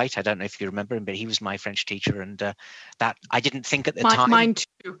Mr. White, I don't know if you remember him, but he was my French teacher, and that I didn't think at the time. Mine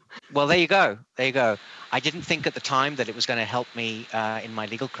too. Well, there you go. There you go. I didn't think at the time that it was going to help me in my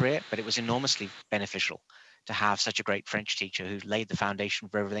legal career, but it was enormously beneficial to have such a great French teacher who laid the foundation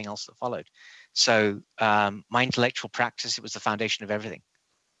for everything else that followed. So my intellectual practice, it was the foundation of everything.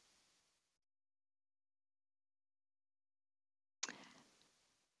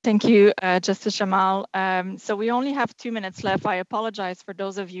 Thank you, Justice Jamal. So we only have 2 minutes left. I apologize for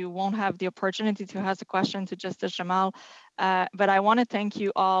those of you who won't have the opportunity to ask a question to Justice Jamal, but I want to thank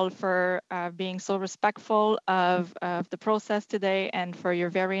you all for being so respectful of the process today and for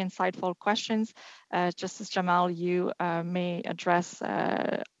your very insightful questions. Justice Jamal, you may address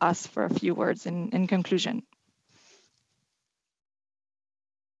us for a few words in conclusion.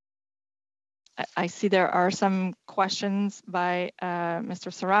 I see there are some questions by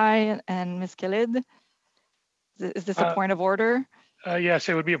Mr. Sarai and Ms. Khalid. Is this a point of order? Yes,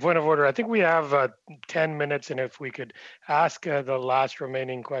 it would be a point of order. I think we have 10 minutes, and if we could ask the last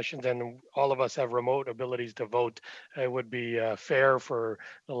remaining questions, and all of us have remote abilities to vote, it would be fair for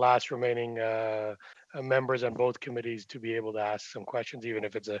the last remaining members on both committees to be able to ask some questions, even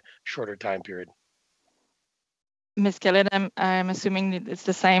if it's a shorter time period. Ms. Khalid, I'm assuming it's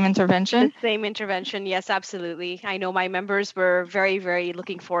the same intervention? The same intervention, yes, absolutely. I know my members were very, very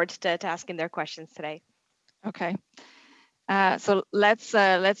looking forward to asking their questions today. Okay. So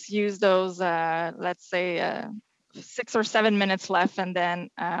let's use those, let's say 6 or 7 minutes left, and then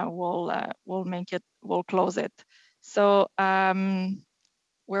we'll close it. So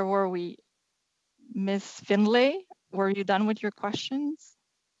where were we? Ms. Findlay, were you done with your questions?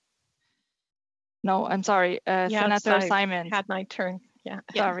 No, I'm sorry, Yes, Senator I Simon. had my turn. Yeah.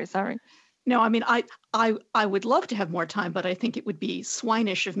 Sorry. No, I mean, I would love to have more time, but I think it would be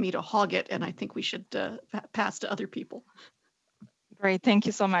swinish of me to hog it, and I think we should pass to other people. Great, thank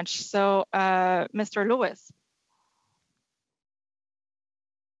you so much. So, Mr. Lewis.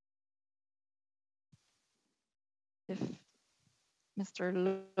 If Mr.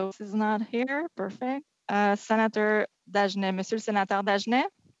 Lewis is not here, perfect. Senator Dagenet, Monsieur le Sénateur Dagenet.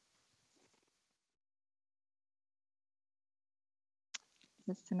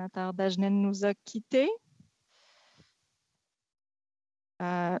 Le sénateur Dagenet nous a quittés.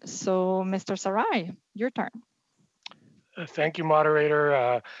 So, Mr. Sarai, your turn. Thank you,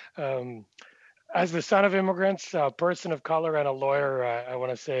 moderator. As the son of immigrants, a person of color, and a lawyer, I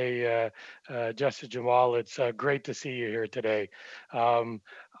want to say, Justice Jamal, it's great to see you here today.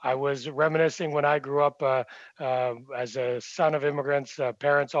 I was reminiscing when I grew up as a son of immigrants.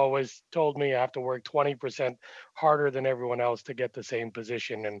 Parents always told me I have to work 20% harder than everyone else to get the same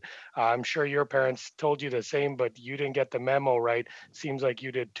position. And I'm sure your parents told you the same, but you didn't get the memo right. Seems like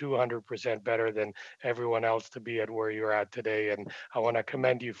you did 200% better than everyone else to be at where you're at today. And I want to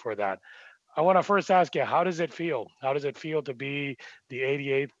commend you for that. I want to first ask you, how does it feel? How does it feel to be the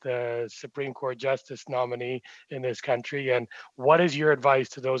 88th Supreme Court Justice nominee in this country? And what is your advice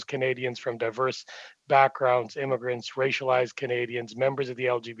to those Canadians from diverse backgrounds, immigrants, racialized Canadians, members of the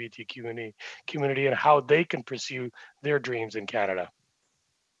LGBT community, and how they can pursue their dreams in Canada?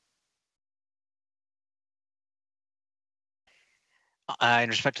 In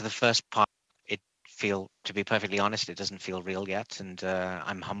respect to the first part, to be perfectly honest, it doesn't feel real yet, and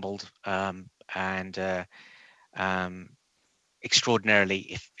I'm humbled and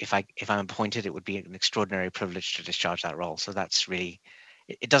extraordinarily, if I'm appointed, it would be an extraordinary privilege to discharge that role. So that's really,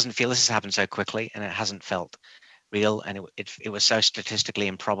 it doesn't feel, this has happened so quickly, and it hasn't felt real, and it was so statistically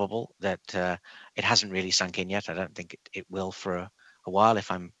improbable that it hasn't really sunk in yet. I don't think it will for a while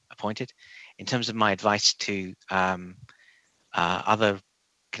if I'm appointed. In terms of my advice to other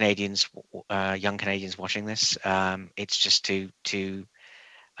Canadians, young Canadians watching this, it's just to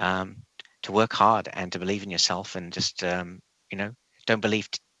work hard and to believe in yourself, and just don't believe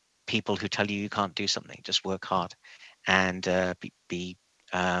people who tell you can't do something. Just work hard and be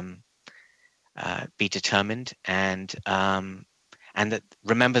determined, and that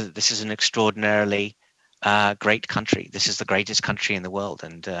remember that this is an extraordinarily great country. This is the greatest country in the world,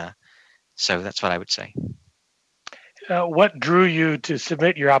 and so that's what I would say. what drew you to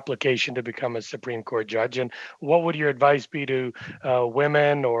submit your application to become a Supreme Court judge, and what would your advice be to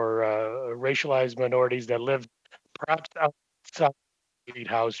women or racialized minorities that live perhaps outside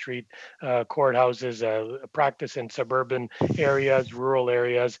House Street courthouses, practice in suburban areas, rural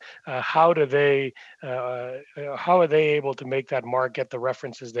areas? How are they able to make that mark, get the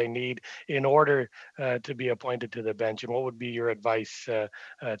references they need in order to be appointed to the bench? And what would be your advice to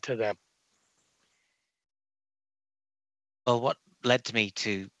them? Well, what led me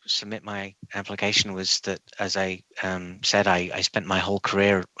to submit my application was that, as I said, I spent my whole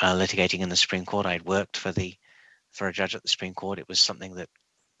career litigating in the Supreme Court. I'd worked for a judge at the Supreme Court. It was something that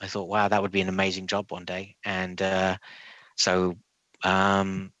I thought, wow, that would be an amazing job one day. And so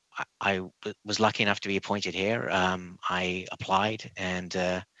I was lucky enough to be appointed here. I applied, and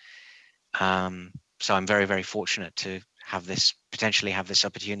so I'm very, very fortunate to potentially have this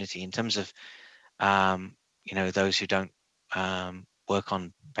opportunity. In terms of those who don't work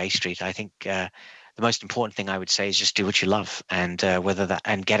on Bay Street, I think the most important thing I would say is just do what you love, and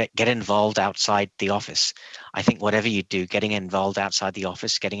get involved outside the office. I think whatever you do, getting involved outside the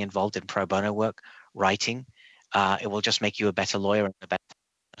office, getting involved in pro bono work, writing, it will just make you a better lawyer and a better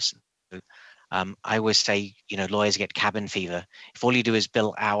person. I always say, lawyers get cabin fever. If all you do is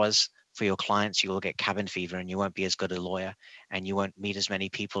bill hours for your clients, you will get cabin fever, and you won't be as good a lawyer, and you won't meet as many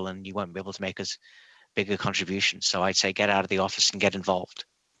people, and you won't be able to make as bigger contributions. So I'd say get out of the office and get involved.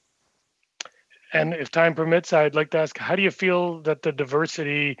 And if time permits, I'd like to ask, how do you feel that the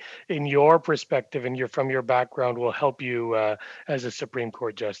diversity in your perspective and from your background will help you as a Supreme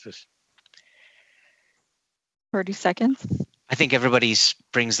Court justice? 30 seconds. I think everybody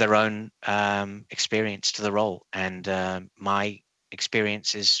brings their own experience to the role, and my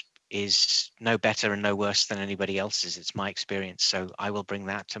experience is no better and no worse than anybody else's. It's my experience, so I will bring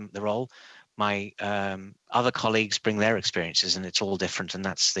that to the role. My other colleagues bring their experiences, and it's all different. And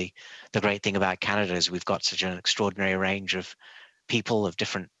that's the great thing about Canada, is we've got such an extraordinary range of people of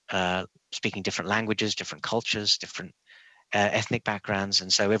different, speaking different languages, different cultures, different ethnic backgrounds.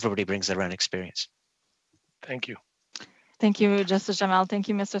 And so everybody brings their own experience. Thank you. Thank you, Justice Jamal. Thank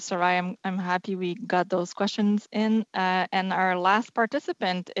you, Mr. Sarai. I'm happy we got those questions in. And our last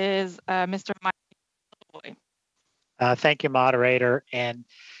participant is Mr. Mike. Thank you, moderator. And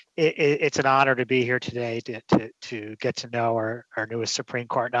it's an honor to be here today to get to know our newest Supreme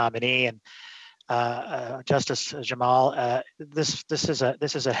Court nominee. And Justice Jamal, this is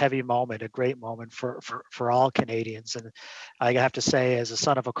a heavy moment, a great moment for all Canadians. And I have to say, as a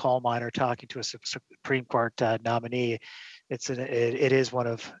son of a coal miner talking to a Supreme Court nominee, it is one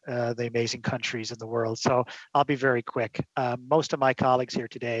of the amazing countries in the world. So I'll be very quick. Most of my colleagues here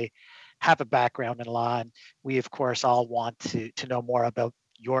today have a background in law, and we of course all want to know more about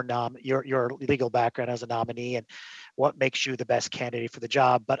your legal background as a nominee and what makes you the best candidate for the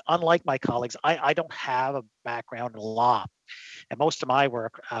job. But unlike my colleagues, I don't have a background in law. And most of my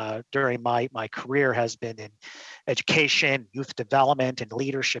work during my career has been in education, youth development, and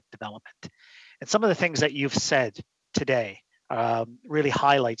leadership development. And some of the things that you've said today really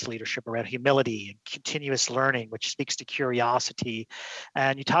highlights leadership around humility and continuous learning, which speaks to curiosity.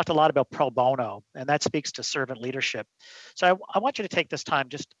 And you talked a lot about pro bono, and that speaks to servant leadership. So I want you to take this time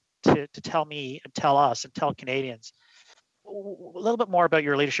just to tell me and tell us and tell Canadians a little bit more about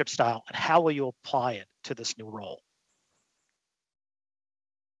your leadership style and how will you apply it to this new role?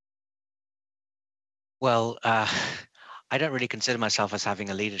 Well, I don't really consider myself as having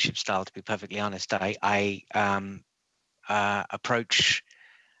a leadership style, to be perfectly honest. I approach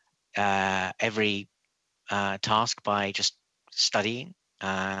every task by just studying,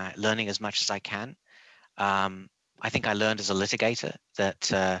 learning as much as I can. I think I learned as a litigator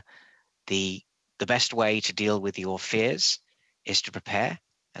that the best way to deal with your fears is to prepare.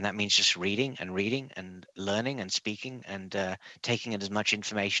 And that means just reading and learning and speaking and taking in as much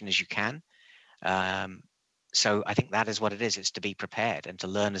information as you can. So I think that is what it is. It's to be prepared and to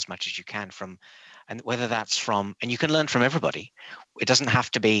learn as much as you can from, and whether that's from, and you can learn from everybody. It doesn't have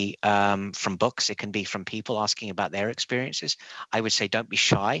to be from books. It can be from people asking about their experiences. I would say don't be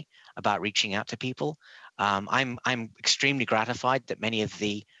shy about reaching out to people. I'm extremely gratified that many of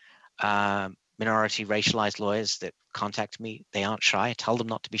the minority racialized lawyers that contact me, they aren't shy. I tell them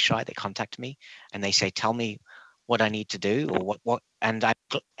not to be shy. They contact me and they say, tell me what I need to do or what, and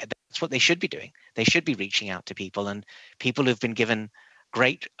that's what they should be doing. They should be reaching out to people, and people who've been given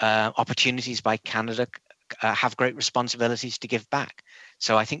great opportunities by Canada have great responsibilities to give back.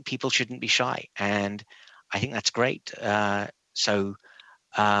 So I think people shouldn't be shy, and I think that's great. So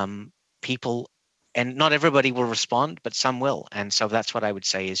people and not everybody will respond, but some will. And so that's what I would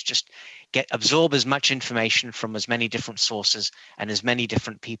say is just absorb as much information from as many different sources and as many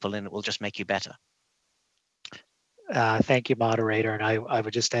different people, and it will just make you better. Thank you, moderator. And I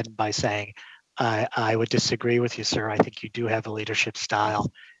would just end by saying, I would disagree with you, sir. I think you do have a leadership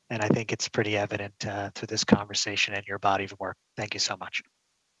style, and I think it's pretty evident through this conversation and your body of work. Thank you so much.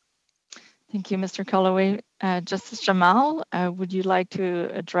 Thank you, Mr. Colloway. Justice Jamal, would you like to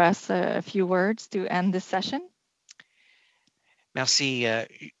address a few words to end this session? Merci.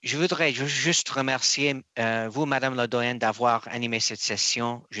 Je voudrais juste remercier vous, Madame la doyenne, d'avoir animé cette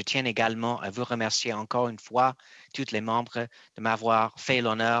session. Je tiens également à vous remercier encore une fois, tous les membres, de m'avoir fait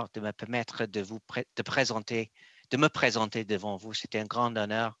l'honneur de me permettre de me présenter devant vous. C'était un grand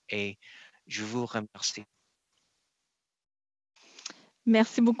honneur et je vous remercie.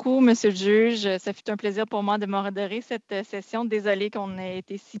 Merci beaucoup, Monsieur le juge. Ça fut un plaisir pour moi de modérer cette session. Désolée qu'on ait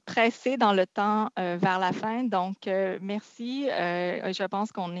été si pressé dans le temps vers la fin. Donc, merci. Je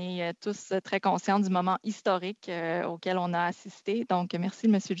pense qu'on est tous très conscients du moment historique auquel on a assisté. Donc, merci,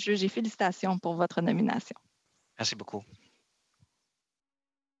 Monsieur le juge, et félicitations pour votre nomination. Merci beaucoup.